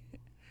over.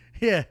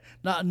 Yeah,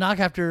 knock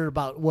after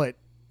about what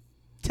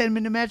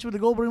 10-minute match with the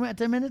Goldberg match.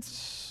 10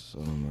 minutes.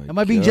 Oh Am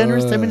I being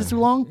generous? 10 minutes too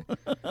long?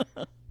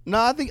 No,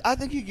 I think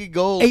you could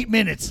go 8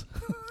 minutes.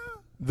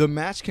 The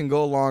match can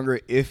go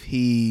longer if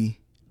he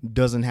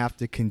doesn't have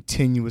to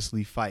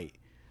continuously fight.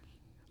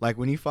 Like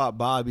when he fought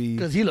Bobby,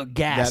 because he looked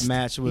gassed. That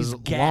match was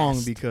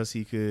long because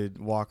he could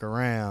walk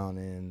around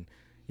and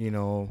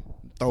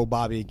throw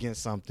Bobby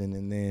against something,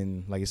 and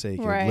then like I say, he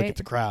could look at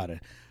the crowd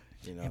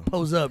and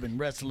pose up and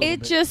wrestle.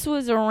 It just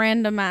was a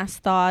random ass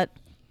thought.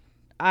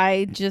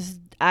 I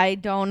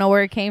don't know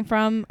where it came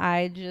from.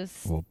 I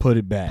just put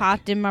it back.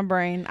 Popped in my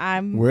brain.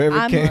 Wherever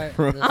it came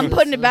from. I'm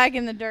putting it back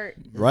in the dirt.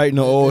 Right in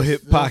the old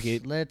hip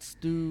pocket. Let's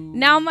do.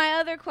 Now my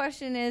other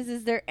question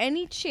is there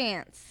any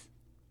chance?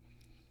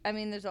 I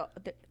mean, there's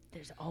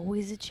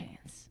always a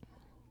chance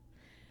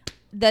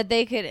that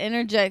they could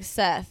interject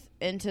Seth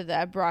into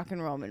that Brock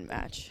and Roman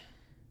match.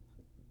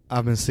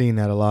 I've been seeing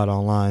that a lot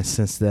online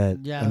since that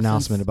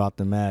announcement about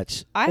the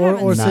match. I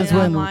haven't seen it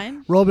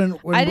online.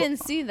 I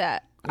didn't see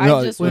that. No,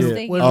 I just was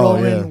thinking. When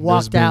Roman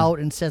walked out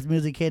and Seth's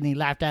music hit and he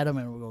laughed at him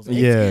and goes,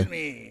 "Excuse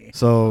me."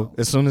 So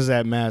as soon as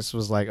that match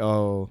was like,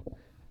 so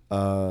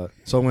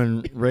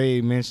when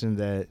Ray mentioned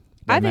that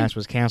match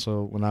was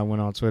canceled, when I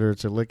went on Twitter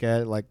to look at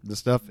it, like the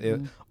stuff,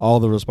 all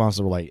the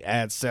responses were like,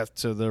 add Seth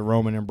to the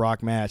Roman and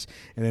Brock match,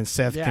 and then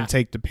Seth can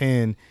take the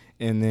pin,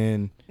 and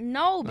then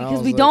no,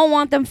 because we don't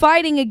want them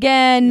fighting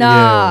again.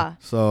 Yeah,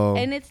 so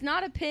and it's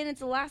not a pin; it's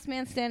a last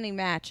man standing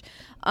match.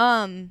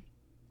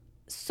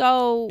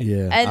 So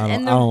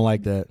I don't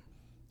like that.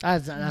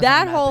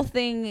 That whole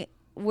thing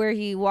where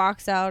he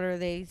walks out or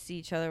they see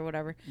each other, or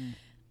whatever.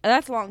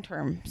 That's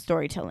long-term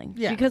storytelling.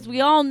 Yeah. Because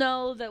we all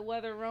know that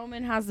whether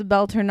Roman has the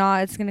belt or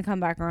not, it's going to come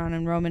back around,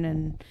 and Roman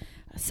and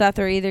Seth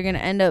are either going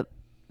to end up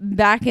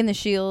back in the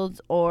Shields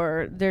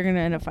or they're going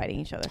to end up fighting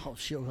each other. Oh,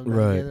 Shield,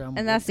 right.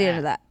 And that's the end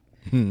of that.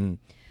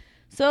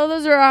 So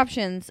those are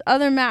options.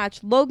 Other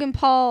match, Logan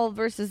Paul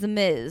versus The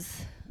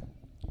Miz.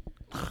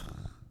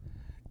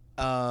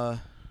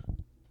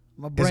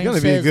 My brain it's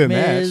says be a good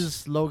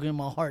Miz, match. Logan,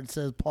 my heart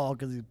says Paul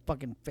because he's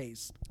fucking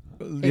face.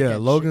 Yeah,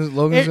 Logan's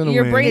gonna win.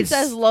 Your brain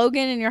says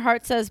Logan and your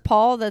heart says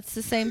Paul. That's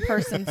the same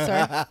person,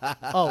 sir.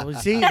 Oh,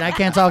 see, I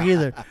can't talk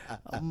either.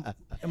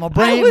 My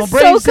brain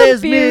so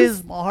says confused.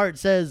 Miz, my heart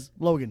says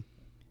Logan.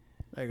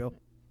 There you go.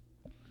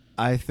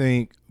 I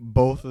think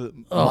both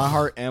my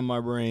heart and my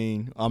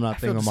brain. I'm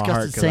not thinking of my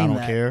heart because I don't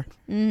care.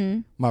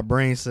 Mm-hmm. My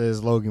brain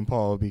says Logan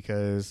Paul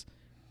because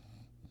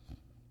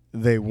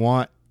they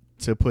want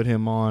to put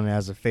him on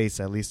as a face,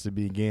 at least to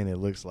begin. It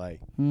looks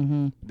like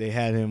they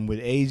had him with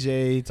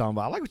AJ talking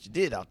about, I like what you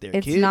did out there,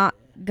 kid. It's not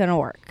gonna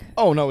work.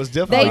 Oh no, it's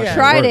definitely. They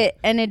tried it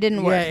and it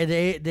didn't work. Yeah,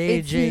 the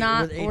it's AJ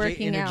not with AJ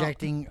working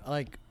interjecting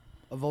like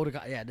a vote.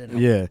 Yeah, it didn't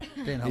help.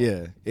 Yeah, didn't help.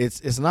 Yeah.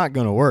 It's not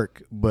gonna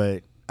work,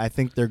 but I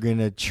think they're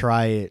gonna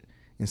try it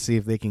and see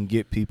if they can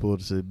get people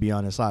to be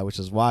on his side, which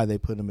is why they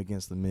put him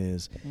against The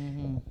Miz.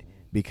 Mm-hmm.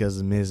 Because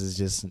The Miz is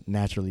just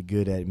naturally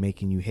good at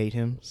making you hate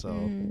him.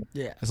 So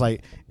yeah, it's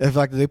like if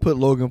they put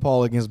Logan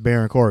Paul against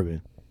Baron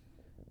Corbin,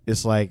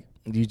 it's like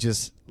you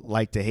just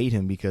like to hate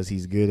him because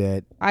he's good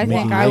at. I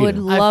think I would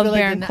love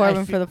Baron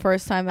Corbin for the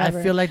first time ever.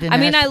 I feel like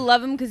I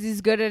love him because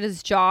he's good at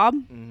his job,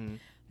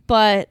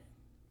 but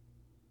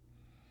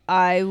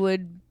I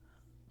would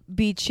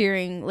be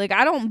cheering. Like,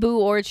 I don't boo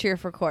or cheer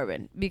for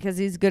Corbin because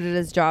he's good at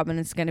his job and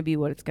it's going to be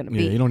what it's going to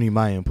be. Yeah, you don't need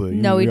my input.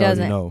 No, he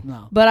doesn't.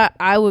 No. But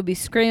I would be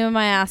screaming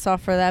my ass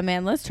off for that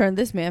man. Let's turn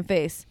this man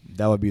face.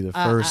 That would be the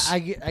first I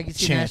can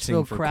see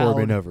chanting for crowd,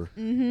 Corbin ever.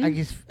 Mm-hmm.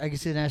 I can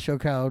see the Nashville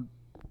crowd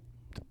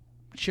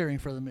cheering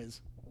for The Miz.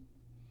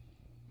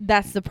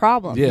 That's the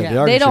problem.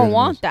 Yeah. They don't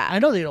want that. I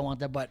know they don't want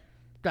that, but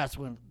that's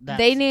when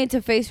they need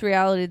to face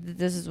reality that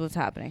this is what's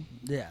happening.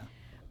 Yeah.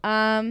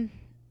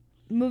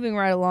 Moving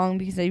right along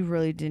because I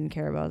really didn't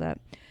care about that.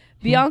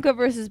 Bianca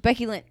versus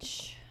Becky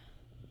Lynch.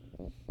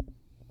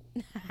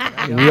 We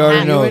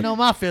already know. You know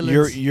my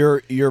feelings.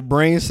 Your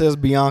brain says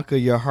Bianca,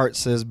 your heart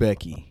says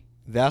Becky.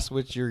 That's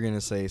what you're gonna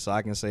say, so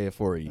I can say it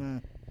for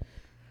you.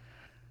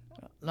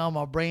 No,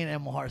 my brain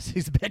and my heart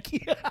says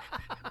Becky.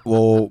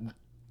 Well,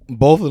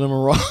 both of them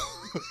are wrong.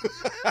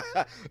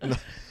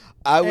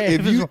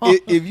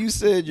 If you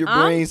said your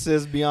brain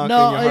says Bianca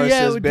and your heart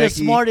says Becky, the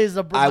smart is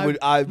I'd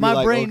be my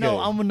like, brain. okay. No,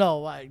 I'm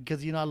no,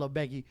 because I love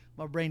Becky.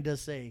 My brain does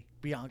say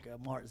Bianca.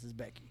 My heart says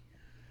Becky.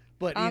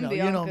 But you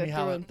know me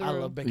how I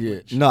love Becky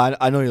Lynch. No,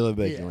 I know you love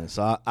Becky Lynch,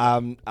 so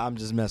I'm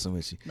just messing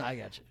with you. No, I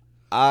got you.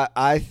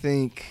 I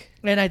think,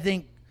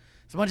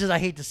 as much as I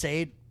hate to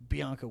say it,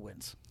 Bianca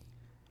wins.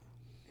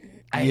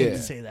 I hate to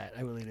say that.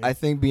 I really do. I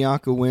think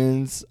Bianca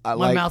wins.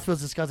 My mouth feels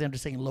disgusting. I'm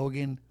just saying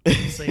Logan.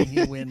 Saying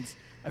he wins.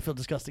 I feel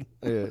disgusting.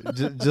 Yeah,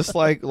 just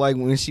like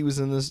when she was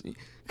in this. Cause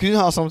you know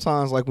how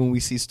sometimes like when we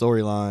see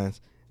storylines,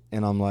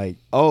 and I'm like,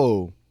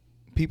 oh,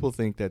 people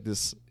think that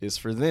this is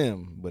for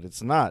them, but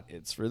it's not.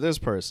 It's for this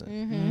person.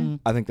 Mm-hmm.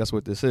 I think that's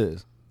what this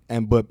is.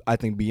 But I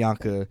think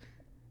Bianca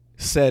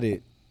said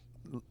it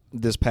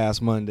this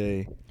past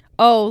Monday.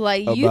 Oh,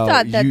 like you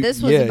thought that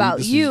this was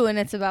about you and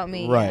it's about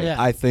me. Right. Yeah.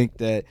 I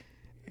think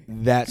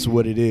that's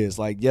what it is.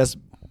 Like, yes,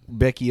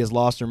 Becky has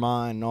lost her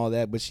mind and all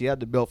that, but she had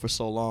the belt for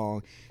so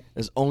long.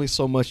 There's only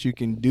so much you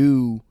can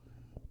do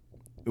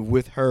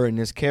with her and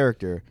this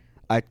character.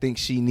 I think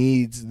she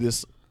needs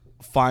this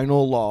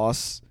final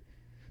loss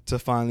to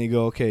finally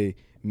go, okay,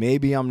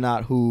 maybe I'm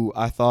not who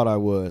I thought I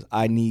was.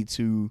 I need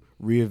to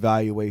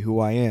reevaluate who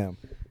I am.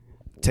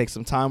 Take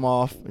some time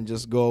off and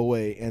just go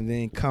away and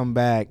then come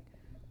back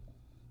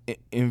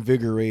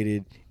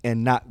invigorated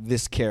and not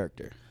this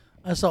character.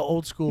 I saw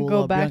old school.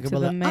 Go back Bianca to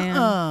the like,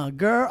 man.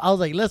 Girl. I was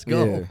like, let's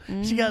go. Yeah.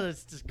 Mm-hmm. She got to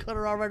just cut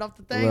her off right off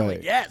the thing. Right. I'm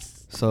like,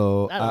 yes.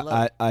 So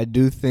I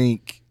do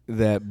think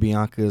that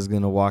Bianca is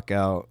going to walk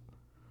out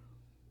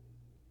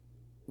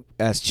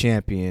as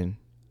champion.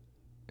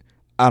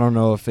 I don't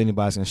know if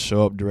anybody's going to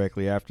show up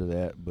directly after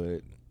that,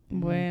 but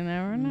we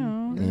never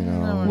know. You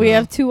know, we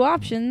have two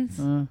options.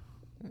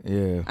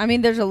 Yeah. I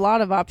mean, there's a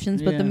lot of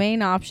options, but the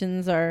main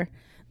options are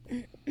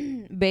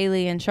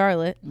Bayley and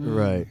Charlotte.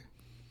 Right.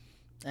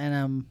 And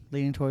I'm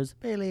leaning towards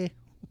Bayley.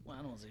 Well,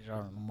 I don't want to see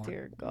Charlotte no more.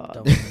 Dear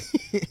God.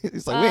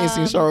 It's like, we ain't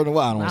seen Charlotte in a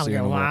while. I don't want to see her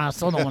no more. I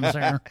still don't want to see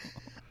her.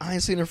 I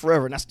ain't seen her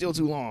forever, and that's still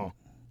too long.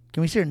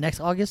 Can we see her next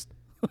August?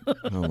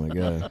 Oh, my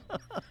God.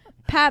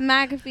 Pat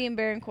McAfee and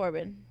Baron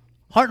Corbin.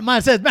 Heart and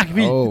mind says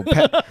McAfee. Oh,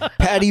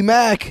 Patty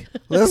Mac.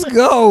 Let's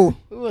go.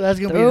 Ooh, that's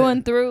gonna through be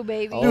and through,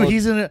 baby. Dude,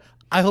 he's in it.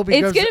 I hope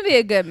it's gonna be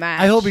a good match.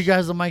 I hope he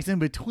grabs the mics in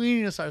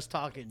between and starts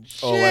talking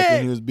shit. Oh, like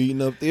when he was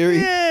beating up Theory?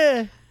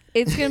 Yeah.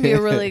 It's gonna be a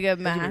really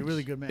good match. It's gonna be a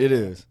really good match. It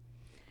is.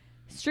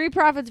 Street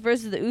Profits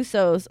versus the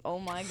Usos. Oh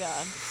my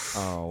God.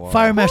 Oh, wow.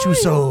 Fire match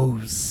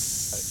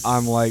Usos.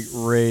 I'm like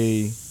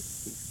Ray.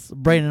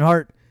 Brain and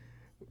heart.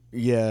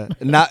 Yeah,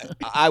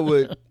 I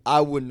would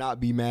not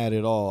be mad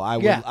at all. I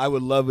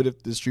would love it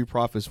if the Street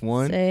Profits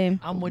won. Same.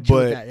 I'm with you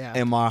with that, yeah.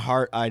 In my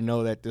heart, I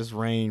know that this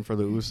reign for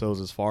the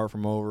Usos is far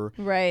from over.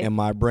 Right. And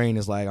my brain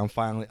is like,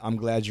 I'm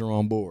glad you're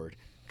on board.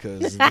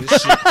 Because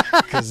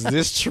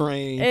this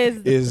train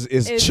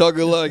is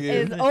chug-a-lugging.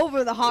 It's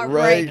over the heart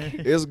right.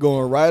 break. It's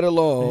going right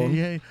along.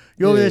 Yeah.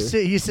 You're over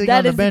there he's sitting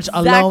on the bench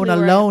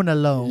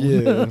alone.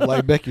 Yeah,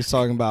 like Becky's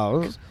talking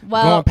about.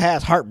 Going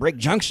past Heartbreak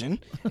Junction,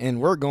 and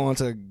we're going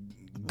to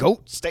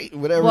Goat State,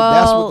 whatever.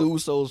 That's what the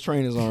Usos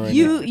train is on right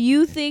now.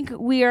 You think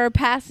we are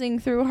passing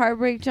through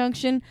Heartbreak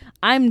Junction?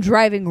 I'm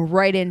driving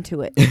right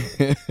into it.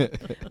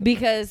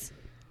 Because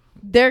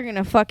they're going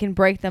to fucking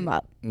break them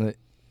up.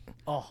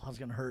 Oh, that's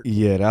gonna hurt.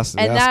 Yeah, that's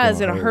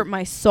gonna hurt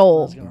my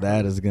soul.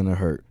 That is gonna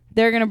hurt.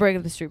 They're gonna break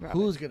up the Street Profits.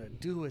 Who's gonna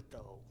do it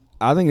though?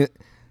 I think it.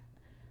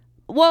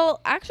 Well,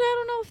 actually, I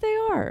don't know if they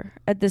are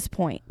at this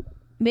point.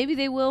 Maybe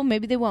they will.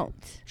 Maybe they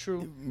won't.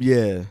 True.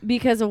 Yeah.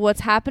 Because of what's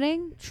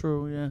happening.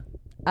 True. Yeah.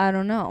 I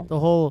don't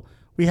know.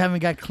 We haven't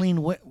got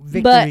clean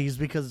victories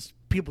because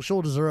people's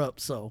shoulders are up.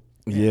 So.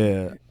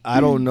 Yeah, I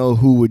don't know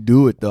who would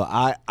do it though.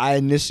 I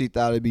initially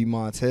thought it'd be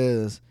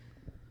Montez,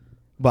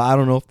 but I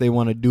don't know if they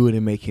want to do it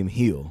and make him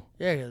heel.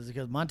 Yeah,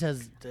 because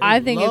Montez.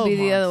 I think it'd be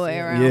the other way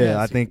around. Yeah,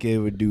 I think it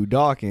would do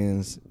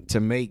Dawkins to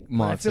make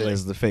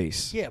Montez the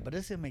face. Yeah, but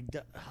it's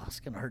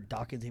gonna hurt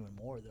Dawkins even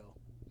more though.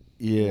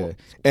 Yeah,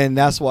 and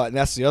that's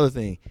the other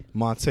thing.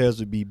 Montez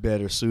would be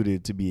better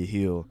suited to be a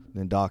heel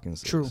than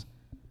Dawkins. True.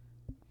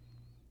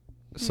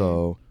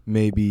 So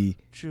maybe.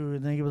 True,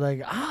 and then you'd be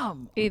like,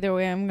 either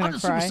way, I'm the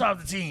cry. superstar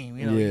of the team.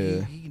 You know,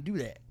 you can do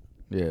that.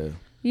 Yeah.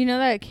 You know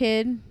that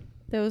kid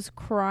that was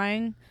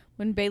crying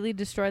when Bailey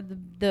destroyed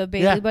the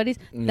Bailey buddies?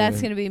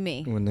 That's gonna be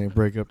me. When they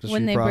break up the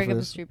Street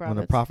Profits. When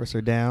the profits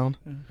are down.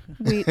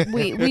 we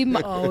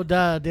oh,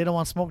 duh, they don't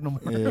want smoke no more.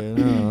 Yeah,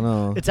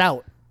 no. It's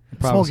out.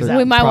 Smoke is out.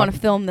 We might want to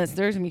film this.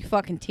 There's gonna be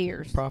fucking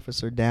tears.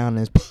 Profits are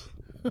down.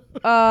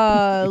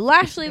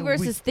 Lashley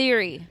versus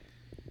Theory.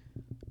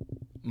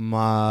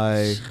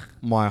 My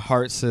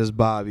heart says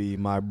Bobby.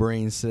 My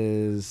brain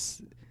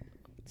says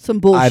some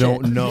bullshit. I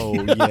don't know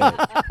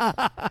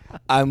yet.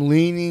 I'm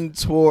leaning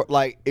toward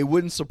it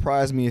wouldn't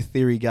surprise me if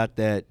Theory got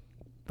that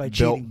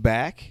belt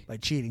back by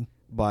cheating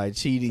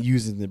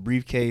using the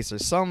briefcase or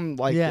something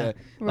like that.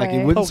 Right.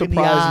 It wouldn't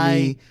surprise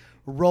me.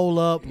 Roll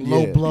up,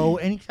 low blow,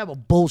 any type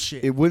of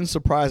bullshit. It wouldn't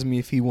surprise me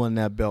if he won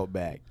that belt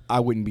back. I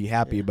wouldn't be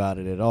happy about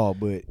it at all.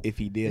 But if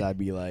he did, I'd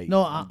be like,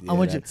 no, I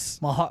want you.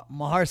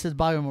 My heart says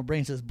Bobby, my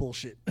brain says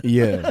bullshit.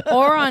 Yeah.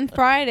 Or on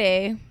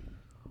Friday,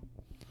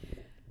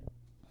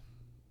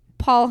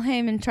 Paul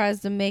Heyman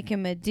tries to make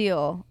him a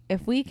deal.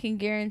 If we can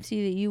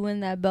guarantee that you win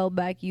that belt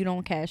back, you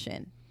don't cash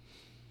in.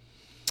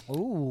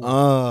 Ooh.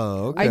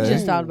 Oh, okay. I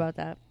just thought about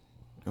that.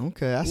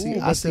 Okay, I see.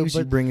 I see what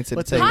you bring to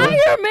the table.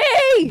 Hire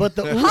me, but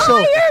the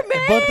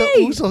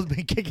Usos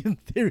been kicking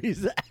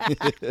Theory's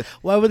ass.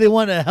 Why would they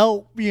want to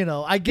help? You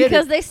know, I get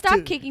because they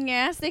stopped kicking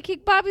ass. They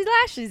kicked Bobby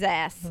Lashley's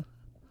ass.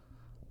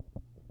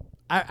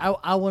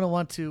 I wouldn't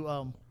want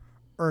to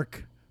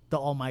irk the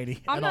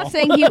Almighty. I'm not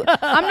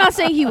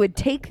saying he would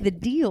take the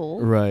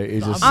deal. Right.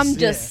 It's just I'm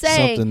just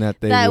saying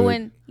something that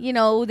when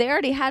they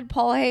already had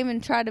Paul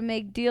Heyman try to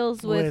make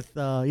deals with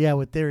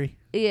Theory.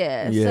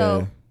 Yeah.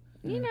 So.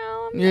 You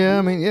know.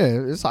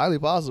 It's highly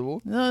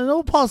possible.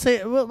 No, Paul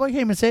said what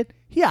Heyman said.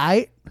 He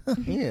aight.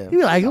 Yeah.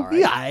 You like him?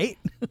 He aight.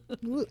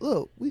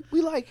 Look,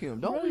 we like him,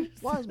 don't we?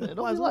 Wiseman,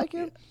 don't we like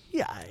him?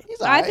 Yeah.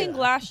 I think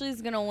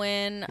Lashley's gonna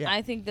win. Yeah.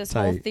 I think this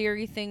whole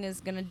Theory thing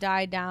is gonna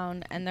die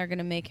down, and they're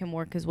gonna make him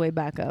work his way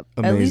back up.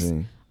 Amazing. At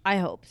least I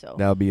hope so.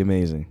 That would be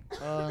amazing.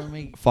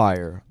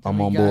 Fire.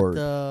 I'm on board.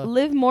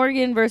 Liv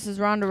Morgan versus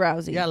Ronda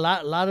Rousey. Yeah,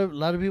 a lot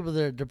of people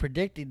they're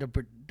predicting the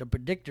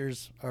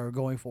predictors are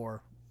going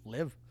for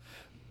Liv.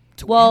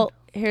 Well,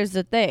 here's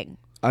the thing.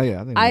 Oh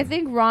yeah, I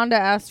think Ronda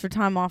asked for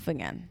time off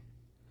again.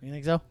 You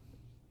think so?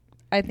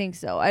 I think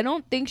so. I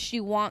don't think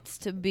she wants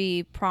to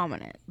be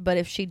prominent, but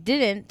if she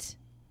didn't,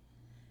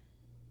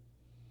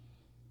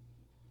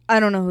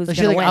 I don't know who's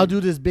going to win. I'll do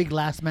this big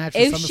last match.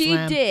 If she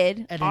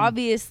did,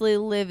 obviously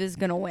Liv is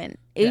going to win.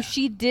 If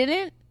she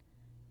didn't,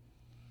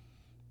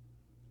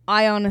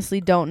 I honestly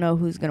don't know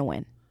who's going to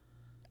win.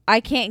 I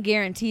can't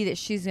guarantee that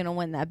she's going to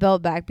win that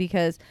belt back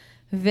because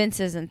Vince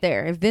isn't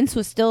there. If Vince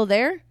was still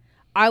there,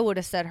 I would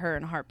have said her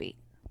in a heartbeat.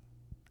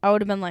 I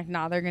would have been like,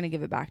 nah, they're going to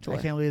give it back to her.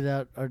 I can't believe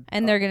that.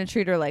 And they're going to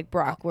treat her like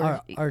Brock.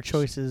 Our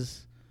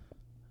choices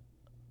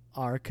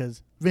are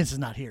because Vince is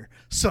not here.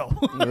 So.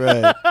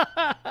 Right.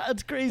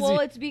 That's crazy. Well,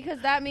 it's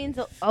because that means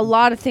a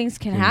lot of things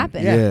can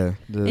happen. Yeah.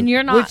 And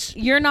you're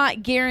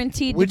not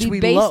guaranteed to be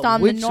based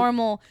on the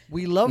normal.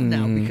 We love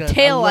now because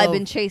tail I've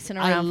been chasing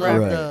around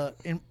forever.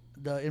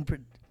 The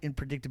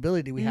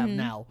unpredictability we have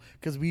now,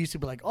 because we used to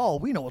be like, oh,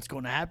 we know what's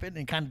going to happen,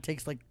 and kind of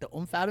takes like the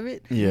oomph out of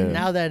it. Yeah.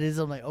 Now that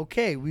I'm like,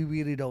 okay, we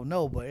really don't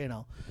know, but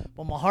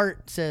but my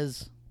heart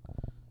says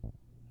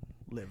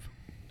Liv.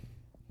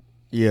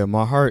 Yeah,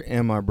 my heart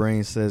and my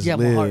brain says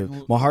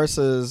Liv. My heart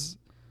says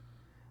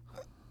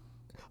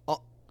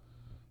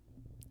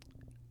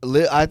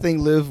I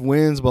think Liv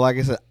wins, but like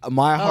I said,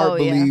 my heart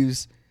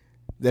believes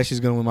that she's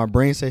gonna win. My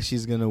brain says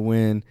she's gonna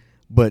win,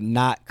 but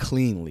not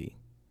cleanly.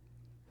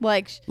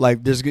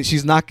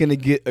 She's not gonna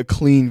get a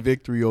clean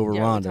victory over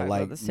Ronda.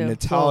 Like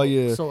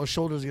Natalya. So her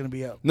shoulder's gonna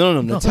be up. No.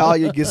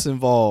 Natalya gets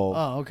involved.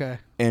 Oh, okay.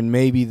 And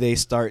maybe they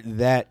start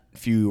that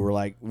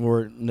feud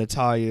where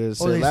Natalya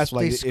said last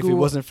week, if it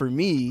wasn't for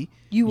me,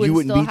 you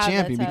wouldn't be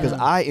champion because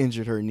I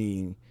injured her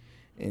knee,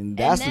 and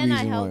that's the reason why.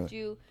 And then I helped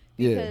you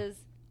because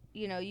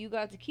you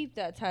got to keep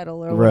that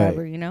title or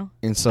whatever,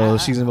 And so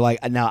she's gonna be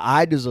like, now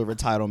I deserve a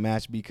title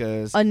match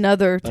because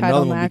another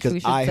title match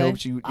because I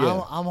helped you.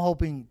 Yeah. I'm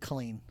hoping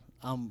clean.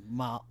 I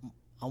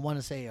want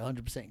to say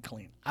 100%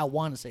 clean. I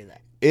want to say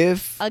that.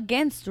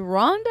 Against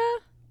Ronda?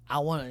 I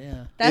want to,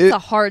 yeah. That's a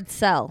hard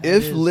sell.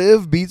 If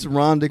Liv beats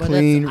Ronda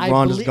clean,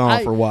 Ronda's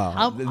gone for a while.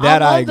 I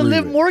love the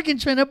Liv Morgan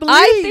trend.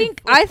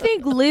 I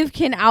think Liv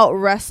can out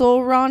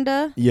wrestle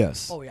Ronda.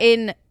 Yes. Oh, yeah.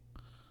 In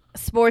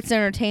sports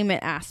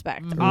entertainment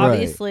aspect.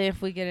 Obviously, if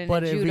we get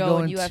into judo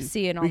and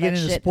UFC and all that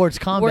shit, sports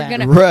combat, we're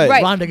gonna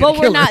right. But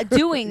we're not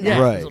doing that.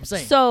 Right. That's what I'm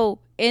saying. So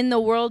in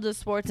the world of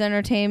sports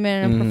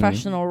entertainment and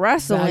professional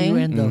wrestling,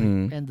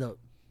 and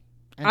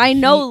I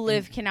know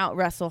Liv can out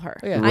wrestle her.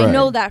 Yeah. I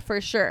know that for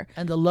sure.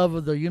 And the love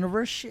of the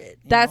universe, shit.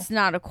 That's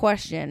not a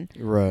question.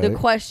 Right. The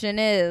question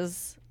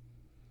is,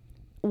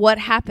 what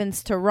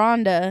happens to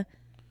Ronda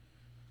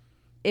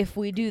if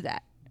we do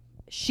that?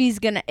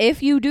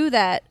 If you do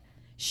that,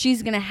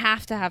 she's gonna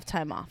have to have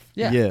time off.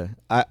 Yeah.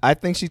 I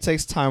think she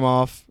takes time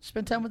off.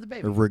 Spend time with the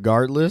baby.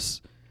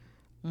 Regardless,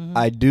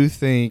 I do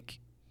think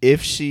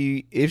if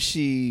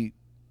she,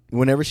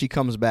 whenever she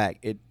comes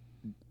back,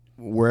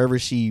 wherever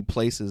she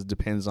places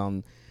depends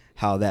on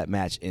how that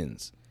match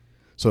ends.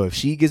 So if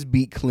she gets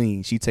beat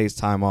clean, she takes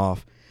time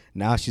off.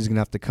 Now she's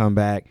gonna have to come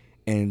back,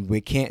 and we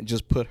can't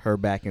just put her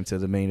back into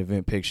the main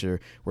event picture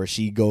where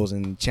she goes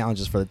and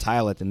challenges for the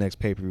title at the next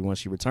pay-per-view when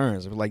she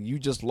returns. Like, you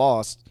just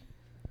lost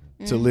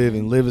to Liv,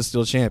 and Liv is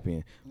still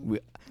champion.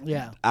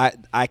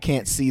 I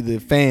can't see the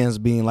fans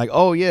being like,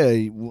 "Oh yeah,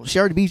 she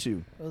already beat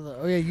you.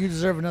 Oh yeah, you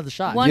deserve another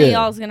shot." One of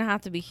y'all's gonna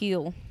have to be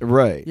heel,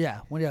 right?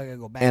 Yeah, one of y'all gotta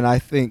go back. And I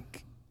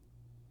think,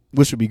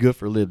 which would be good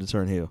for Liv to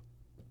turn heel.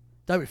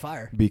 That'd be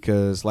fire.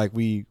 Because like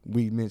we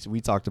mentioned,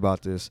 we talked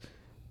about this.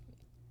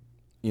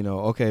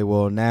 Okay,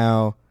 well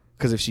now,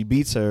 because if she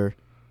beats her,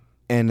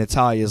 and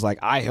Natalya's like,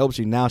 "I helped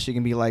you," now she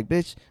can be like,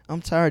 "Bitch,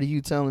 I'm tired of you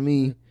telling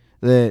me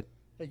that."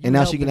 And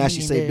now she can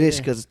actually say bitch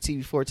because it's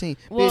TV14.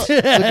 Well, bitch,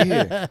 look at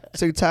here.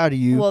 So tired of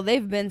you. Well,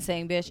 they've been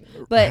saying bitch.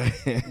 But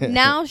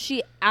now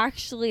she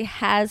actually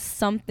has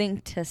something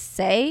to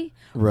say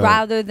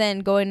rather than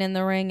going in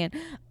the ring and,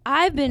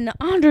 I've been the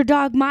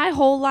underdog my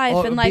whole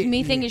life. And like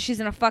me thinking she's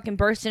going to fucking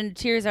burst into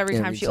tears every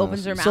time she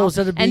opens her mouth.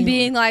 And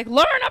being like,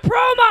 learn a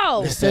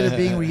promo. Instead of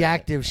being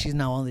reactive, she's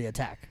now on the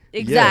attack.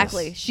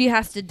 Exactly. Yes. She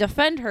has to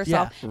defend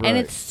herself. Yeah. And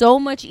it's so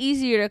much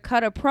easier to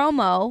cut a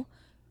promo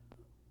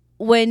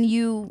when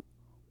you're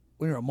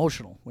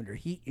emotional, when you're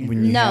heat.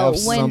 When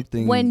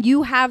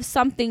you have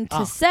something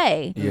to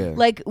say,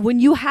 like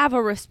when you have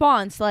a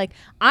response, like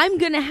I'm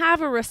gonna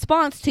have a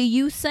response to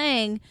you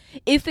saying,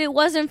 if it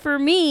wasn't for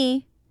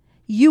me,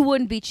 you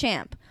wouldn't be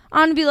champ.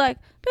 I'm gonna be like,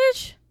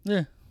 bitch.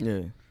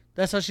 Yeah.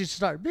 That's how she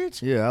started,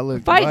 bitch. Yeah, I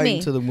look fight right me.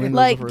 into the windows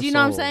like, of her do you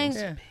know soul. what I'm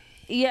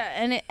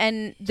saying?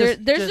 And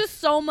there's just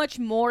so much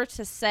more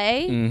to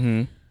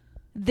say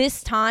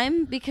this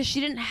time because she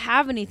didn't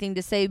have anything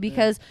to say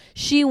because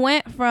she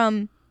went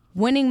from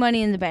winning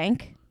Money in the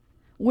Bank,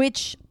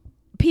 which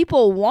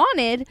people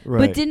wanted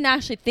but didn't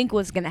actually think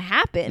was going to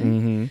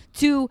happen,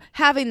 to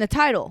having the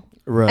title.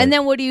 Right. And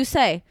then what do you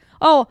say?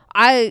 Oh,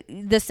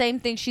 the same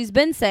thing she's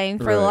been saying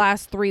for the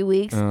last 3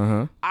 weeks.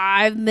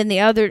 I've been the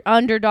other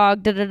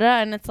underdog,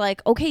 and it's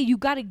like, okay, you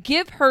got to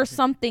give her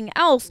something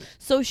else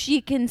so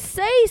she can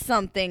say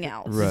something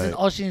else. Right.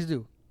 All she needs to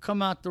do,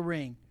 come out the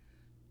ring,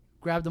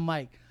 grab the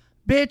mic,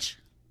 bitch,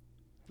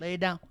 lay it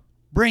down,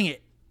 bring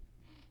it.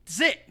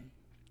 That's it.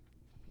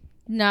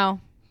 No.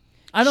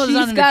 I know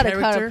she's got to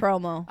cut a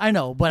promo. I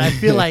know, but I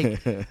feel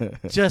like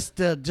just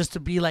to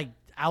be like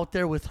out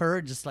there with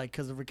her, just like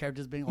because of her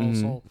character being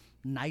also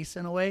nice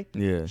in a way.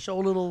 Yeah. Show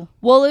a little.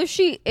 Well, if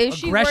she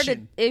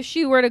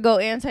were to go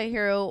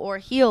anti-hero or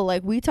heel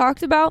like we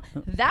talked about,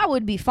 that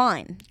would be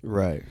fine.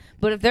 Right.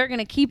 But if they're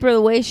gonna keep her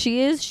the way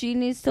she is, she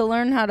needs to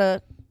learn how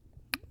to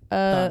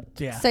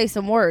say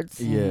some words.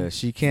 Yeah,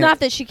 she can't. It's not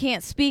that she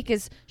can't speak;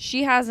 is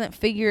she hasn't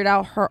figured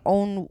out her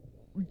own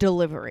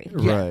delivery.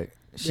 Right.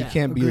 She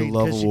can't be the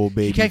lovable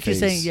baby. She can't keep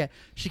saying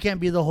she can't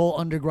be the whole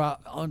underdog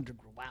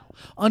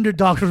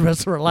for the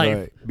rest of her life.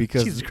 Right.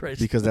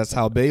 Because that's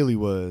how Bailey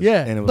was.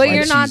 Yeah. And it was but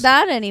you're not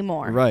that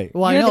anymore. Right.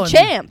 Well, you're the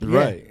champ.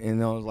 Right.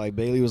 And like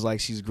Bailey was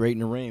like, she's great in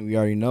the ring. We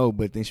already know.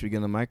 But then she would get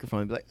on the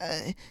microphone and be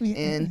like,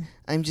 and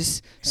I'm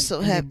just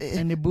so happy.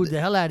 And they booed the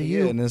hell out of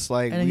you. And it's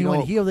like, and then you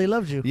went heel. They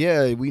loved you.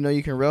 Yeah. We know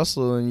you can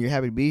wrestle and you're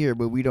happy to be here,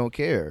 but we don't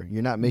care.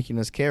 You're not making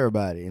us care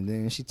about it. And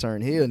then she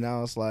turned heel.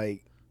 Now it's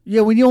like.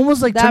 Yeah, when you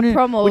almost like that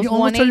promo when you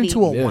almost turn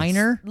into a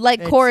whiner,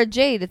 like Cora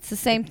Jade, it's the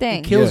same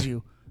thing. It kills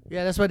you.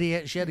 Yeah, that's why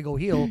she had to go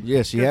heel.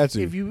 Yeah, she had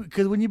to.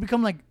 Because when you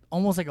become like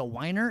almost like a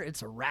whiner,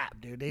 it's a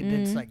wrap, dude.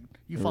 It's like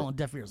you fall on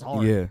deaf ears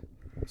hard. Yeah,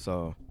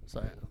 so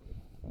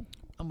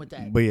I'm with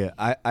that. But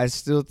yeah, I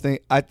still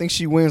think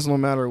she wins no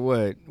matter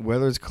what,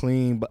 whether it's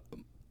clean. But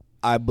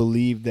I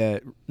believe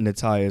that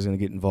Natalya is going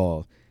to get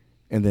involved,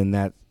 and then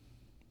that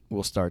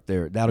will start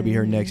there. That'll be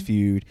her next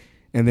feud,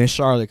 and then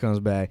Charlotte comes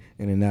back,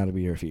 and then that'll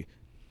be her feud.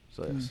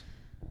 So yes.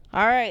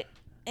 All right.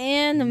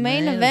 And the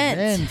main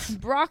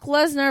event. Brock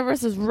Lesnar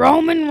versus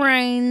Roman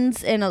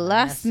Reigns in a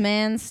last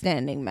man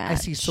standing match. I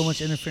see so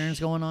much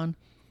interference going on.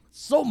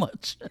 So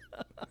much.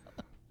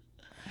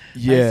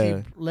 Yeah. I see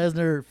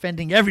Lesnar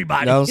fending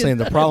everybody. I was saying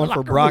the problem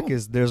for Brock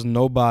is there's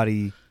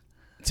nobody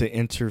to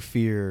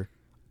interfere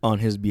on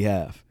his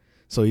behalf.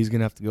 So he's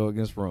gonna have to go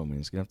against Roman.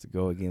 He's gonna have to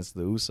go against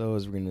the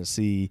Usos. We're gonna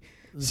see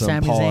some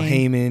Sami Paul Zayn,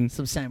 Heyman,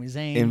 some Sami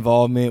Zayn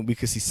involvement. We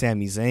could see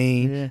Sami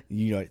Zayn. Yeah.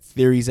 You know,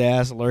 Theory's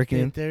ass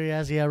lurking. Theory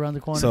ass, around the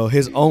corner. So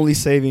his only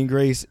saving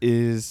grace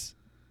is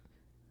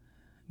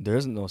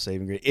there's no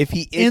saving grace. If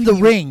he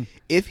ring,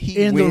 if he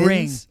in wins, the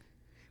ring,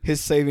 his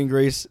saving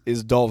grace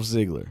is Dolph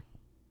Ziggler.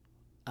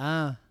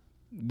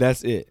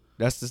 That's it.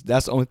 That's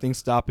the only thing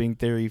stopping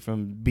Theory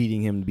from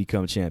beating him to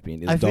become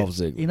champion is Dolph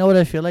Ziggler. You know what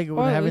I feel like when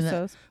Or they're having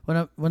Usos.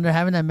 that when they're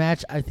having that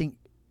match? I think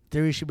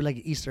Theory should be like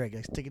an Easter egg,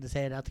 like sticking his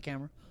head out the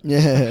camera.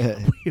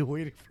 Yeah.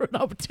 Waiting for an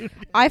opportunity.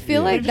 I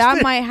feel like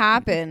that might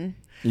happen.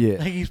 Yeah.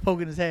 Like he's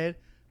poking his head.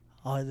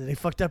 Oh, they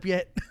fucked up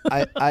yet?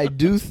 I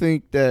do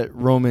think that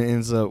Roman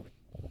ends up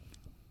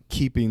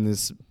keeping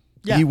this.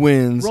 Yeah, he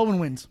wins. Roman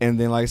wins. And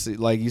then like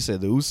you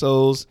said, the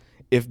Usos,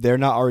 if they're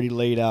not already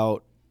laid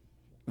out,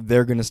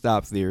 they're gonna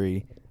stop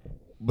Theory.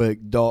 But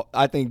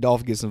I think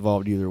Dolph gets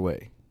involved either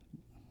way.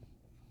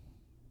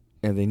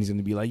 And then he's going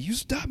to be like, you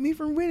stopped me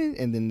from winning.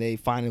 And then they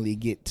finally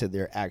get to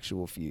their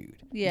actual feud.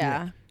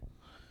 Yeah.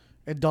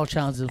 And Dolph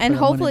challenges And for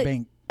hopefully, the Money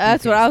in the Bank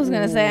that's what briefcase. I was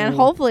going to say. And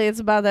hopefully it's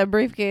about that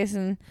briefcase.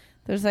 And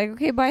there's like,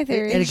 okay, bye,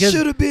 Theory. And It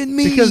should have been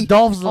me. Because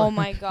Dolph's like, Oh,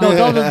 my God. No,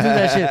 Dolph doesn't do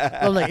that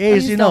shit. Dolph's like, hey,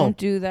 Please you know, don't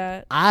do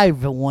that.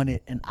 I've won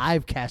it and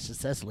I've cashed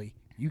successfully.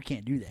 You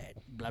can't do that.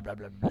 Blah, blah,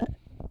 blah, blah.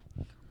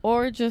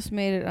 Or just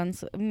make it an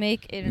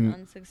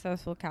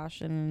unsuccessful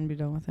cash in and be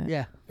done with it.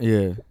 Yeah.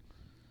 Yeah.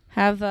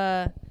 Have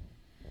Dolph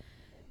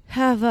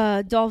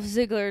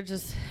Ziggler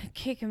just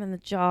kick him in the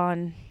jaw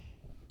and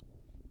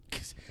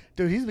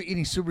Dude, he's been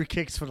eating super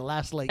kicks for the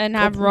last and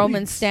have couple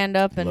Roman weeks. stand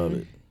up Love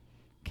and it.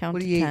 count What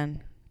to do you eat?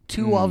 10.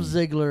 2 off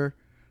Ziggler,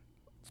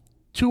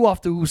 2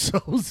 off the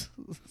Usos.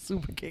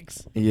 Super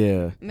kicks.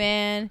 Yeah.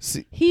 Man,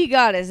 See, he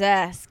got his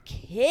ass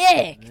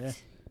kicked Yeah.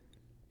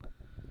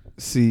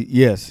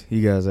 yes,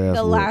 he got his ass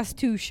the whooped. last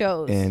 2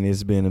 shows. And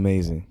it's been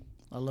amazing.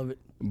 I love it.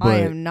 But I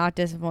am not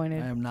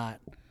disappointed. I am not.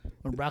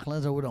 When Brock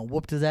Lesnar would have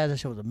whooped his ass, that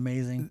shit was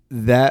amazing.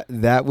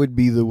 that would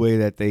be the way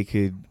that they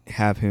could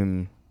have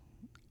him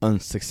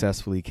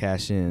unsuccessfully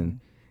cash in,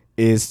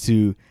 is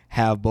to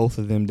have both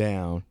of them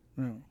down,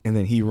 and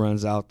then he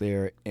runs out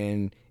there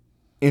and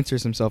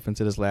enters himself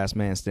into this last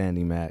man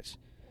standing match,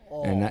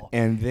 and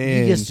then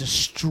he gets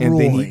destroyed. And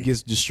then he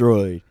gets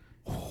destroyed.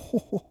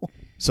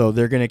 So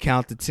they're gonna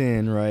count to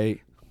 10,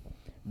 right?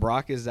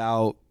 Brock is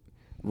out,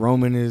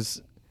 Roman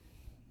is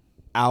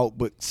out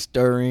but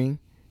stirring,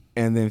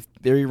 and then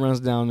Theory runs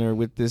down there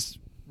with this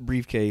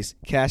briefcase,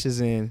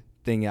 cashes in,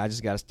 thinking I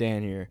just gotta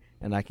stand here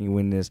and I can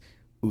win this.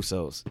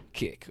 Usos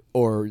kick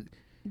or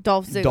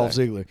Dolph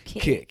Ziggler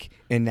kick.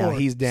 And now Or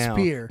he's down,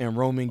 spear. and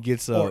Roman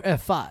gets up, or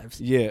F5s.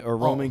 Yeah, or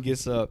Roman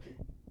gets up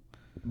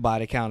by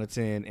the count of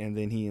 10, and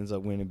then he ends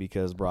up winning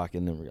because Brock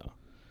and them were gone.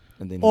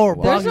 And then Or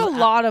There's a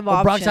lot of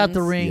options. Brock's out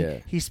the ring. Yeah.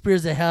 He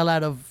spears the hell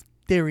out of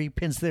Theory,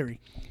 pins Theory.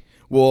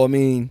 Well, I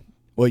mean,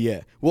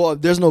 yeah. Well,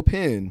 there's no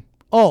pin.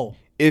 Oh.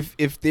 If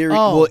Theory,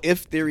 Oh.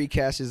 if Theory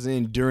cashes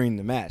in during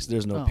the match,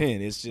 there's no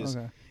pin. It's just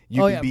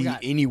you Oh, can be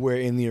anywhere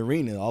in the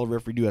arena. All the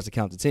referee do has to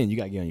count to 10. You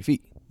got to get on your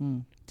feet.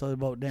 So they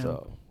both down.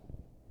 So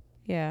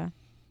Yeah.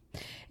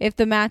 If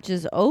the match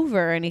is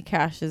over and he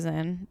cashes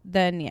in,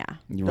 then yeah.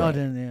 you're Oh, right.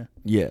 then,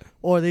 Yeah.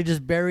 Or they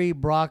just bury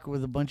Brock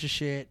with a bunch of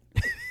shit,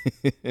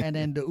 and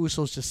then the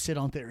Usos just sit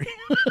on Theory.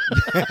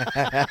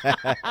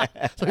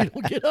 So he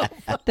don't get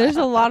up. There's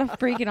a lot of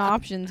freaking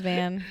options,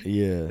 man.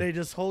 Yeah. They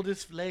just hold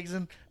his legs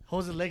and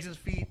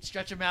feet,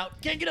 stretch him out,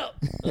 can't get up.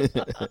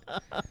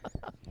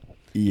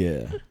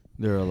 Yeah.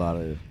 There are a lot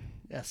of.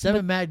 Yeah,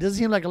 7 matches. Doesn't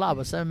seem like a lot,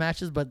 but 7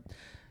 matches. But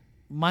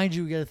mind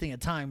you, got to think of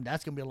time.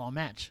 That's gonna be a long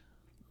match.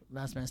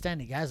 Last man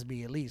standing has to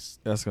be at least.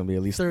 That's gonna be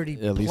at least 30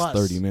 At least plus.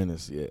 30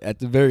 minutes. Yeah. At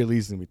the very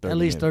least, it's gonna be 30. At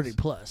least minutes.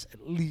 30 plus.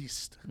 At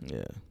least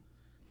Yeah.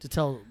 to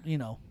tell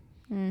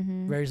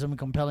very something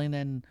compelling.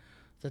 And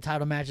the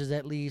title matches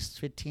at least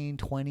 15,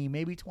 20,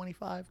 maybe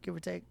 25, give or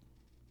take.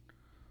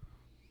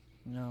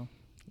 No.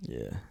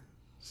 Yeah.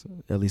 So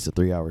at least a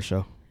 3-hour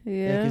show. Yeah,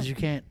 Yeah. because you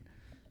can't.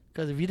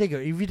 Because if you take a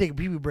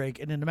PB break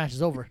and then the match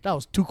is over, that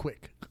was too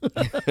quick. I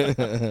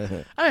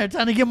didn't have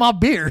time to get my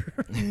beer.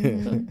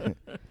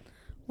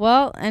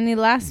 Well, any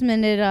last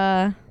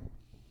minute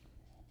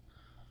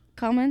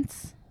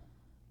comments?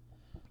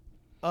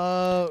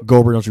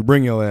 Goldberg, don't you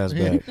bring your ass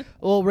back.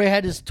 Well, Ray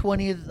had his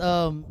 20th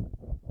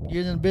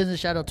years in business.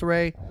 Shout out to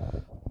Ray.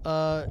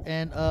 Yeah,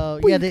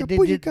 they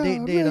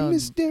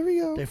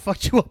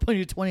fucked you up on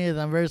your 20th.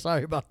 I'm very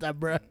sorry about that,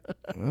 bro.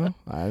 Well,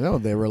 I know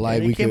they were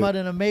like, They came out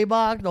in a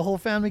Maybach. The whole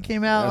family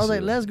came out. I was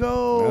like, let's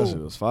go. That shit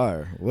was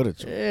fire. What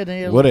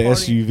a What a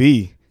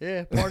SUV.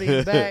 Yeah, party in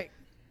the back.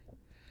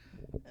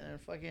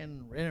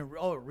 And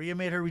Rhea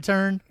made her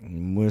return.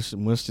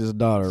 Mushed his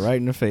daughter right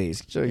in the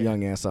face. Get your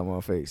young ass out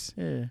my face.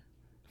 Yeah.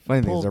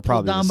 Funny things, they're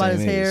probably down the by same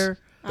his age. hair.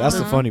 That's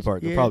the funny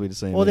part. They're probably the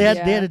same Well, age.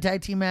 they had a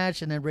tag team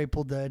match, and then Ray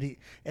pulled the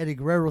Eddie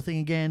Guerrero thing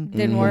again.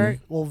 Didn't work.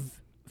 Well,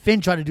 Finn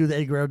tried to do the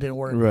Eddie Guerrero, didn't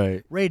work.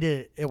 Right. Ray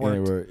did it. It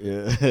worked.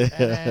 Yeah.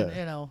 And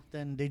then,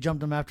 then they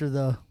jumped him after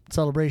the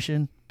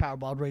celebration.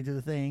 Powerballed Ray through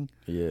the thing.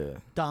 Yeah.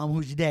 Dom,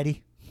 who's your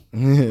daddy?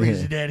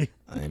 Crazy daddy.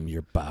 I am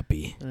your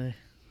papi.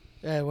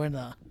 Yeah, when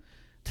to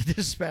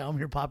disrespect, I'm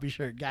your poppy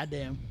shirt.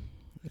 Goddamn.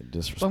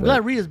 Disrespect. So I'm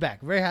glad Rhea's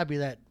back. Very happy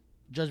that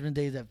Judgment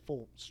Day is at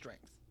full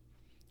strength.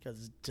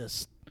 Because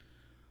just,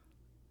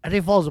 I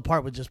think it falls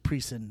apart with just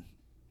Priest and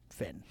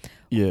Finn.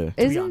 Yeah.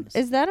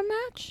 Is that a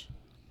match?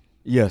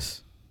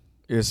 Yes.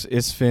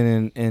 It's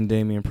Finn and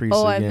Damian Priest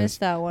I missed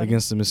that one.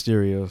 Against the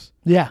Mysterios.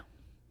 Yeah.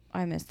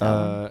 I missed that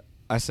one.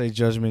 I say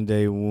Judgment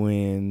Day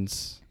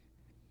wins.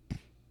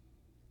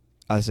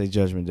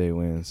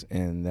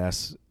 And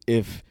that's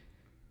if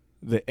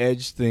the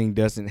Edge thing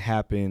doesn't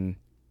happen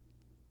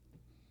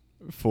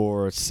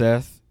for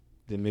Seth,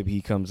 then maybe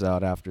he comes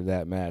out after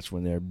that match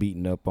when they're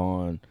beating up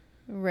on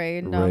Ray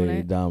and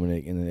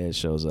Dominic, and then Edge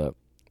shows up.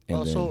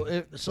 And so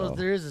if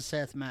there is a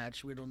Seth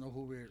match, we don't know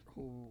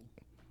who.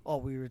 Oh,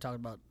 we were talking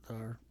about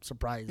our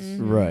surprise,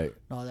 right?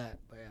 And all that,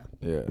 but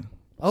yeah.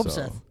 I hope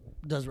Seth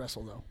does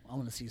wrestle though. I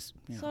want to see.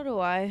 So do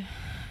I.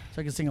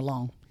 So I can sing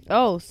along.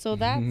 Oh, so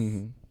that's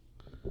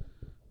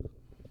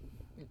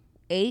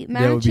 8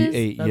 matches. That would be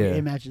 8. That'd yeah, be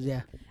 8 matches.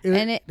 Yeah.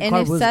 And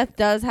if Seth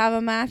does have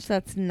a match,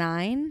 that's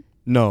 9.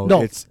 No,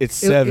 it's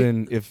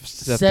 7 if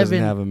Seth doesn't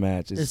have a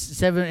match. It's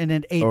 7 and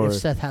then 8 if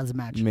Seth has a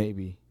match.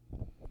 Maybe.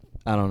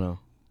 I don't know.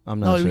 I'm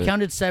not sure. No, we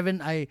counted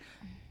 7.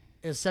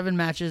 It's 7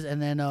 matches,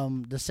 and then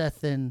the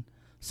Seth and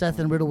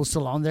Riddle was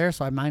still on there,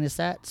 so I minus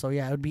that. So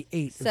yeah, it would be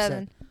 8.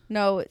 7.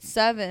 No, it's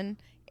 7.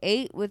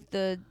 8 with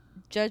the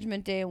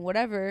Judgment Day and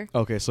whatever.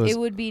 Okay, so it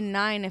would be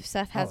 9 if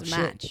Seth has a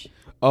match.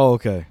 Oh,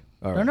 okay.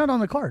 All right. They're not on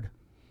the card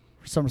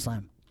for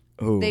SummerSlam.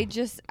 Who? They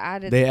just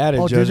added. They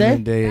added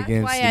Judgment Day That's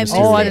against. Why the I missed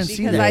I it didn't see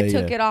because that. I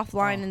took it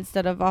offline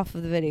instead of off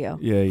of the video.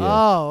 Yeah.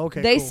 Oh,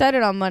 okay. They cool. said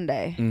it on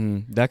Monday.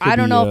 That could I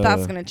don't be, know if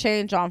that's going to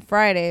change on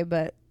Friday,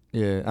 but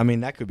yeah, I mean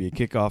that could be a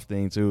kickoff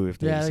thing too if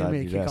they decide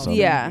to do that. So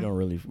yeah, we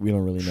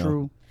don't really know.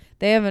 True.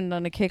 They haven't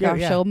done a kickoff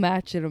show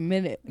match in a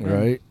minute,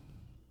 right?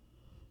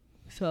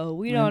 So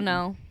we don't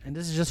know. And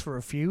this is just for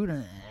a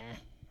feud.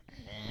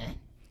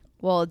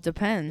 Well, it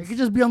depends. It could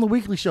just be on the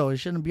weekly show. It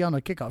shouldn't be on a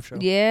kickoff show.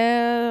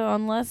 Yeah,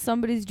 unless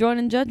somebody's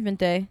joining Judgment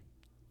Day.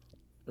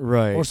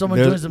 Right. Or someone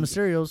joins the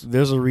Mysterios.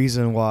 There's a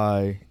reason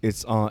why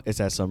it's at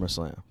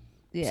SummerSlam.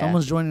 Yeah.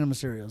 Someone's joining the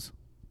Mysterios.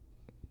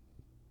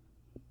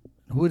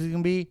 Who is it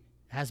going to be? It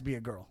has to be a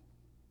girl.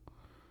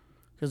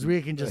 Because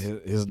Rhea can just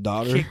his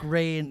daughter kick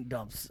Ray in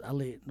dumps.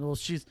 Well,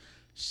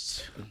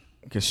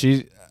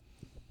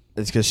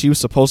 because she was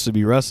supposed to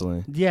be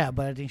wrestling. Yeah,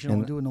 but I think she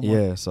don't do it no more.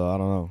 Yeah, so I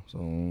don't know.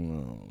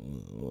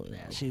 So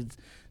yeah, she's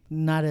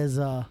not as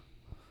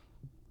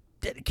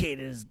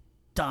dedicated as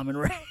Dom and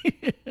Ray.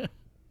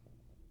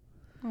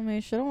 I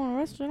mean, she don't want to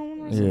wrestle. She don't want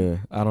to wrestle. Yeah,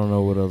 I don't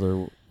know what other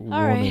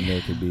woman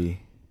there could be.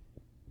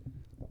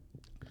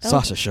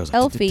 Sasha shows up.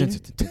 Elfie.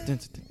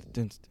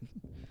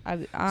 Hey,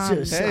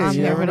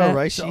 you never know,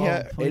 right? She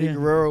had Eddie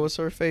Guerrero was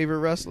her favorite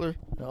wrestler.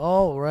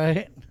 Oh,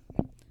 right.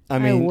 I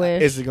mean,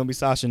 wish. is it gonna be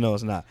Sasha? No,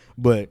 it's not.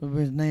 But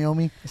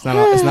Naomi, it's not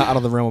out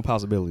of the realm of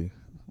possibility.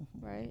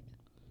 Right.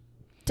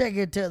 Take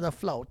it to the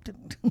float.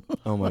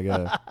 Oh my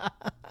god.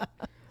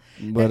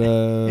 But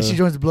and she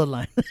joins the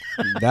Bloodline.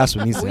 That's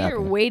what needs to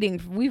happen.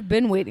 We've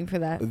been waiting for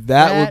that.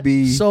 That would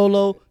be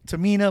Solo,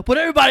 Tamina, put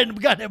everybody in the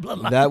goddamn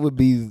Bloodline. That would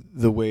be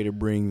the way to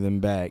bring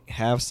them back.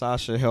 Have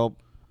Sasha help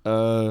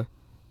the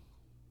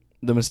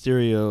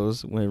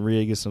Mysterios when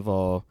Rhea gets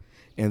involved,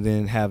 and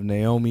then have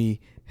Naomi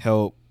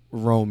help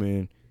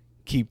Roman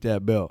keep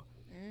that belt.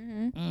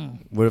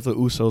 What if the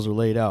Usos are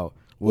laid out?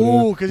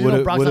 Because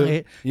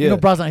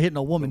Brock's not hitting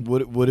a woman.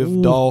 What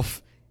if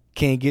Dolph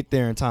can't get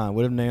there in time?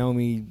 What if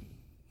Naomi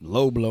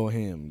low blow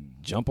him,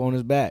 jump on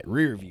his back,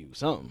 rear view,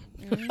 something?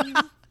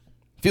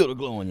 Feel the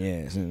glow on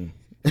your ass. And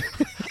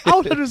I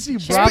would love to see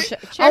Brock.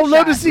 I would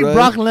love to see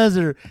Brock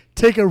Lesnar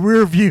take a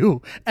rear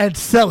view and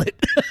sell it.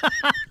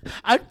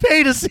 I'd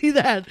pay to see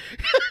that.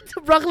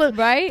 Brock Lesnar,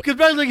 right? Because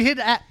Brock Lesnar hit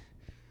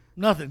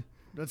nothing.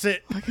 That's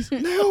it.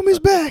 Naomi's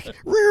back.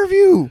 Rear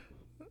view.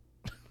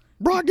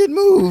 Brock didn't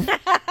move.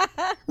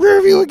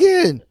 Rear view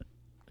again.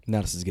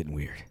 Now this is getting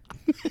weird.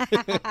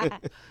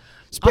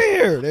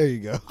 Spear. There you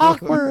go.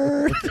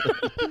 Awkward.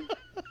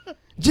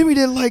 Jimmy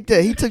didn't like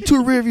that. He took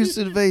 2 rear views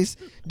to the face.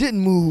 Didn't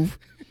move.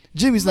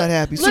 Jimmy's not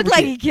happy. Looked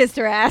like he kissed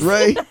her ass.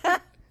 Right? I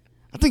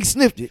think he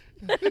sniffed it.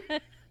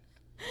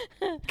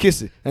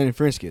 Kiss it. And then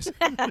French kiss.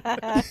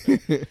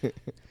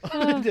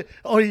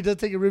 Oh, he does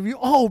take a review.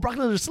 Oh, Brock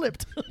Lesnar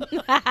slipped.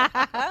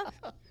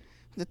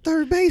 The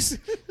third base.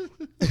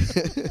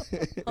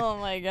 Oh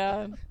my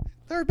god.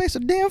 Third base, a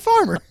damn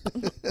farmer.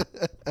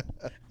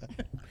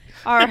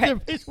 All right.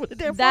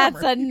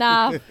 That's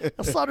enough.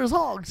 I slaughters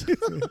hogs.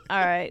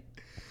 All right.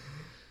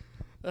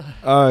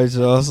 All right,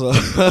 so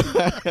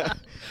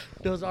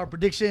those are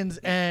predictions,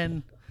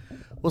 and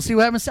we'll see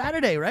what happens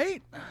Saturday,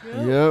 right?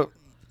 Yep.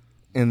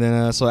 And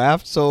then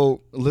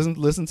so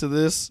listen to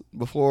this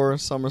before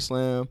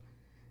SummerSlam,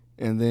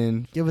 and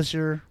then give us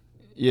your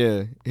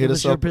hit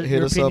us up on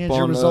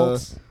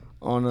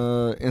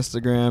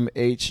Instagram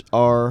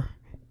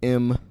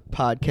M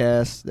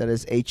podcast. That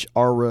is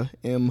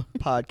HRM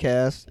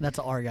podcast. That's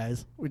an R,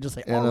 guys. We just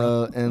say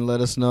R. And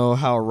let us know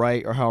how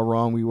right or how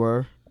wrong we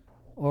were.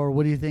 Or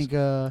what do you think?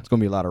 It's gonna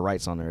be a lot of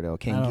rights on there though.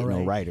 Can't get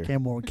no writer.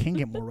 Can't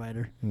get more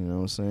writer. You know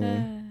what I'm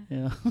saying?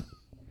 Yeah.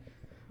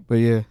 But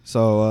yeah,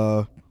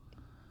 so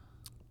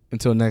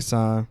until next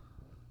time,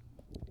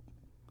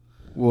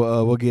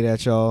 we'll get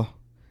at y'all.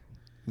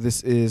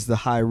 This is the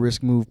High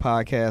Risk Move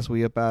podcast.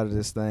 We up out of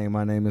this thing.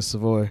 My name is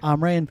Savoy.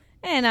 I'm Rain.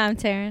 And I'm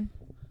Taryn.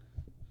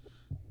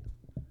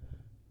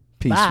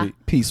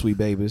 Peace, sweet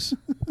babies.